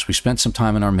 of course. We spent some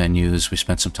time in our menus. We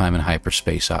spent some time in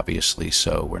hyperspace, obviously,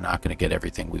 so we're not going to get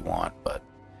everything we want, but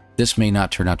this may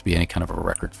not turn out to be any kind of a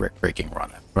record-breaking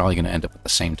run. I'm probably going to end up at the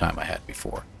same time I had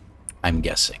before. I'm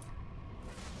guessing.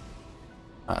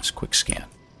 Let's quick scan.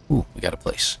 Ooh, we got a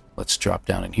place. Let's drop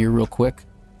down in here real quick.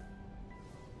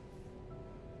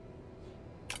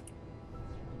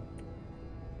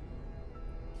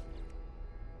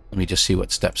 Let me just see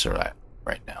what steps are at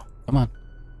right now. Come on.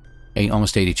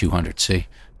 Almost 8,200, see?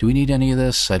 Do we need any of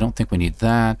this? I don't think we need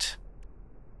that.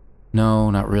 No,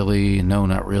 not really. No,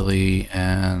 not really.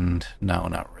 And no,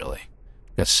 not really.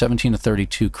 We've got 17 to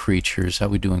 32 creatures. How are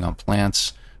we doing on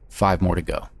plants? 5 more to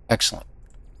go. Excellent.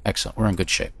 Excellent. We're in good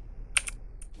shape.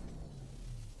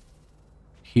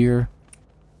 Here.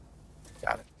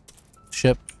 Got it.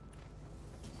 Ship.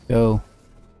 Go.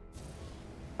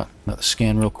 Another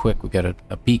scan real quick. We got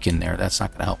a beacon there. That's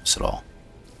not going to help us at all.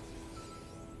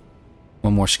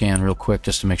 One more scan real quick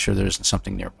just to make sure there isn't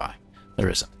something nearby. There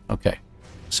isn't. Okay.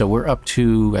 So we're up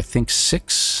to, I think,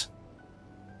 6.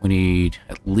 We need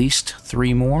at least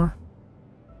 3 more.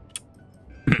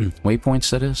 Waypoints,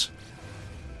 that is.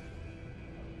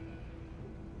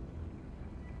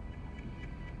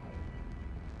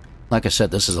 Like I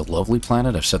said, this is a lovely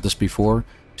planet. I've said this before.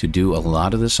 To do a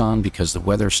lot of this on because the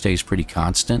weather stays pretty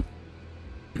constant.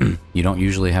 You don't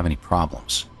usually have any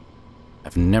problems.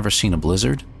 I've never seen a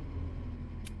blizzard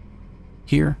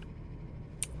here.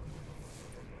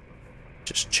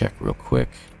 Just check real quick.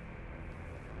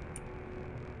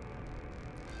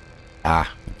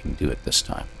 Ah, we can do it this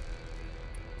time.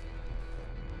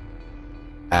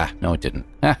 Ah, no it didn't.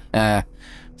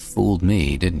 Fooled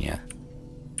me, didn't you?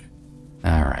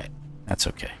 Alright, that's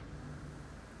okay.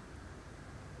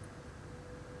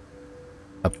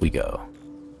 Up we go.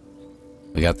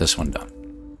 We got this one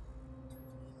done.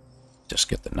 Just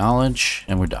get the knowledge,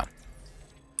 and we're done.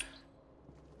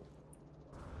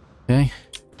 Okay.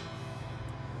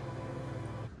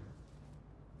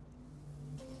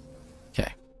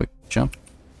 Okay, quick jump.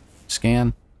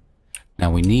 Scan.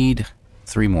 Now we need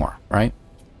 3 more, right?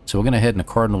 So we're going to head in a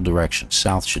cardinal direction.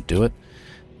 South should do it.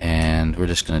 And we're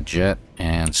just going to jet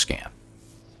and scan.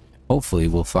 Hopefully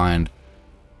we'll find...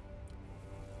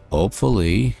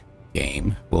 Hopefully,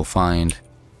 game, we'll find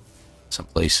some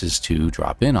places to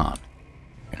drop in on.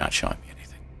 You're not showing me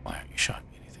anything. Why aren't you showing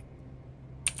me anything?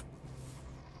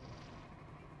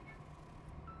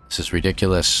 This is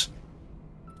ridiculous.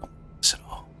 Don't miss it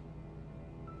all.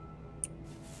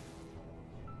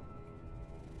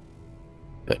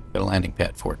 Good. Got a landing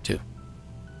pad for it, too.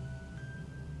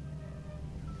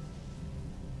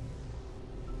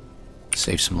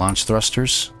 Save some launch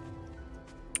thrusters.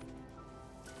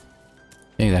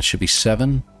 Okay, that should be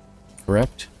 7,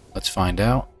 correct? Let's find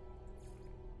out.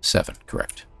 7,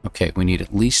 correct. Okay, we need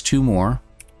at least 2 more.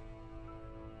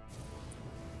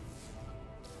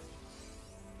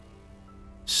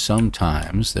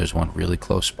 Sometimes there's one really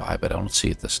close by, but I don't see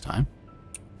it this time.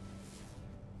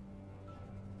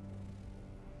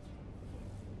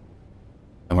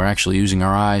 And we're actually using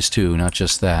our eyes too, not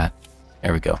just that.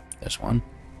 There we go. There's one.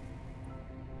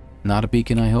 Not a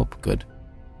beacon, I hope. Good.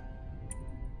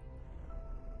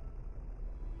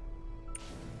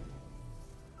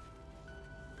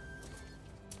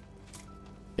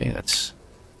 Okay, that's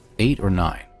 8 or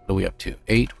 9. What are we up to?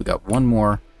 8. We got 1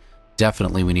 more.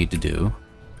 Definitely we need to do.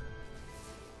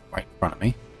 Right in front of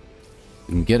me. If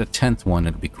we can get a 10th one,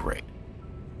 it'll be great.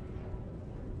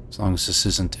 As long as this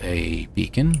isn't a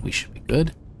beacon, we should be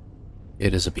good.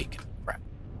 It is a beacon. Right.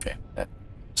 Okay,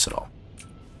 that's it all.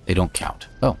 They don't count.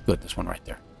 Oh, good. There's one right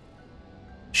there.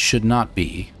 Should not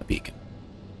be a beacon.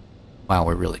 Wow,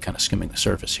 we're really kind of skimming the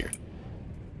surface here.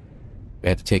 we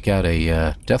had to take out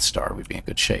a Death Star, we'd be in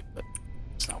good shape, but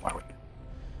that's not why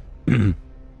we're here.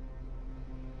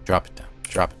 Drop it down.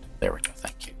 Drop it down. There we go.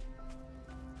 Thank you.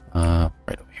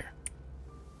 Right over here.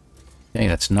 Okay,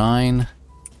 that's 9.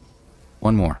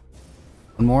 One more.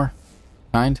 One more?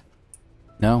 Kind?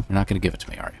 No? You're not going to give it to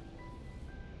me, are you?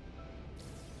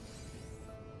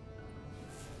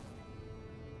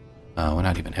 We're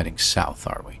not even heading south,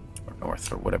 are we? Or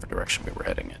north, or whatever direction we were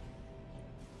heading in.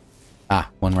 Ah,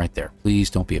 one right there. Please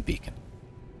don't be a beacon.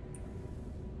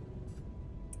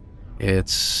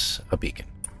 It's a beacon.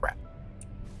 Crap.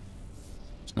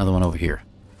 There's another one over here.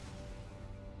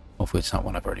 Hopefully it's not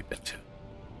one I've already been to.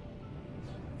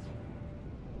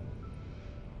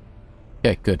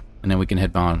 Okay, good. And then we can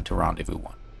head on to Rendezvous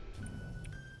 1.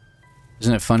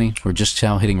 Isn't it funny? We're just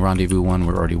now hitting Rendezvous 1.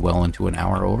 We're already well into an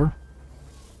hour over.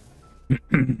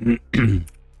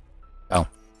 Oh.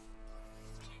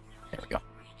 There we go.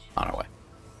 On our way.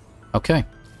 Okay.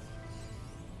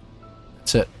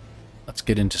 That's it. Let's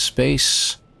get into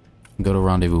space and go to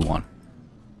Rendezvous 1.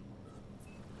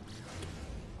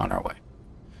 On our way.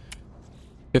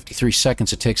 53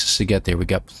 seconds it takes us to get there. We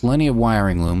got plenty of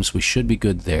wiring looms. We should be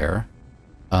good there.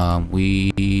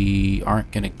 We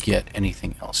aren't going to get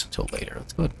anything else until later.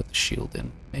 Let's go ahead and put the shield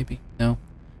in. Maybe? No?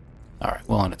 Alright,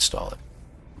 we'll uninstall it.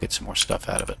 Get some more stuff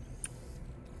out of it.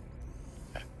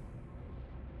 Okay.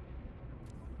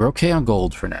 We're okay on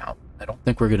gold for now. I don't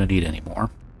think we're going to need any more.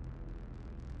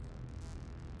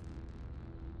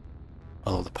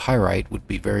 Although the pyrite would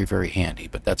be very, very handy,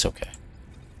 but that's okay.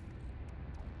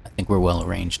 I think we're well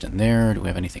arranged in there. Do we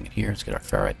have anything in here? Let's get our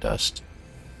ferrite dust.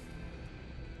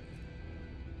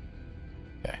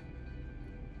 Okay.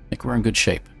 I think we're in good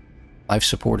shape. Life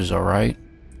support is alright.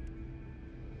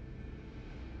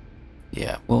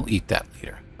 Yeah, we'll eat that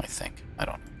later, I think. I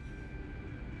don't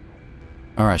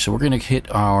know. Alright, so we're going to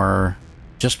hit our...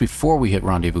 Just before we hit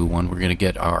Rendezvous 1, we're going to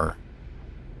get our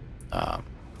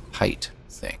height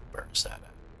thing. Where is that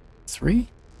at? 3?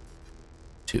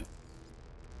 2.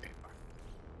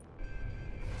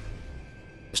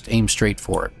 Just aim straight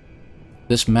for it.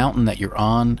 This mountain that you're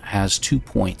on has 2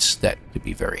 points that could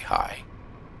be very high.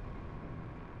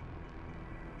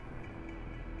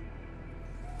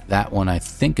 That one, I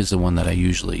think, is the one that I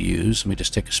usually use. Let me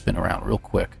just take a spin around real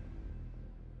quick.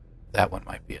 That one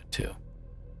might be it, too.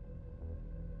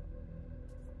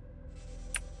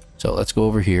 So let's go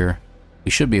over here.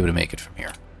 We should be able to make it from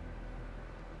here.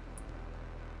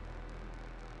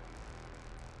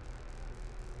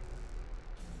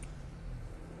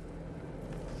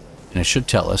 And it should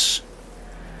tell us,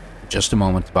 in just a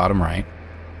moment, the bottom right.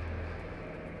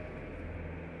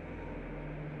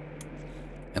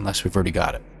 Unless we've already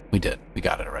got it. We did. We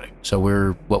got it already. So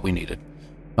we're what we needed.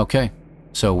 Okay.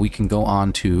 So we can go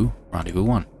on to Rendezvous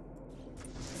 1.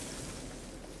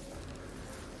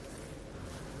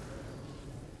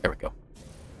 There we go.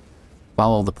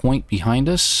 Follow the point behind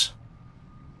us.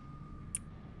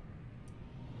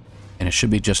 And it should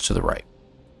be just to the right.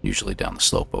 Usually down the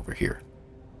slope over here.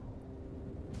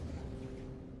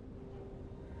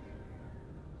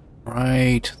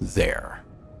 Right there.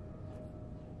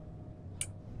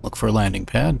 Look for a landing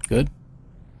pad. Good.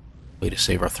 Way to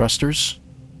save our thrusters.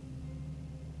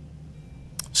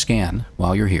 Scan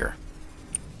while you're here.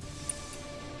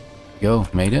 Go.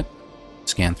 Made it.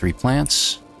 Scan 3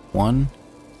 plants. 1,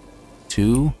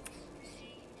 2,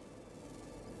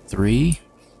 3.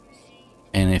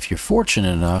 And if you're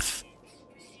fortunate enough,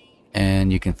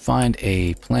 and you can find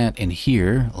a plant in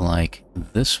here, like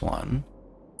this one.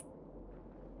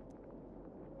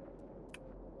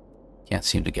 Can't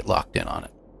seem to get locked in on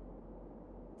it.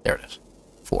 There it is.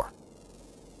 4.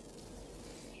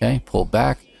 Okay, pull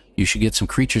back. You should get some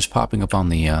creatures popping up on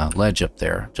the ledge up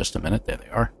there. Just a minute. There they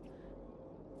are.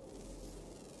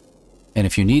 And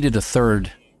if you needed a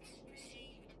third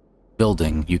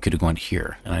building, you could have gone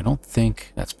here. And I don't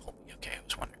think that's... Okay, I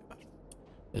was wondering about it.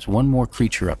 There's one more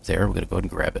creature up there. We're going to go ahead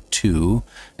and grab it. 2.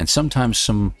 And sometimes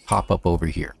some pop up over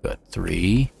here. Good.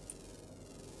 3.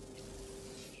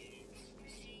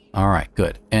 Alright,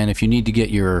 good. And if you need to get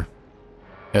your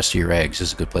rest of your eggs, this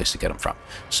is a good place to get them from.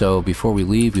 So before we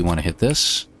leave, we want to hit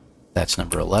this. That's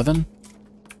number 11.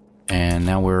 And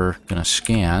now we're going to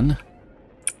scan,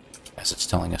 as it's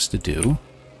telling us to do,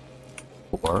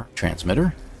 for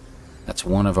transmitter. That's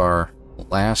one of our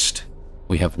last...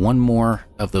 We have one more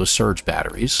of those surge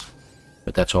batteries,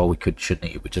 but that's all we should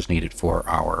need. We just need it for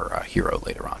our hero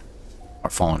later on. Our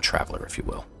fallen traveler, if you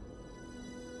will.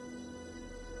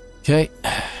 Okay,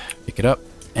 pick it up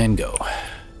and go.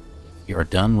 You are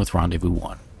done with Rendezvous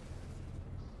 1.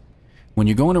 When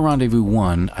you're going to Rendezvous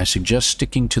 1, I suggest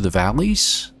sticking to the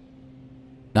valleys.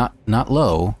 Not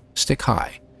low, stick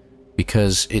high,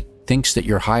 because it thinks that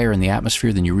you're higher in the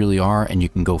atmosphere than you really are, and you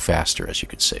can go faster, as you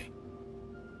can see.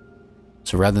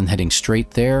 So rather than heading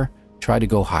straight there, try to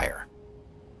go higher.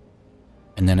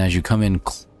 And then as you come in,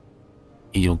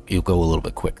 you'll go a little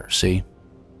bit quicker, see?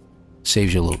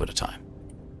 Saves you a little bit of time.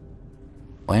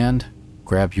 Land,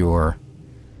 grab your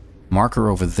marker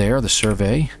over there, the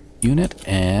survey unit,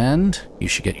 and you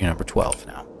should get your number 12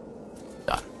 now.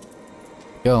 Done.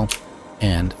 Go.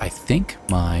 And I think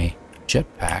my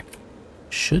jetpack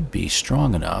should be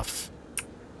strong enough to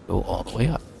go all the way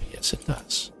up. Yes, it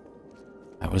does.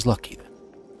 I was lucky then.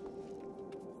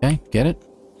 Okay, get it?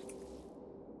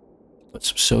 Put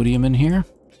some sodium in here.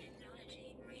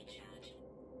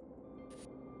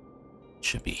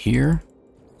 Should be here.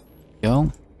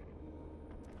 Go.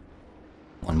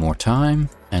 One more time,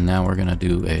 and now we're going to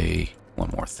do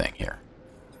one more thing here.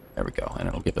 There we go, and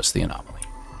it'll give us the anomaly.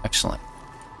 Excellent.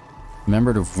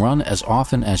 Remember to run as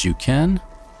often as you can.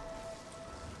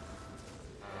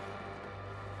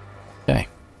 Okay,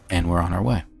 and we're on our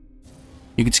way.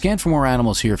 You can scan for more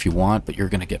animals here if you want, but you're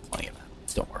going to get plenty of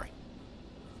that. Don't worry.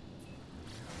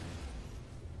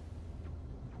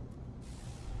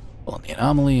 Pull in the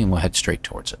anomaly, and we'll head straight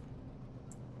towards it.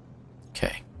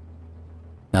 Okay.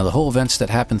 Now, the whole events that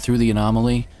happen through the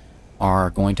anomaly are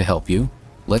going to help you.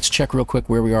 Let's check real quick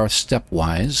where we are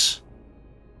step-wise.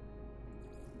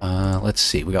 Let's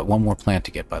see. We got one more plant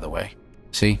to get, by the way.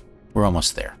 See? We're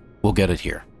almost there. We'll get it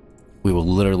here. We will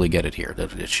literally get it here.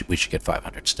 We should get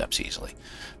 500 steps easily.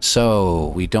 So,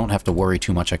 we don't have to worry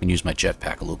too much. I can use my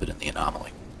jetpack a little bit in the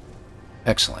anomaly.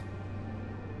 Excellent.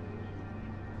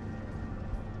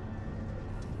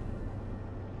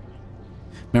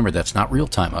 Remember, that's not real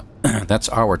time up. That's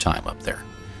our time up there.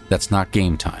 That's not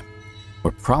game time.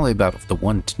 We're probably about the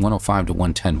 105 to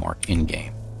 110 mark in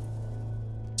game.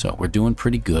 So we're doing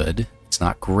pretty good. It's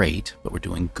not great, but we're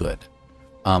doing good.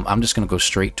 I'm just going to go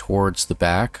straight towards the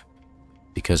back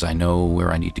because I know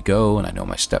where I need to go and I know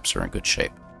my steps are in good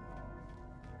shape.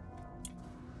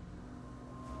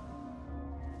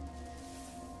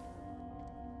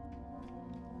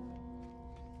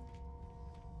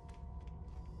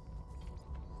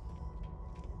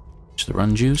 The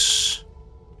run juice.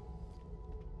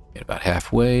 Get about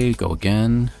halfway, go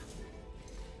again.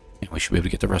 And we should be able to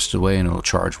get the rest of the way and it'll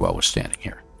charge while we're standing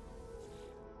here.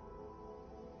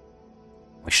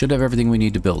 We should have everything we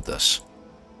need to build this.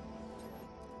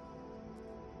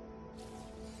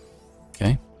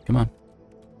 Okay, come on.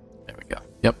 There we go.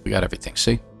 Yep, we got everything,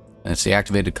 see? And it's the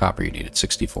activated copper you needed,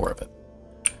 64 of it.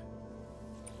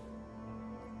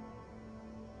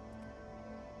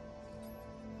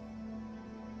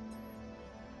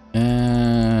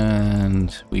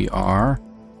 And we are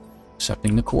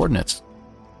accepting the coordinates.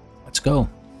 Let's go.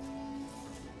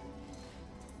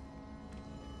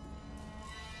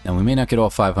 Now, we may not get all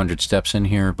 500 steps in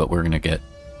here, but we're going to get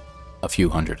a few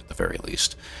hundred at the very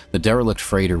least. The derelict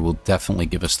freighter will definitely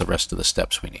give us the rest of the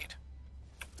steps we need.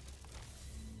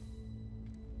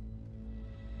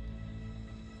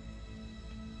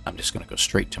 I'm just going to go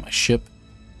straight to my ship.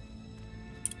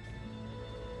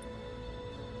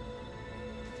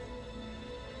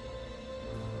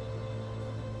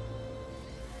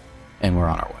 And we're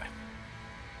on our way.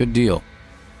 Good deal.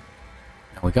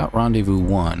 Now we got Rendezvous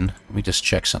 1. Let me just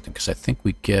check something, because I think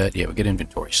we get... Yeah, we get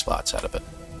inventory slots out of it.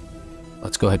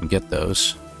 Let's go ahead and get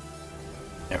those.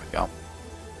 There we go.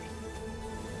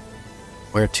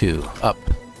 Where to? Up.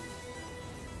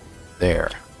 There.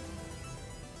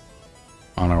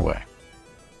 On our way.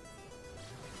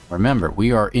 Remember,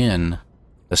 we are in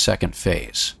the second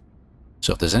phase.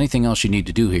 So if there's anything else you need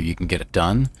to do here, you can get it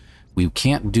done. We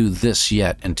can't do this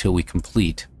yet until we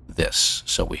complete this.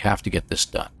 So we have to get this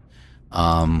done.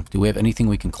 Do we have anything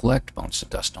we can collect? Bones to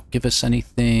dust don't give us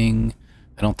anything.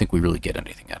 I don't think we really get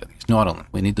anything out of these. Nautilin.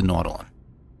 We need the Nautilin.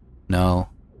 No.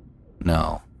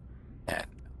 No. And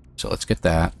so let's get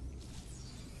that.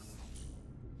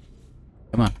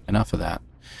 Come on. Enough of that.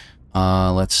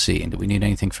 Let's see. Do we need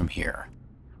anything from here?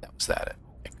 That was that.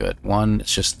 Okay, good. One,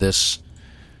 it's just this.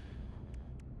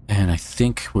 And I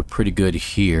think we're pretty good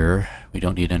here. We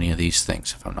don't need any of these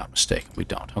things, if I'm not mistaken. We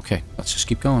don't. Okay, let's just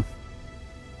keep going.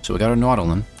 So we got our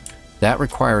Nautilin. That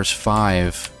requires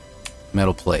 5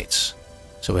 metal plates.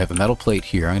 So we have a metal plate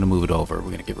here. I'm going to move it over. We're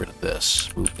going to get rid of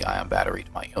this. Move the ion battery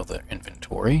to my other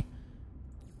inventory.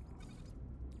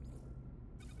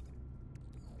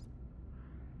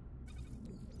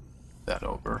 That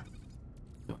over.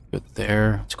 Doing good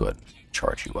there. Let's go ahead and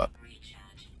charge you up.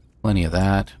 Plenty of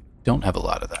that. Don't have a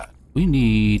lot of that. We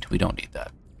don't need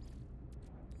that.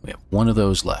 We have one of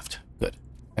those left. Good.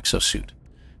 Exosuit.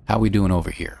 How we doing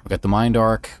over here? We got the Mind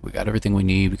Arc. We got everything we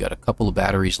need. We got a couple of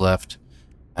batteries left.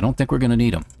 I don't think we're going to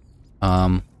need them.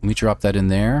 Let me drop that in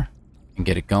there and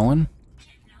get it going.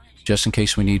 Just in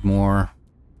case we need more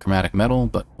chromatic metal,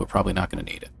 but we're probably not going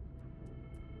to need it.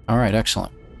 Alright,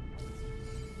 excellent.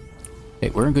 Okay,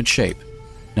 we're in good shape.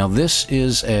 Now this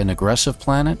is an aggressive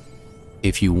planet.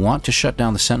 If you want to shut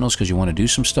down the Sentinels because you want to do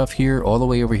some stuff here, all the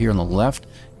way over here on the left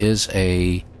is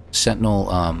a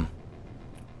Sentinel,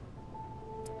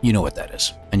 you know what that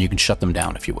is. And you can shut them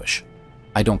down if you wish.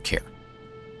 I don't care.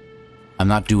 I'm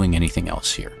not doing anything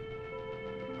else here.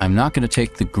 I'm not going to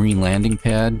take the green landing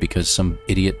pad because some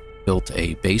idiot built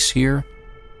a base here.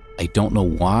 I don't know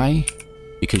why,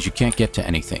 because you can't get to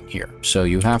anything here. So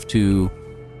you have to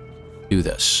do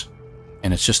this.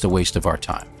 And it's just a waste of our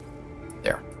time.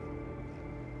 There.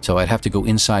 So I'd have to go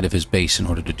inside of his base in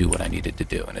order to do what I needed to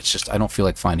do. And it's just, I don't feel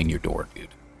like finding your door, dude.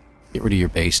 Get rid of your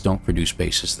base. Don't produce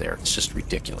bases there. It's just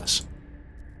ridiculous.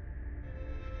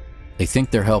 They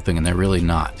think they're helping and they're really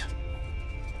not.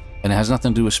 And it has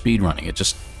nothing to do with speedrunning. It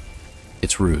just,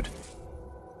 it's rude.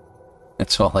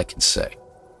 That's all I can say.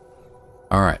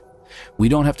 Alright. We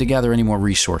don't have to gather any more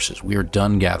resources. We are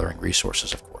done gathering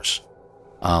resources, of course.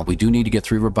 We do need to get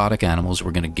 3 robotic animals.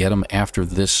 We're going to get them after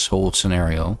this whole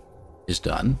scenario is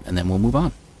done, and then we'll move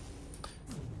on.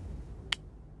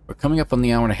 We're coming up on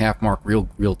the hour-and-a-half mark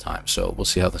real time, so we'll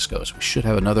see how this goes. We should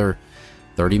have another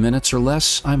 30 minutes or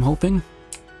less, I'm hoping.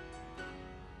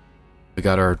 We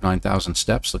got our 9,000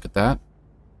 steps. Look at that.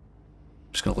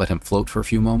 Just going to let him float for a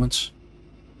few moments.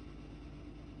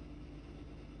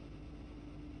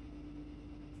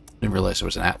 Didn't realize there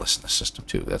was an atlas in the system,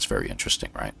 too. That's very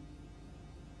interesting, right?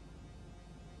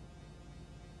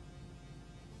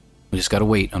 We just got to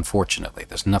wait, unfortunately.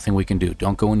 There's nothing we can do.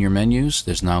 Don't go in your menus.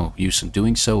 There's no use in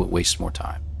doing so. It wastes more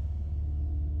time.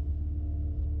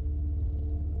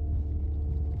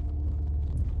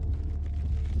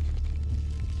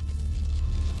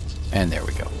 And there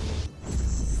we go.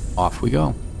 Off we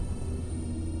go.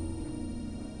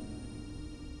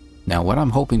 Now, what I'm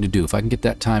hoping to do, if I can get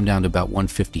that time down to about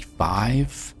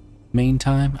 1:55 main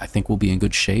time, I think we'll be in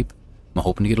good shape. I'm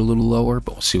hoping to get a little lower,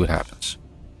 but we'll see what happens.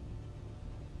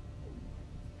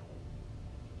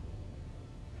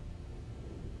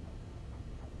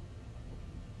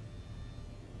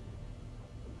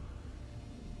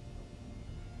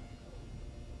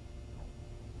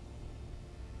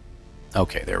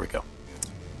 Okay, there we go.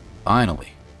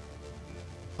 Finally.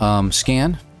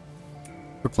 Scan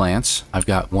for plants. I've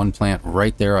got one plant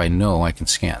right there I know I can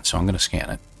scan, so I'm going to scan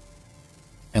it.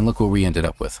 And look what we ended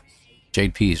up with.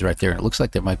 Jade peas right there. And it looks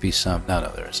like there might be some... No,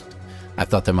 there isn't. I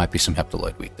thought there might be some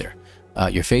heptaloid wheat there.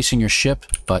 You're facing your ship,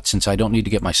 but since I don't need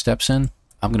to get my steps in,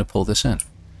 I'm going to pull this in.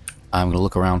 I'm going to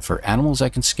look around for animals I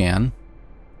can scan.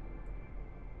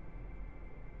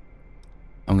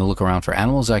 I'm going to look around for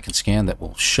animals I can scan that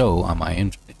will show on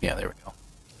my... Yeah, there we go.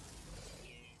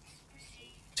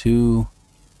 2.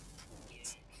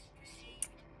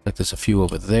 Like there's a few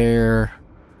over there.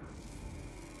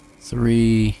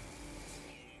 3.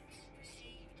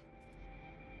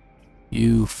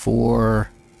 4.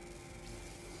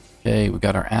 Okay, we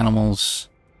got our animals.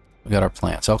 We got our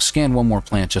plants. I'll scan one more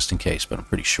plant just in case, but I'm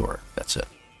pretty sure that's it.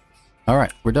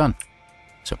 Alright, we're done.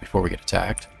 So before we get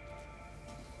attacked,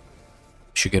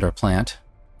 we should get our plant.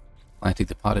 Planting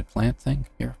the potted plant thing.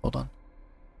 Here, hold on.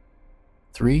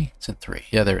 3? It's in 3.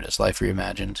 Yeah, there it is. Life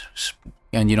Reimagined.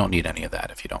 And you don't need any of that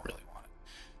if you don't really want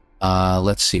it.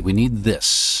 Let's see. We need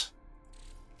this.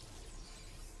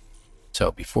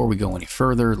 So before we go any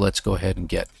further, let's go ahead and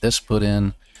get this put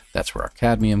in. That's where our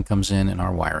cadmium comes in and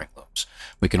our wiring loops.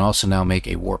 We can also now make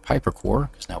a warp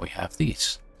hypercore, because now we have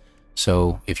these.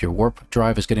 So if your warp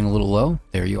drive is getting a little low,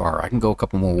 there you are. I can go a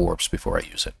couple more warps before I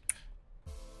use it.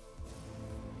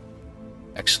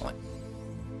 Excellent.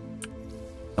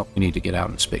 Oh, we need to get out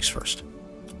in space first.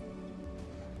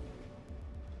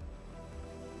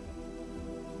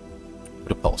 Would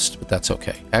have pulsed, but that's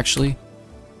okay. Actually,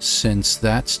 since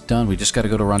that's done, we just got to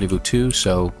go to Rendezvous 2,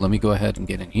 so let me go ahead and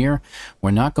get in here.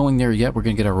 We're not going there yet. We're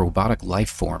going to get our robotic life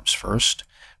forms first.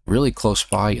 Really close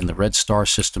by in the red star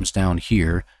systems down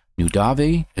here. New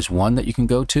Dave is one that you can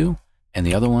go to, and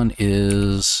the other one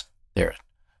is there,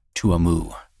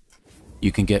 Tuamu.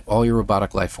 You can get all your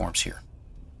robotic life forms here.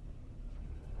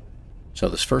 So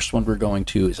this first one we're going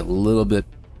to is a little bit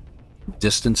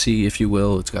distancy, if you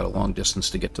will. It's got a long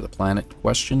distance to get to the planet in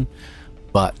question,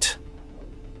 but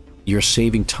you're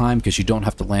saving time because you don't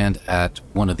have to land at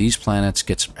one of these planets,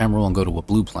 get some emerald, and go to a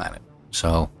blue planet.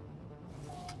 So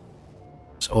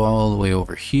it's all the way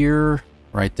over here,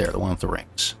 right there, the one with the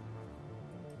rings.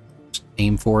 Just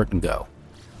aim for it and go.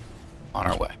 On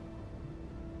our way.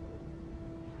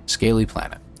 Scaly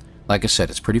planet. Like I said,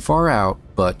 it's pretty far out,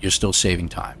 but you're still saving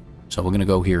time. So we're going to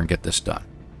go here and get this done.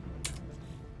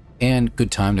 And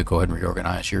good time to go ahead and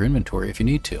reorganize your inventory if you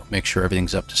need to. Make sure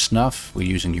everything's up to snuff. We're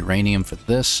using uranium for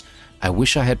this. I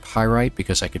wish I had pyrite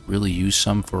because I could really use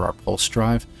some for our pulse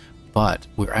drive, but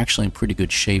we're actually in pretty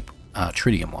good shape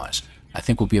tritium-wise. I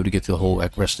think we'll be able to get through the whole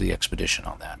rest of the expedition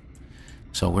on that.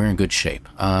 So we're in good shape.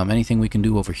 Anything we can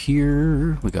do over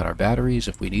here? We got our batteries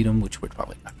if we need them, which we're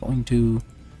probably not going to.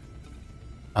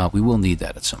 We will need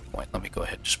that at some point. Let me go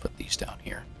ahead and just put these down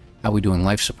here. How are we doing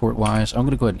life support-wise? I'm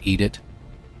going to go ahead and eat it.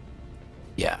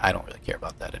 Yeah, I don't really care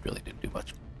about that. It really didn't do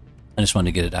much. I just wanted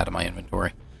to get it out of my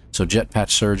inventory. So jetpack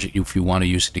surge, if you want to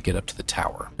use it to get up to the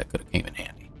tower. That could have came in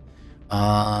handy.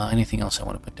 Anything else I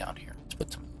want to put down here? Let's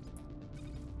put some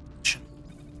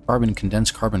carbon,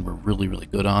 condensed carbon we're really, really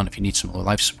good on. If you need some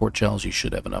life support gels, you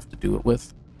should have enough to do it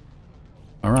with.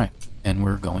 Alright, and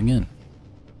we're going in.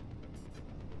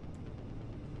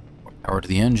 More power to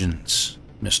the engines,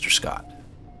 Mr. Scott.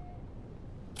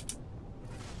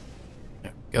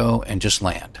 There we go, and just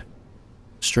land.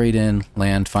 Straight in,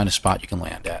 land, find a spot you can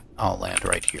land at. I'll land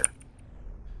right here.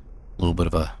 A little bit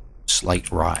of a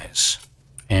slight rise.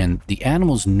 And the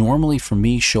animals normally, for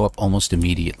me, show up almost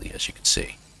immediately, as you can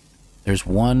see. There's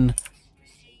one.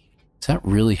 Is that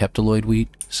really heptaloid wheat?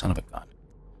 Son of a gun.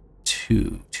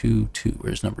 2.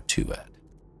 Where's number 2 at?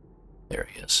 There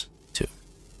he is. 2.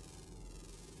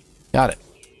 Got it.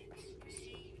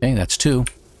 Okay, that's 2.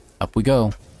 Up we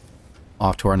go.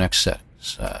 Off to our next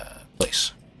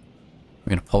place. We're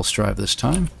going to pulse drive this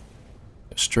time.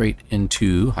 Go straight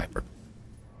into Hyper.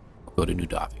 We'll go to New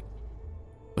Davi,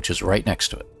 which is right next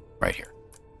to it. Right here.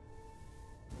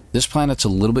 This planet's a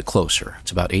little bit closer.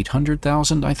 It's about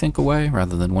 800,000, I think, away,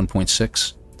 rather than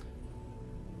 1.6.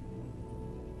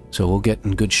 So we'll get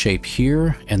in good shape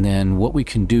here, and then what we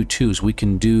can do, too, is we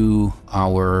can do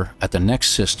our, at the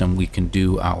next system, we can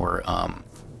do our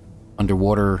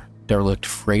underwater derelict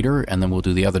freighter, and then we'll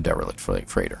do the other derelict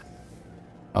freighter.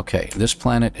 Okay, this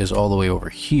planet is all the way over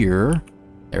here.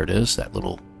 There it is, that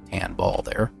little tan ball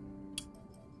there.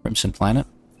 Crimson planet.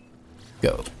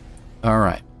 Go. All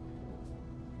right.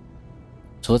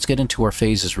 So let's get into our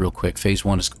phases real quick. Phase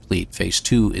 1 is complete. Phase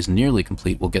 2 is nearly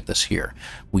complete. We'll get this here.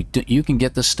 You can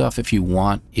get this stuff if you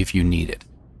want, if you need it.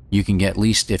 You can get, at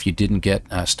least if you didn't get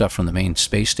stuff from the main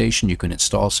space station, you can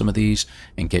install some of these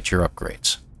and get your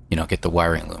upgrades. You know, get the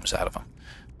wiring looms out of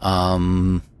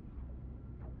them.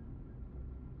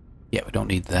 Yeah, we don't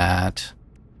need that.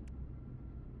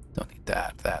 Don't need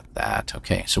that.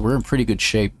 Okay, so we're in pretty good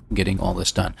shape getting all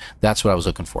this done. That's what I was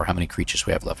looking for, how many creatures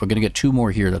we have left. We're going to get 2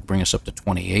 more here that bring us up to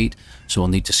 28, so we'll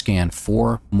need to scan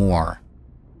 4 more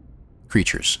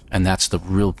creatures, and that's the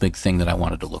real big thing that I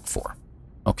wanted to look for.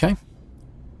 Okay?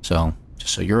 So,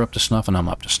 just so you're up to snuff and I'm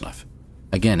up to snuff.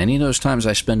 Again, any of those times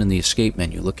I spend in the escape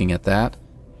menu looking at that,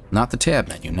 not the tab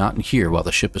menu, not in here while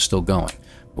the ship is still going,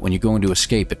 but when you go into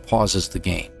escape, it pauses the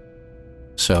game.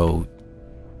 So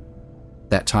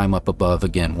that time up above,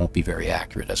 again, won't be very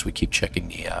accurate as we keep checking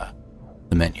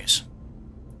the menus.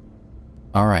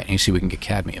 Alright, and you see we can get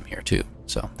cadmium here too.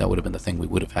 So that would have been the thing we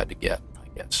would have had to get, I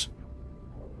guess.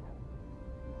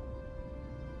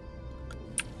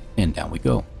 And down we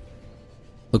go.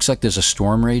 Looks like there's a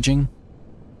storm raging.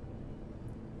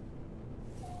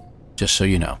 Just so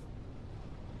you know.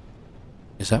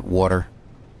 Is that water?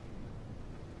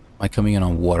 Am I coming in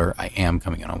on water? I am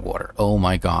coming in on water. Oh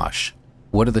my gosh.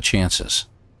 What are the chances?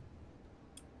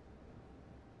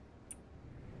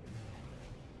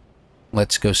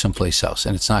 Let's go someplace else.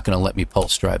 And it's not going to let me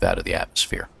pulse drive out of the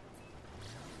atmosphere.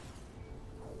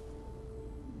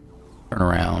 Turn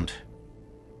around.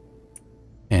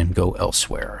 And go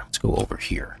elsewhere. Let's go over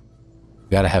here. We've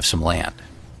got to have some land.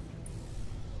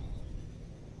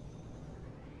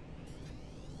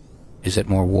 Is it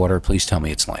more water? Please tell me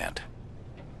it's land.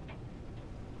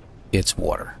 It's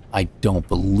water. I don't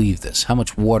believe this. How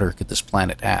much water could this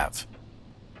planet have?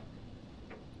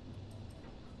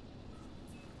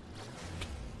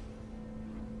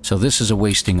 So this is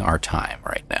wasting our time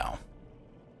right now.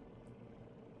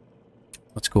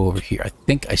 Let's go over here. I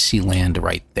think I see land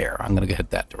right there. I'm going to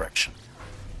head that direction.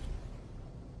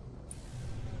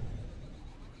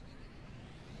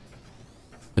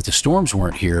 If the storms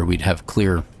weren't here, we'd have a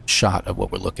clear shot of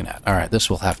what we're looking at. All right, this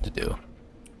will have to do.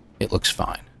 It looks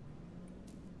fine.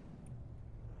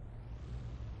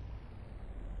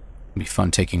 It'll be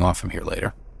fun taking off from here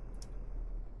later.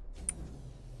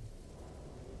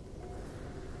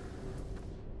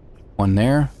 One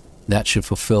there. That should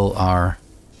fulfill our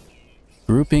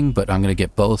grouping, but I'm going to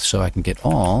get both so I can get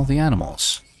all the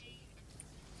animals.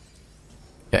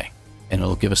 Okay. And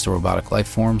it'll give us the robotic life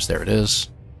forms. There it is.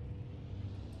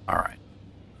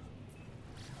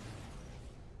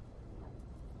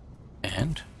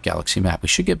 galaxy map. We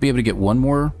should be able to get one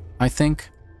more, I think.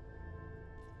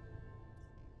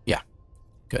 Yeah,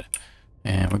 good.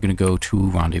 And we're going to go to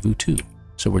Rendezvous 2.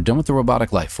 So we're done with the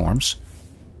robotic life forms.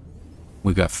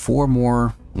 We've got 4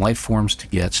 more life forms to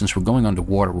get. Since we're going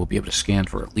underwater, we'll be able to scan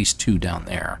for at least 2 down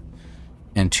there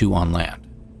and 2 on land.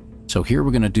 So here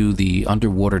we're going to do the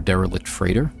underwater derelict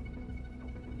freighter.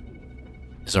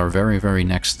 Is our very, very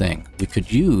next thing. We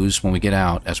could use, when we get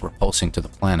out, as we're pulsing to the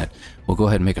planet, we'll go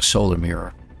ahead and make a solar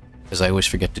mirror, because I always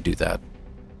forget to do that.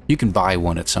 You can buy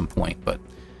one at some point, but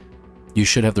you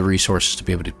should have the resources to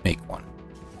be able to make one.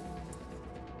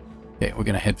 Okay, we're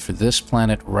going to head for this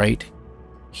planet right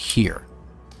here.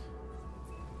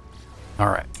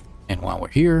 Alright, and while we're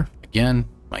here, again,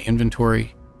 my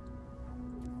inventory,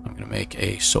 I'm going to make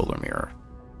a solar mirror.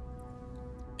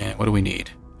 And what do we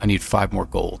need? I need 5 more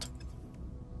gold.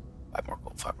 5 more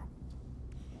gold, 5 more gold.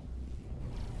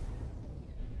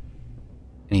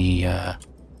 Any,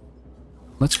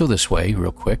 let's go this way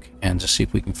real quick and just see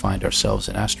if we can find ourselves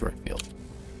an asteroid field.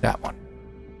 That one.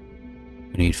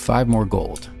 We need 5 more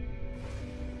gold.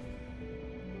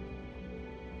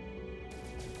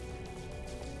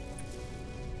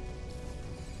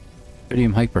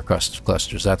 Iridium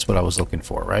hyperclusters, that's what I was looking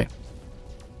for, right?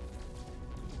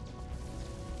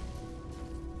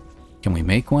 Can we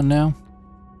make one now?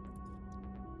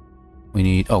 We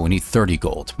need, oh, we need 30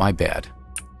 gold. My bad.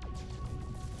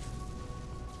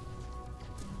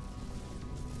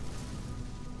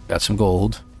 Got some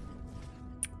gold.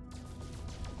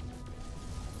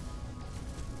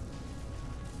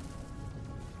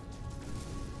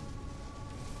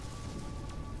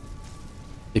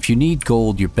 If you need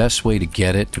gold, your best way to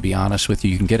get it, to be honest with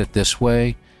you, you can get it this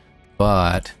way,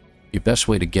 but your best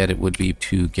way to get it would be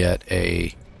to get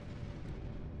a...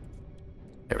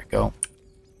 There we go.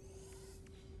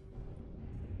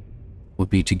 Would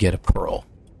be to get a pearl.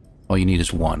 All you need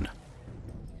is 1.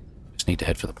 Just need to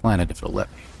head for the planet if it'll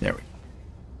let me. There we go.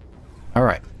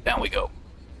 Alright, down we go.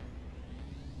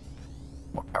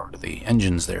 More power to the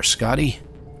engines there, Scotty.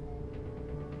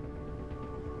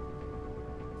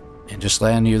 And just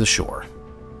land near the shore.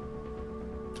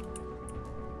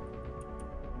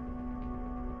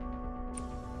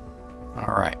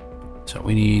 Alright, so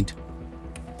we need...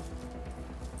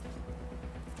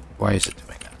 Why is it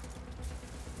doing that?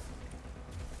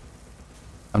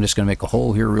 I'm just going to make a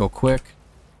hole here real quick,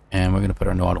 and we're going to put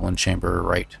our nautilin chamber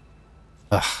right.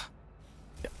 Ugh.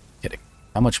 Yeah, kidding.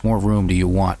 How much more room do you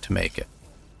want to make it?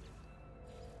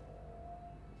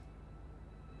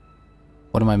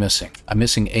 What am I missing? I'm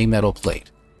missing a metal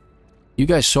plate. You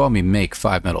guys saw me make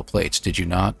 5 metal plates, did you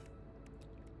not?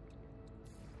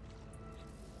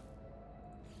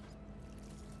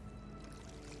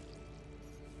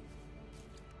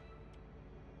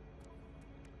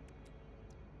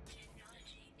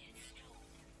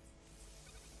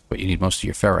 What you need most of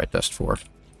your ferrite dust for.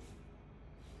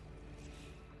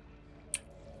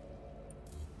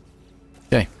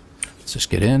 Okay, let's just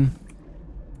get in.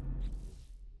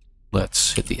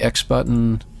 Let's hit the X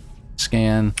button,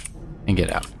 scan, and get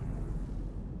out.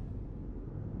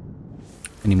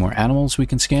 Any more animals we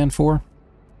can scan for?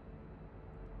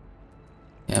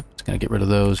 Yep, it's going to get rid of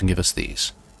those and give us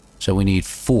these. So we need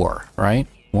 4, right?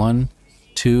 1,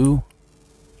 2,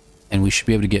 and we should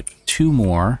be able to get 2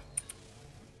 more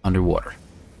underwater.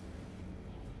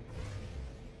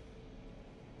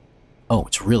 Oh,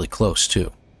 it's really close,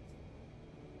 too.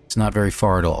 It's not very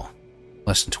far at all.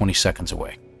 Less than 20 seconds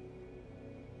away.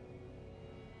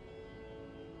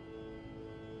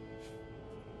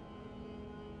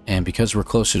 And because we're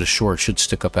closer to shore, it should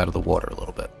stick up out of the water a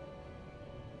little bit.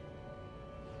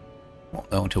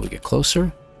 Won't know until we get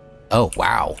closer. Oh,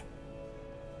 wow.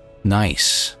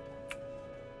 Nice.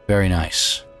 Very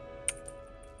nice.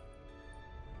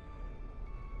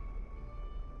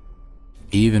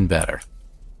 Even better.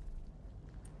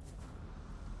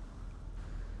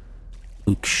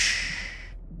 Oosh.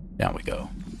 Down we go.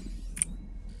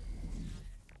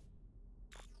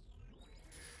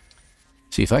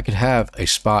 See, if I could have a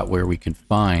spot where we can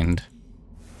find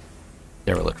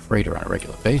derelict freighter on a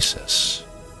regular basis,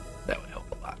 that would help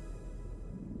a lot.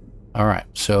 Alright,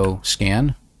 so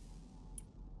scan.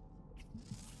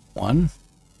 1.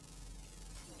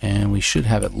 And we should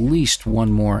have at least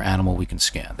 1 more animal we can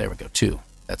scan. There we go, 2.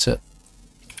 That's it.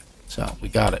 So, we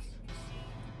got it.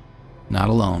 Not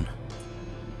alone.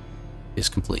 Is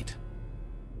complete.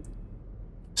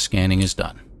 Scanning is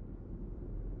done.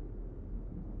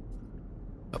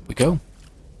 Up we go.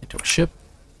 Into our ship.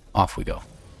 Off we go.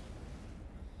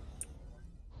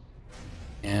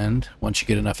 And once you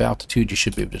get enough altitude, you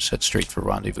should be able to just head straight for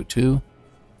Rendezvous 2.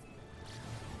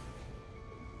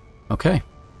 Okay,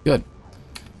 good.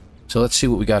 So let's see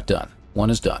what we got done. 1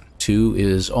 is done. 2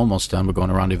 is almost done. We're going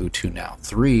to Rendezvous 2 now.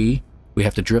 3, we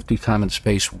have to drift through time and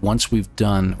space once we've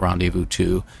done Rendezvous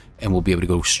 2, and we'll be able to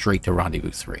go straight to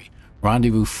Rendezvous 3.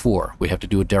 Rendezvous 4, we have to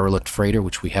do a derelict freighter,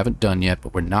 which we haven't done yet,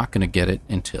 but we're not going to get it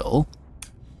until...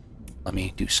 Let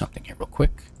me do something here real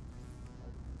quick.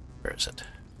 Where is it?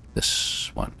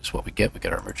 This one is what we get. We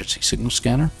get our emergency signal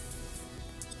scanner.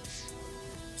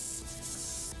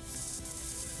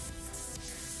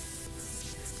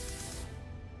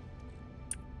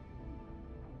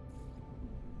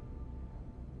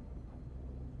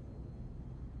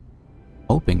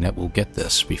 Hoping that we'll get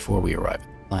this before we arrive at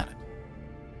the planet.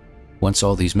 Once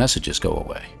all these messages go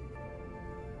away.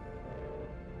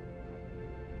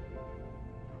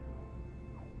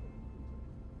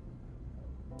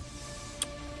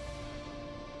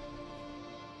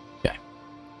 Okay.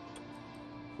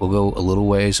 We'll go a little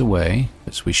ways away,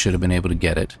 because we should have been able to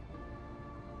get it.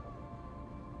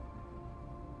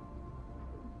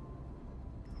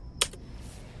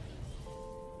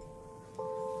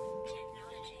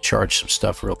 Charge some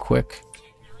stuff real quick.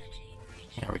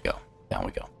 There we go. Down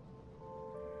we go.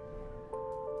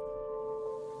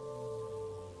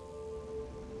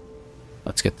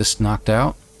 Let's get this knocked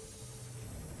out.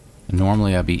 And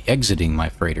normally I'd be exiting my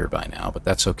freighter by now, but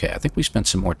that's okay. I think we spent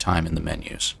some more time in the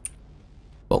menus.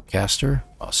 Boltcaster,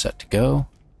 all set to go.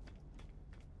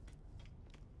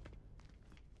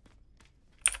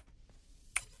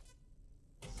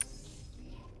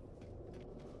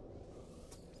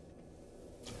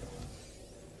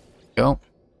 Go.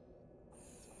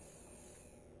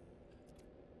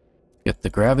 Get the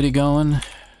gravity going.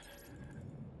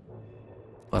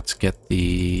 Let's get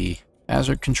the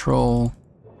hazard control,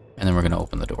 and then we're going to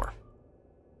open the door.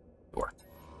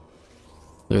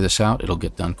 Clear this out. It'll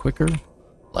get done quicker.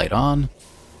 Light on.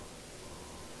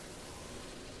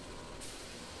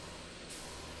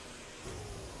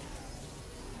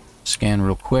 Scan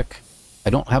real quick. I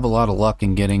don't have a lot of luck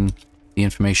in getting the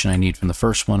information I need from the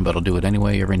first one, but I'll do it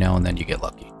anyway. Every now and then you get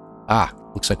lucky. Ah,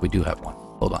 looks like we do have one.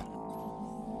 Hold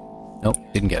on. Nope,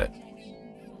 didn't get it.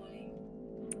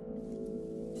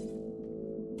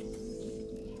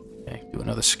 Okay, do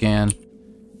another scan.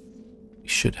 We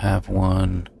should have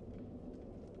one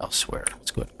elsewhere.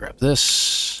 Let's go ahead and grab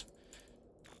this.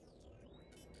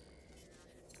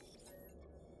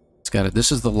 It's got it. This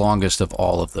is the longest of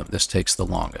all of them. This takes the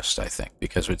longest, I think,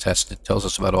 because it tells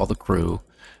us about all the crew,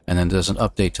 and then does an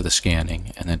update to the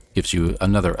scanning, and then gives you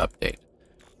another update.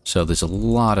 So there's a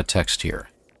lot of text here.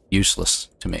 Useless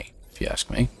to me, if you ask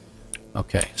me.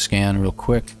 Okay, scan real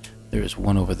quick. There's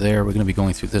one over there. We're going to be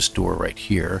going through this door right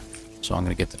here. So I'm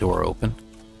going to get the door open.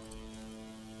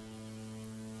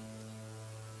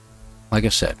 Like I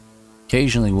said,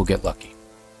 occasionally we'll get lucky.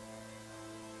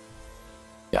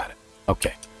 Got it.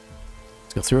 Okay.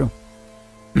 Let's go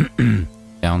through.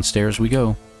 Downstairs we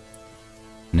go.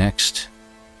 Next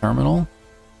terminal.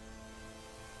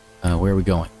 Where are we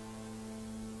going?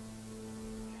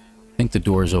 I think the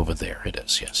door is over there. It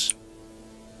is, yes.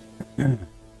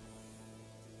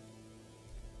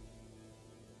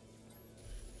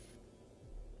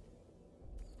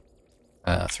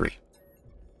 3.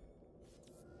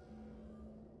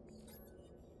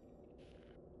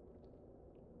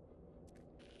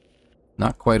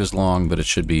 Not quite as long, but it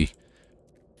should be.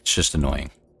 It's just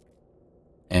annoying.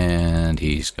 And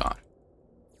he's gone.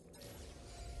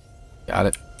 Got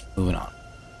it. Moving on.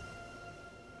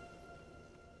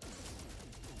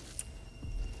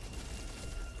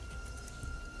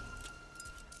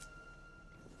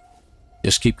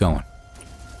 Just keep going.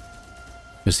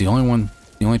 Because the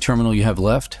only terminal you have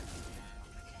left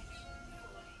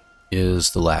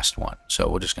is the last one. So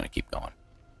we're just going to keep going.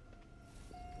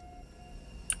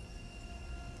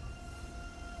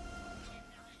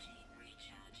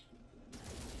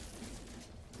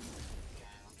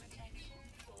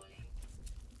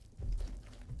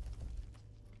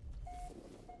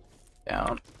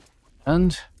 Down.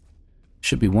 And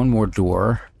should be one more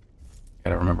door.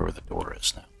 Gotta remember where the door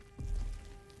is now.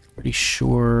 Pretty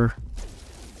sure. I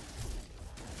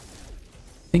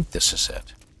think this is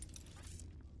it.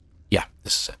 Yeah,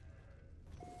 this is it.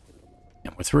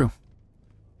 And we're through.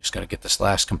 Just gotta get this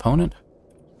last component.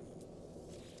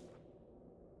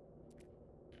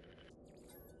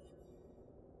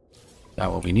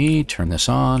 Got what we need. Turn this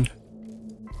on.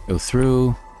 Go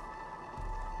through.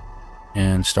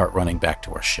 And start running back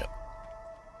to our ship.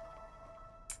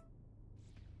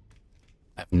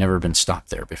 I've never been stopped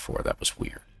there before. That was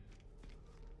weird.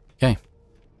 Okay.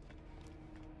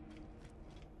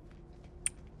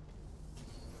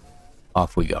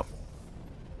 Off we go.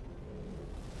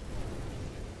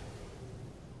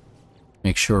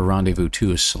 Make sure Rendezvous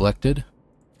 2 is selected.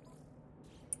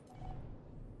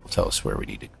 It'll tell us where we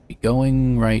need to be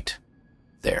going right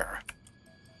there.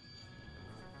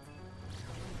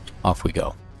 Off we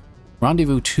go.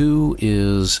 Rendezvous 2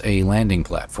 is a landing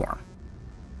platform.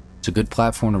 It's a good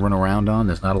platform to run around on.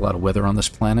 There's not a lot of weather on this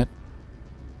planet.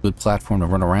 Good platform to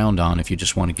run around on if you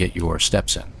just want to get your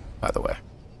steps in, by the way.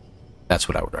 That's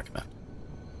what I would recommend.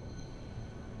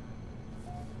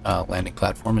 Landing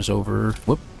platform is over...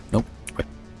 Whoop. Nope. Right.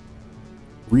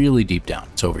 Really deep down.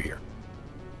 It's over here.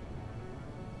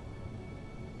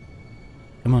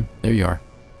 Come on. There you are.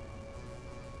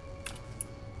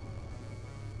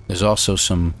 There's also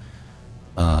some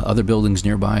other buildings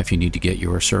nearby if you need to get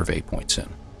your survey points in.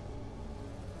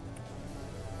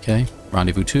 Okay.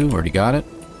 Rendezvous 2. Already got it.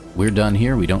 We're done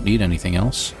here. We don't need anything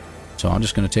else. So I'm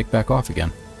just going to take back off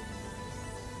again.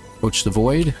 Approach the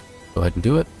void. Go ahead and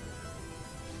do it.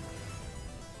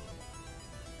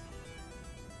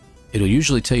 It'll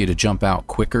usually tell you to jump out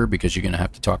quicker because you're going to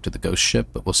have to talk to the ghost ship,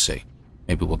 but we'll see.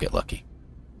 Maybe we'll get lucky.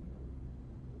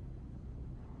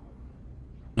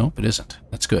 Nope, it isn't.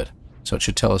 That's good. So it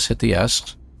should tell us hit the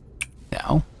S.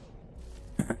 Now.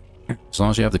 As long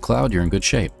as you have the cloud, you're in good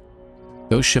shape.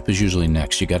 Ghost ship is usually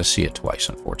next. You got to see it twice,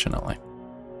 unfortunately.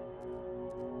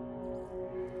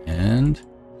 And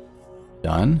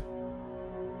done.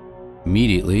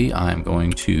 Immediately, I'm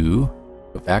going to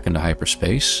go back into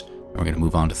hyperspace, and we're going to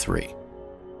move on to 3.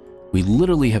 We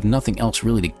literally have nothing else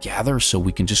really to gather, so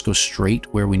we can just go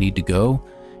straight where we need to go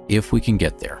if we can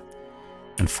get there.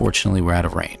 Unfortunately, we're out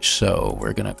of range, so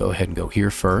we're going to go ahead and go here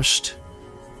first,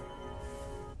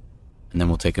 and then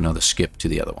we'll take another skip to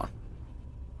the other one.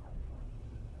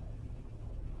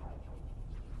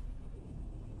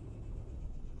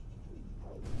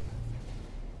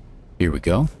 Here we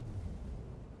go.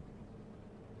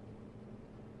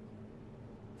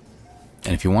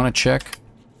 And if you want to check,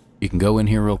 you can go in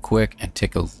here real quick and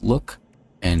take a look,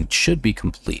 and it should be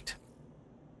complete.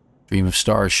 Dream of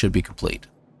Stars should be complete.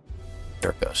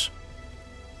 There it goes.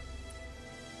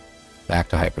 Back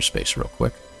to hyperspace real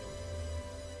quick.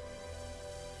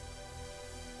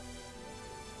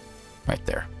 Right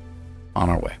there.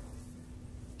 On our way.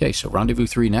 Okay, so Rendezvous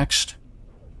 3 next.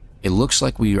 It looks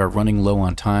like we are running low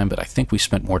on time, but I think we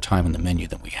spent more time in the menu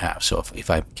than we have. So if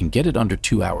I can get it under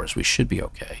 2 hours, we should be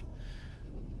okay.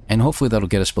 And hopefully that'll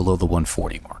get us below the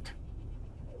 140 mark.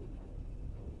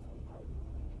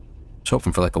 I was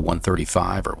hoping for like a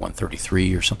 135 or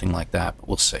 133 or something like that, but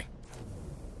we'll see.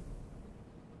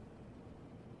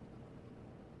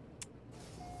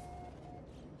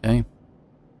 Okay.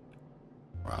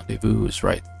 Rendezvous is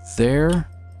right there.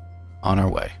 On our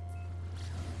way.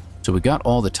 So we got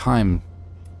all the time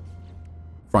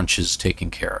crunches taken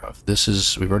care of.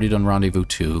 We've already done Rendezvous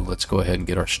 2. Let's go ahead and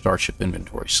get our Starship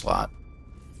inventory slot.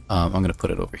 I'm going to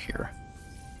put it over here.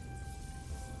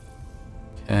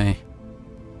 Okay.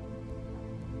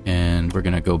 And we're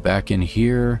going to go back in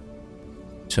here.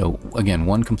 So again,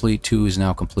 1 complete, 2 is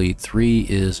now complete, 3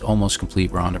 is almost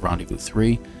complete. We're on to Rendezvous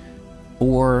 3.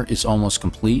 4 is almost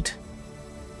complete.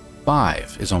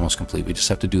 5 is almost complete. We just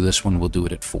have to do this one. We'll do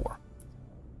it at 4.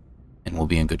 And we'll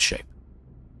be in good shape.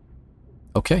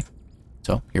 Okay,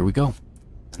 so here we go.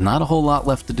 There's not a whole lot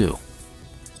left to do.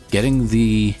 Getting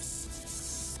the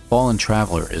Fallen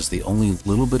Traveler is the only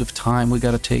little bit of time we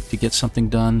got to take to get something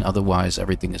done. Otherwise,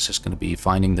 everything is just going to be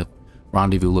finding the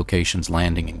rendezvous locations,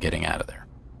 landing, and getting out of there.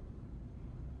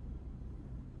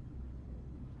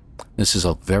 This is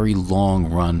a very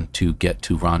long run to get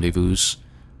to rendezvous.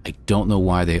 I don't know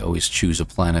why they always choose a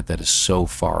planet that is so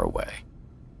far away.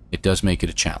 It does make it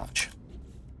a challenge.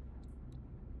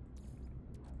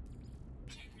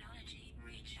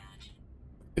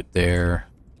 Good there.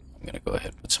 I'm going to go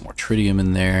ahead and put some more tritium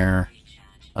in there.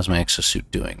 How's my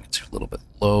exosuit doing? It's a little bit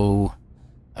low.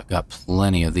 I've got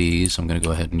plenty of these. I'm going to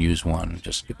go ahead and use one.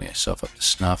 Just to get myself up to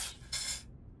snuff.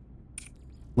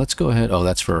 Let's go ahead. Oh,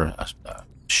 that's for a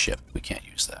ship. We can't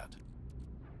use that.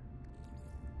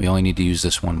 We only need to use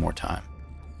this one more time.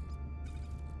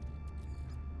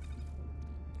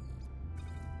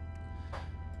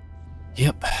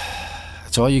 Yep.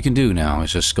 That's all you can do now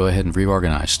is just go ahead and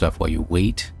reorganize stuff while you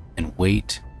wait and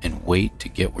wait and wait to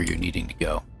get where you're needing to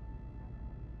go.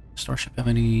 Starship have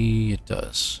any? It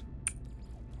does.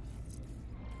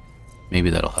 Maybe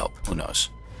that'll help. Who knows?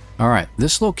 Alright,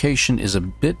 this location is a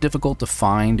bit difficult to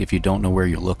find if you don't know where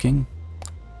you're looking.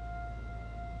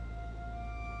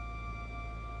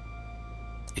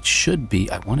 It should be.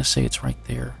 I want to say it's right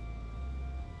there.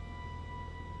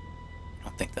 I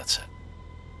don't think that's it.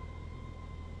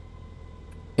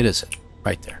 It is it.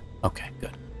 Right there. Okay,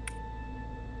 good.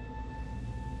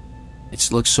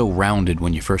 It looks so rounded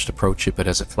when you first approach it, but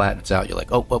as it flattens out, you're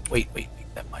like, oh, wait,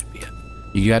 that might be it.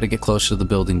 You got to get closer to the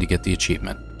building to get the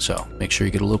achievement, so make sure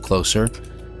you get a little closer.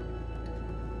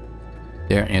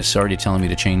 There, and it's already telling me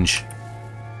to change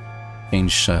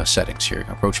settings here.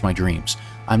 Approach my dreams.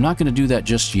 I'm not going to do that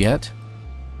just yet.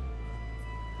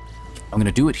 I'm going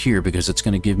to do it here because it's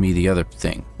going to give me the other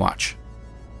thing. Watch.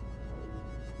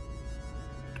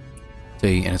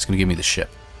 See, and it's going to give me the ship.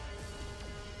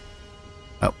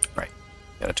 Oh, right.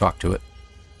 Got to talk to it.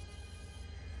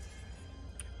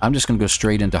 I'm just going to go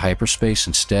straight into hyperspace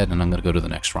instead, and I'm going to go to the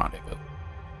next rendezvous.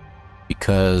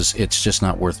 Because it's just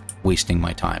not worth wasting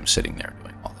my time sitting there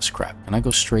doing all this crap. Can I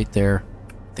go straight there?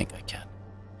 I think I can.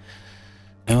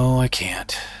 No, I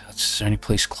can't. Is there any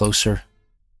place closer?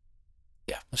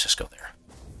 Yeah, let's just go there.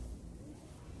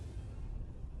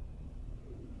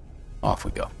 Off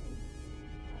we go.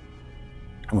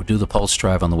 And we'll do the pulse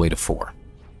drive on the way to 4.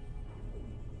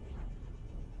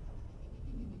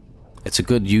 It's a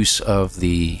good use of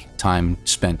the time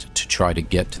spent to try to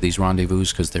get to these rendezvous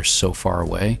because they're so far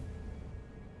away.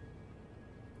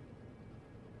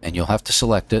 And you'll have to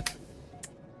select it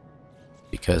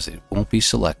because it won't be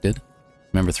selected.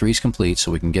 Remember, 3 is complete,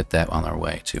 so we can get that on our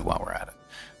way too while we're at it.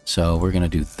 So we're going to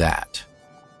do that.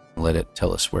 Let it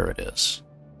tell us where it is.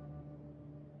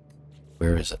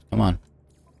 Where is it? Come on.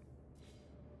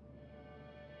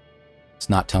 It's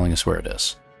not telling us where it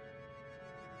is.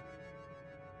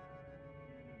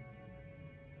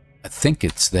 I think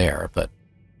it's there, but...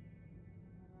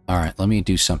 Alright, let me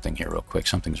do something here real quick.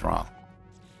 Something's wrong.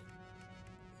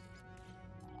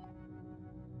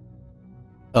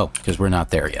 Oh, because we're not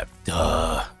there yet.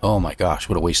 Duh. Oh my gosh,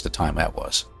 what a waste of time that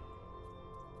was.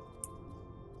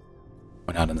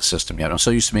 We're not in the system yet. I'm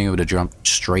so used to being able to jump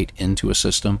straight into a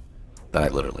system that I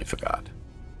literally forgot.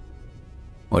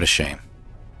 What a shame.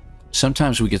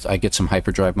 Sometimes I get some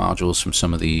hyperdrive modules from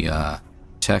some of the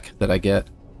tech that I get,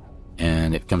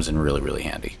 and it comes in really, really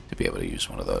handy to be able to use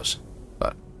one of those.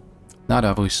 But not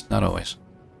always, not always.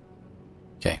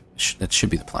 Okay, that should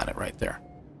be the planet right there.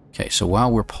 Okay, so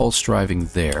while we're pulse driving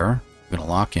there, we're going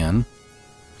to lock in.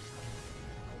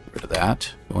 Get rid of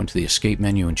that. Go into the escape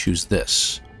menu and choose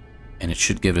this. And it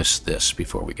should give us this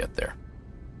before we get there.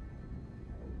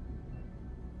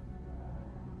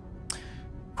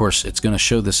 Of course, it's going to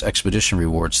show this expedition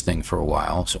rewards thing for a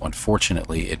while, so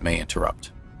unfortunately it may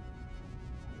interrupt.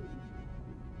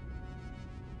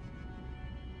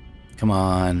 Come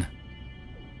on.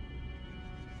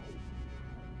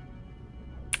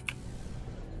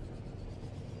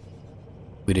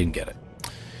 We didn't get it.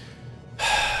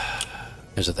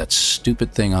 Because of that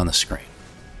stupid thing on the screen.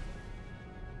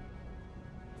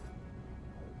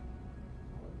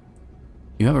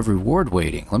 You have a reward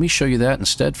waiting. Let me show you that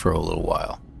instead for a little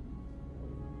while.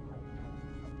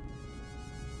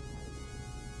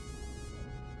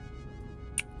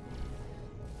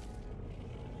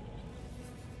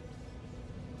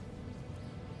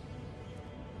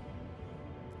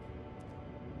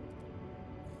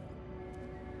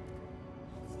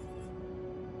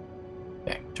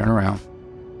 Okay, turn around.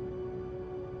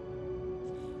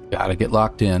 Gotta get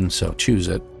locked in, so choose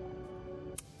it.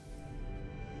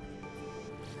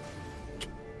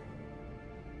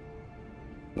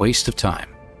 Waste of time.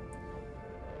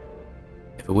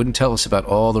 If it wouldn't tell us about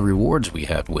all the rewards we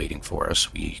had waiting for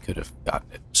us, we could have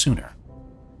gotten it sooner.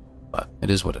 But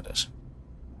it is what it is.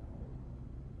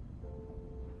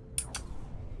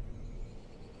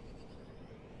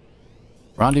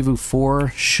 Rendezvous 4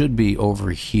 should be over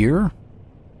here.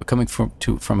 We're coming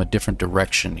from a different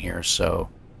direction here, so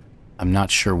I'm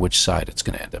not sure which side it's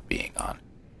going to end up being on.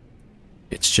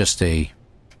 It's just a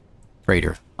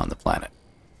crater on the planet.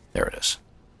 There it is.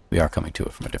 We are coming to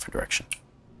it from a different direction.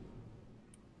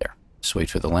 There. Just wait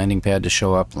for the landing pad to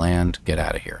show up, land, get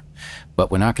out of here. But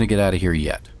we're not going to get out of here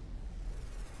yet.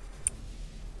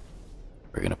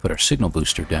 We're going to put our signal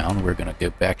booster down. We're going to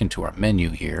get back into our menu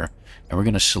here, and we're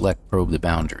going to select Probe the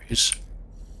Boundaries.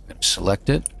 We're going to select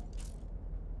it.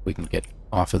 We can get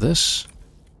off of this.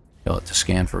 Tell it to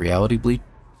scan for reality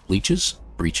breaches.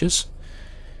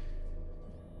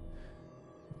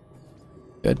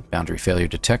 Good. Boundary failure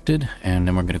detected. And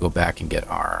then we're going to go back and get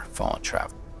our fallen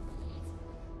travel.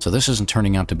 So this isn't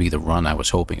turning out to be the run I was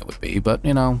hoping it would be, but,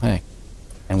 you know, hey.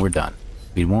 And we're done.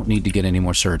 We won't need to get any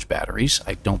more surge batteries,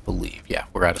 I don't believe. Yeah,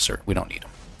 we're out of surge. We don't need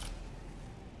them.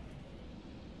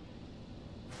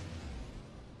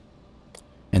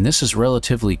 And this is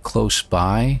relatively close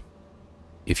by.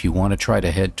 If you want to try to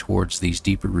head towards these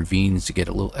deeper ravines to get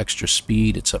a little extra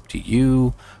speed, it's up to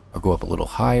you. Or go up a little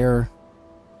higher.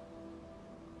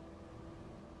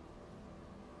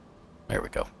 There we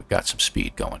go. We've got some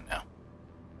speed going now.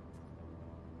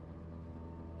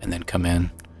 and then come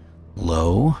in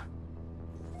low.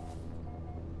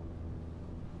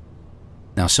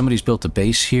 Now somebody's built a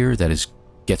base here that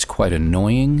gets quite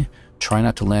annoying. Try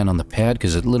not to land on the pad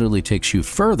because it literally takes you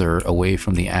further away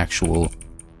from the actual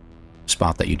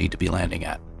spot that you need to be landing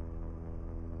at.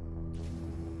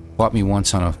 Caught me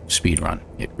once on a speed run.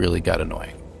 It really got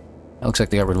annoying. It looks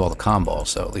like they got rid of all the comm balls,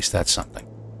 so at least that's something.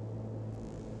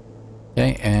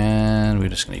 Okay, and we're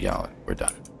just going to yell it. We're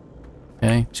done.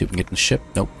 Okay, see if we can get in the ship.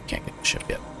 Nope, can't get in the ship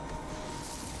yet.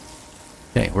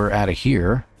 Okay, we're out of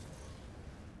here.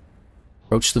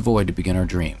 Approach the void to begin our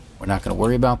dream. We're not going to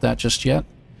worry about that just yet.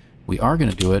 We are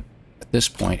going to do it. At this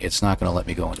point, it's not going to let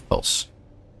me go into pulse.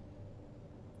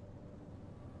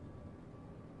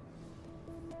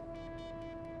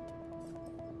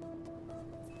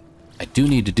 I do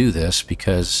need to do this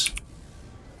because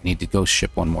I need to go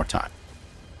ship one more time.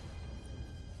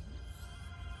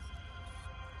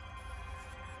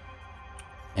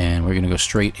 And we're going to go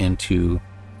straight into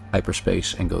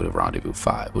hyperspace and go to Rendezvous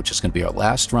 5, which is going to be our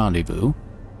last rendezvous.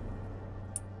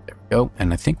 There we go.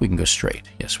 And I think we can go straight.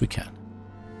 Yes, we can.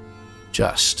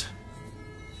 Just.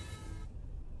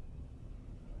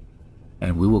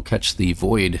 And we will catch the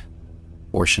void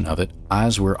portion of it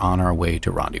as we're on our way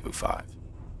to Rendezvous 5.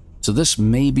 So this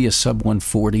may be a sub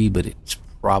 140, but it's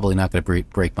probably not going to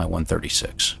break my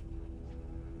 136.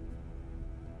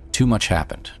 Too much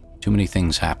happened. Too many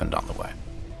things happened on the way.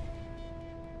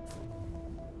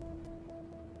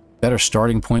 Better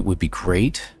starting point would be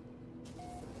great.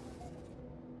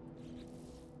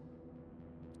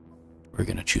 We're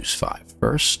going to choose 5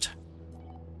 first.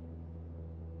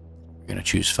 We're going to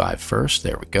choose 5 first.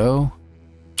 There we go.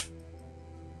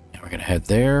 And we're going to head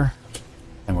there.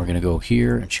 And we're going to go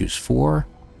here and choose 4.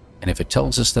 And if it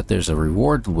tells us that there's a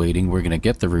reward waiting, we're going to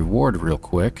get the reward real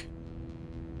quick.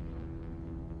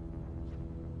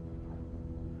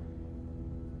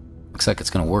 Looks like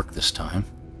it's going to work this time.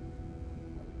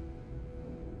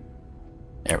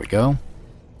 There we go.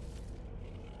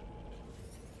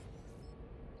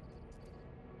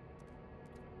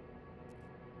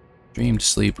 Dream to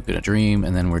sleep, we're going to dream,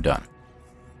 and then we're done.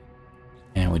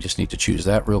 And we just need to choose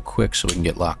that real quick so we can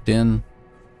get locked in.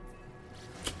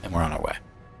 And we're on our way.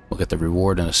 We'll get the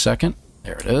reward in a second.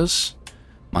 There it is.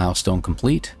 Milestone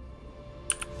complete.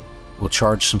 We'll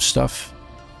charge some stuff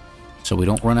so we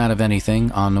don't run out of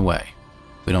anything on the way.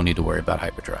 We don't need to worry about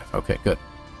hyperdrive. Okay, good.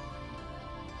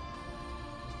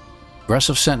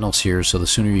 Aggressive sentinels here, so the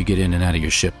sooner you get in and out of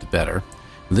your ship, the better.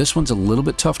 This one's a little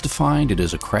bit tough to find. It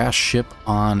is a crashed ship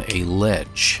on a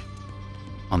ledge,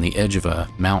 on the edge of a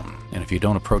mountain. And if you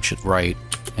don't approach it right,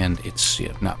 and it's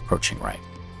not approaching right.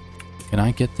 Can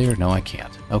I get there? No, I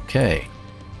can't. Okay.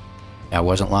 I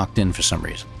wasn't locked in for some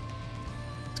reason.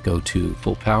 Let's go to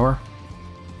full power.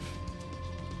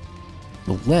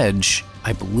 The ledge,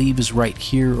 I believe, is right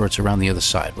here, or it's around the other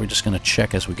side. We're just going to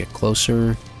check as we get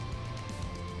closer.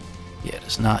 Yeah, it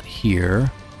is not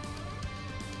here.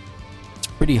 It's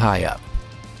pretty high up.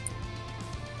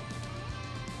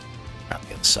 Around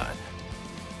the other side.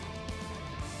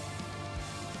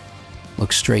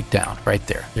 Look straight down, right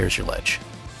there. There's your ledge.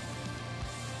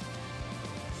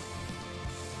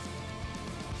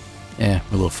 We're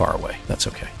a little far away. That's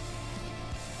okay.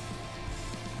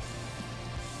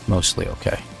 Mostly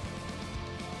okay.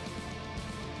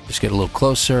 Just get a little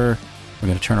closer. We're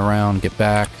going to turn around, get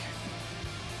back.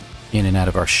 In and out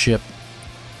of our ship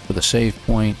for the save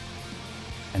point,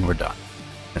 and we're done.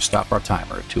 We're going to stop our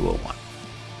timer at 2:01.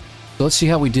 So let's see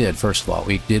how we did. First of all,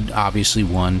 we did obviously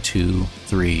 1, 2,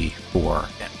 3, 4,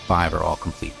 and 5 are all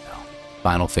complete now.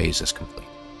 Final phase is complete.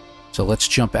 So let's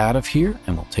jump out of here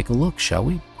and we'll take a look, shall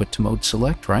we? Quit to mode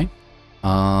select, right?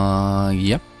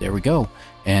 Yep, there we go.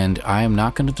 And I am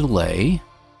not going to delay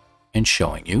in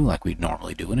showing you like we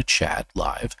normally do in a chat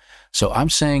live. So I'm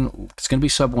saying it's going to be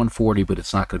sub 140, but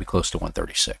it's not going to be close to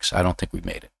 136. I don't think we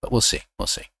made it, but we'll see. We'll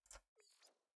see.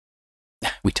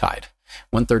 We tied.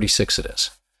 136 it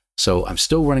is. So I'm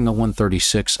still running a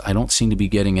 136. I don't seem to be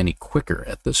getting any quicker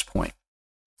at this point,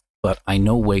 but I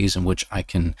know ways in which I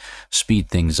can speed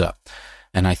things up.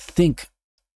 And I think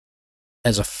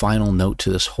as a final note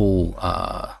to this whole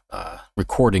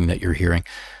recording that you're hearing,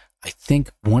 I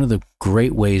think one of the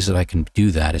great ways that I can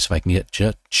do that is if I can get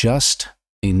just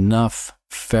enough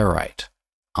ferrite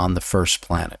on the first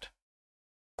planet.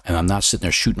 And I'm not sitting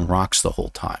there shooting rocks the whole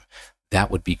time. That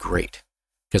would be great.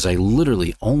 Because I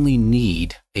literally only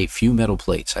need a few metal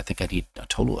plates. I think I need a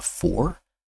total of 4,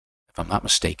 if I'm not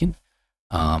mistaken.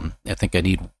 I think I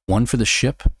need 1 for the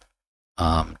ship,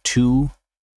 2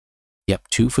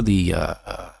 for the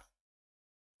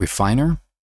refiner,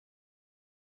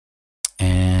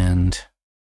 and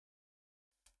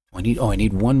I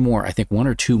need one more. I think one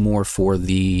or two more for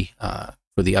the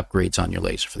upgrades on your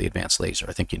laser, for the advanced laser.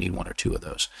 I think you need one or two of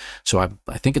those. So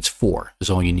I think it's 4 is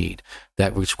all you need.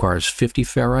 That requires 50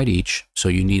 ferrite each, so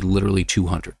you need literally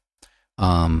 200.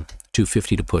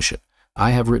 250 to push it.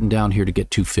 I have written down here to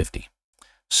get 250.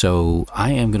 So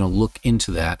I am going to look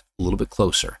into that a little bit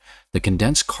closer. The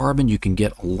condensed carbon, you can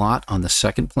get a lot on the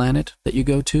second planet that you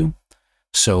go to.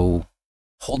 So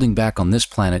holding back on this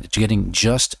planet, getting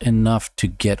just enough to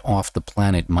get off the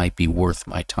planet might be worth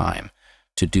my time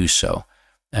to do so.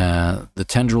 The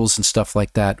tendrils and stuff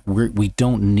like that, we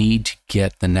don't need to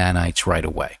get the nanites right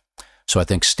away. So I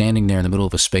think standing there in the middle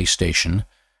of a space station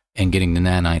and getting the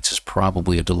nanites is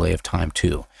probably a delay of time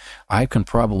too. I can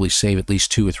probably save at least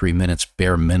 2 or 3 minutes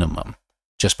bare minimum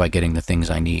just by getting the things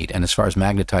I need. And as far as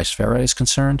magnetized ferrite is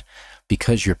concerned,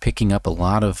 because you're picking up a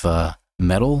lot of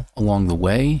metal along the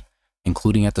way,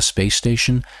 including at the space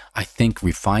station, I think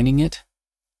refining it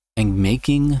and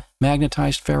making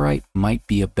magnetized ferrite might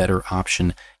be a better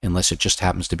option unless it just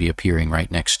happens to be appearing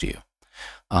right next to you.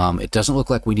 It doesn't look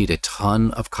like we need a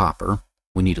ton of copper.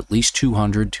 We need at least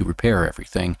 200 to repair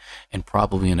everything, and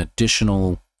probably an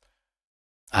additional,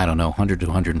 I don't know, 100 to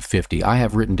 150. I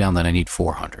have written down that I need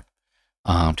 400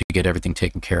 to get everything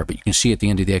taken care of. But you can see at the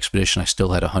end of the expedition, I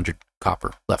still had 100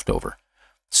 copper left over.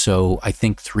 So I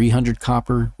think 300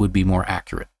 copper would be more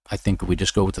accurate. I think if we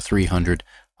just go with the 300,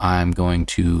 I'm going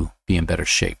to be in better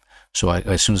shape. So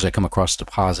as soon as I come across a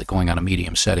deposit, going on a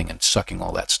medium setting and sucking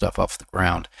all that stuff off the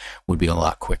ground would be a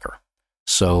lot quicker.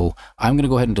 So I'm going to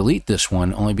go ahead and delete this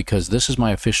one only because this is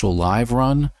my official live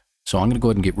run. So I'm going to go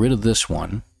ahead and get rid of this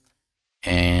one,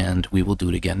 and we will do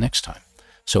it again next time.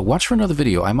 So watch for another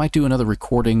video. I might do another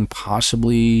recording,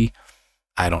 possibly,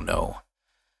 I don't know.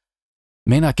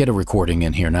 May not get a recording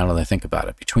in here now that I think about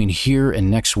it. Between here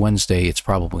and next Wednesday, it's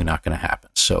probably not going to happen.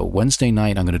 So Wednesday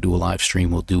night, I'm going to do a live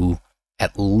stream. We'll do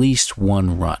at least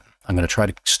one run. I'm going to try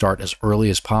to start as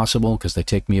early as possible because they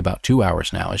take me about 2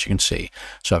 hours now, as you can see.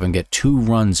 So if I can get 2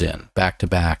 runs in back to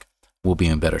back, we'll be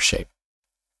in better shape.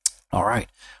 All right.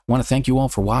 I want to thank you all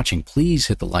for watching. Please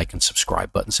hit the like and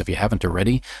subscribe buttons if you haven't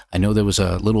already. I know there was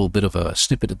a little bit of a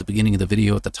snippet at the beginning of the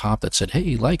video at the top that said,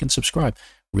 hey, like and subscribe.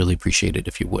 Really appreciate it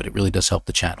if you would. It really does help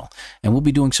the channel. And we'll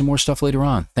be doing some more stuff later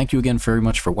on. Thank you again very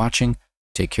much for watching.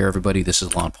 Take care, everybody. This is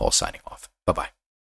ElanPaul signing off. Bye-bye.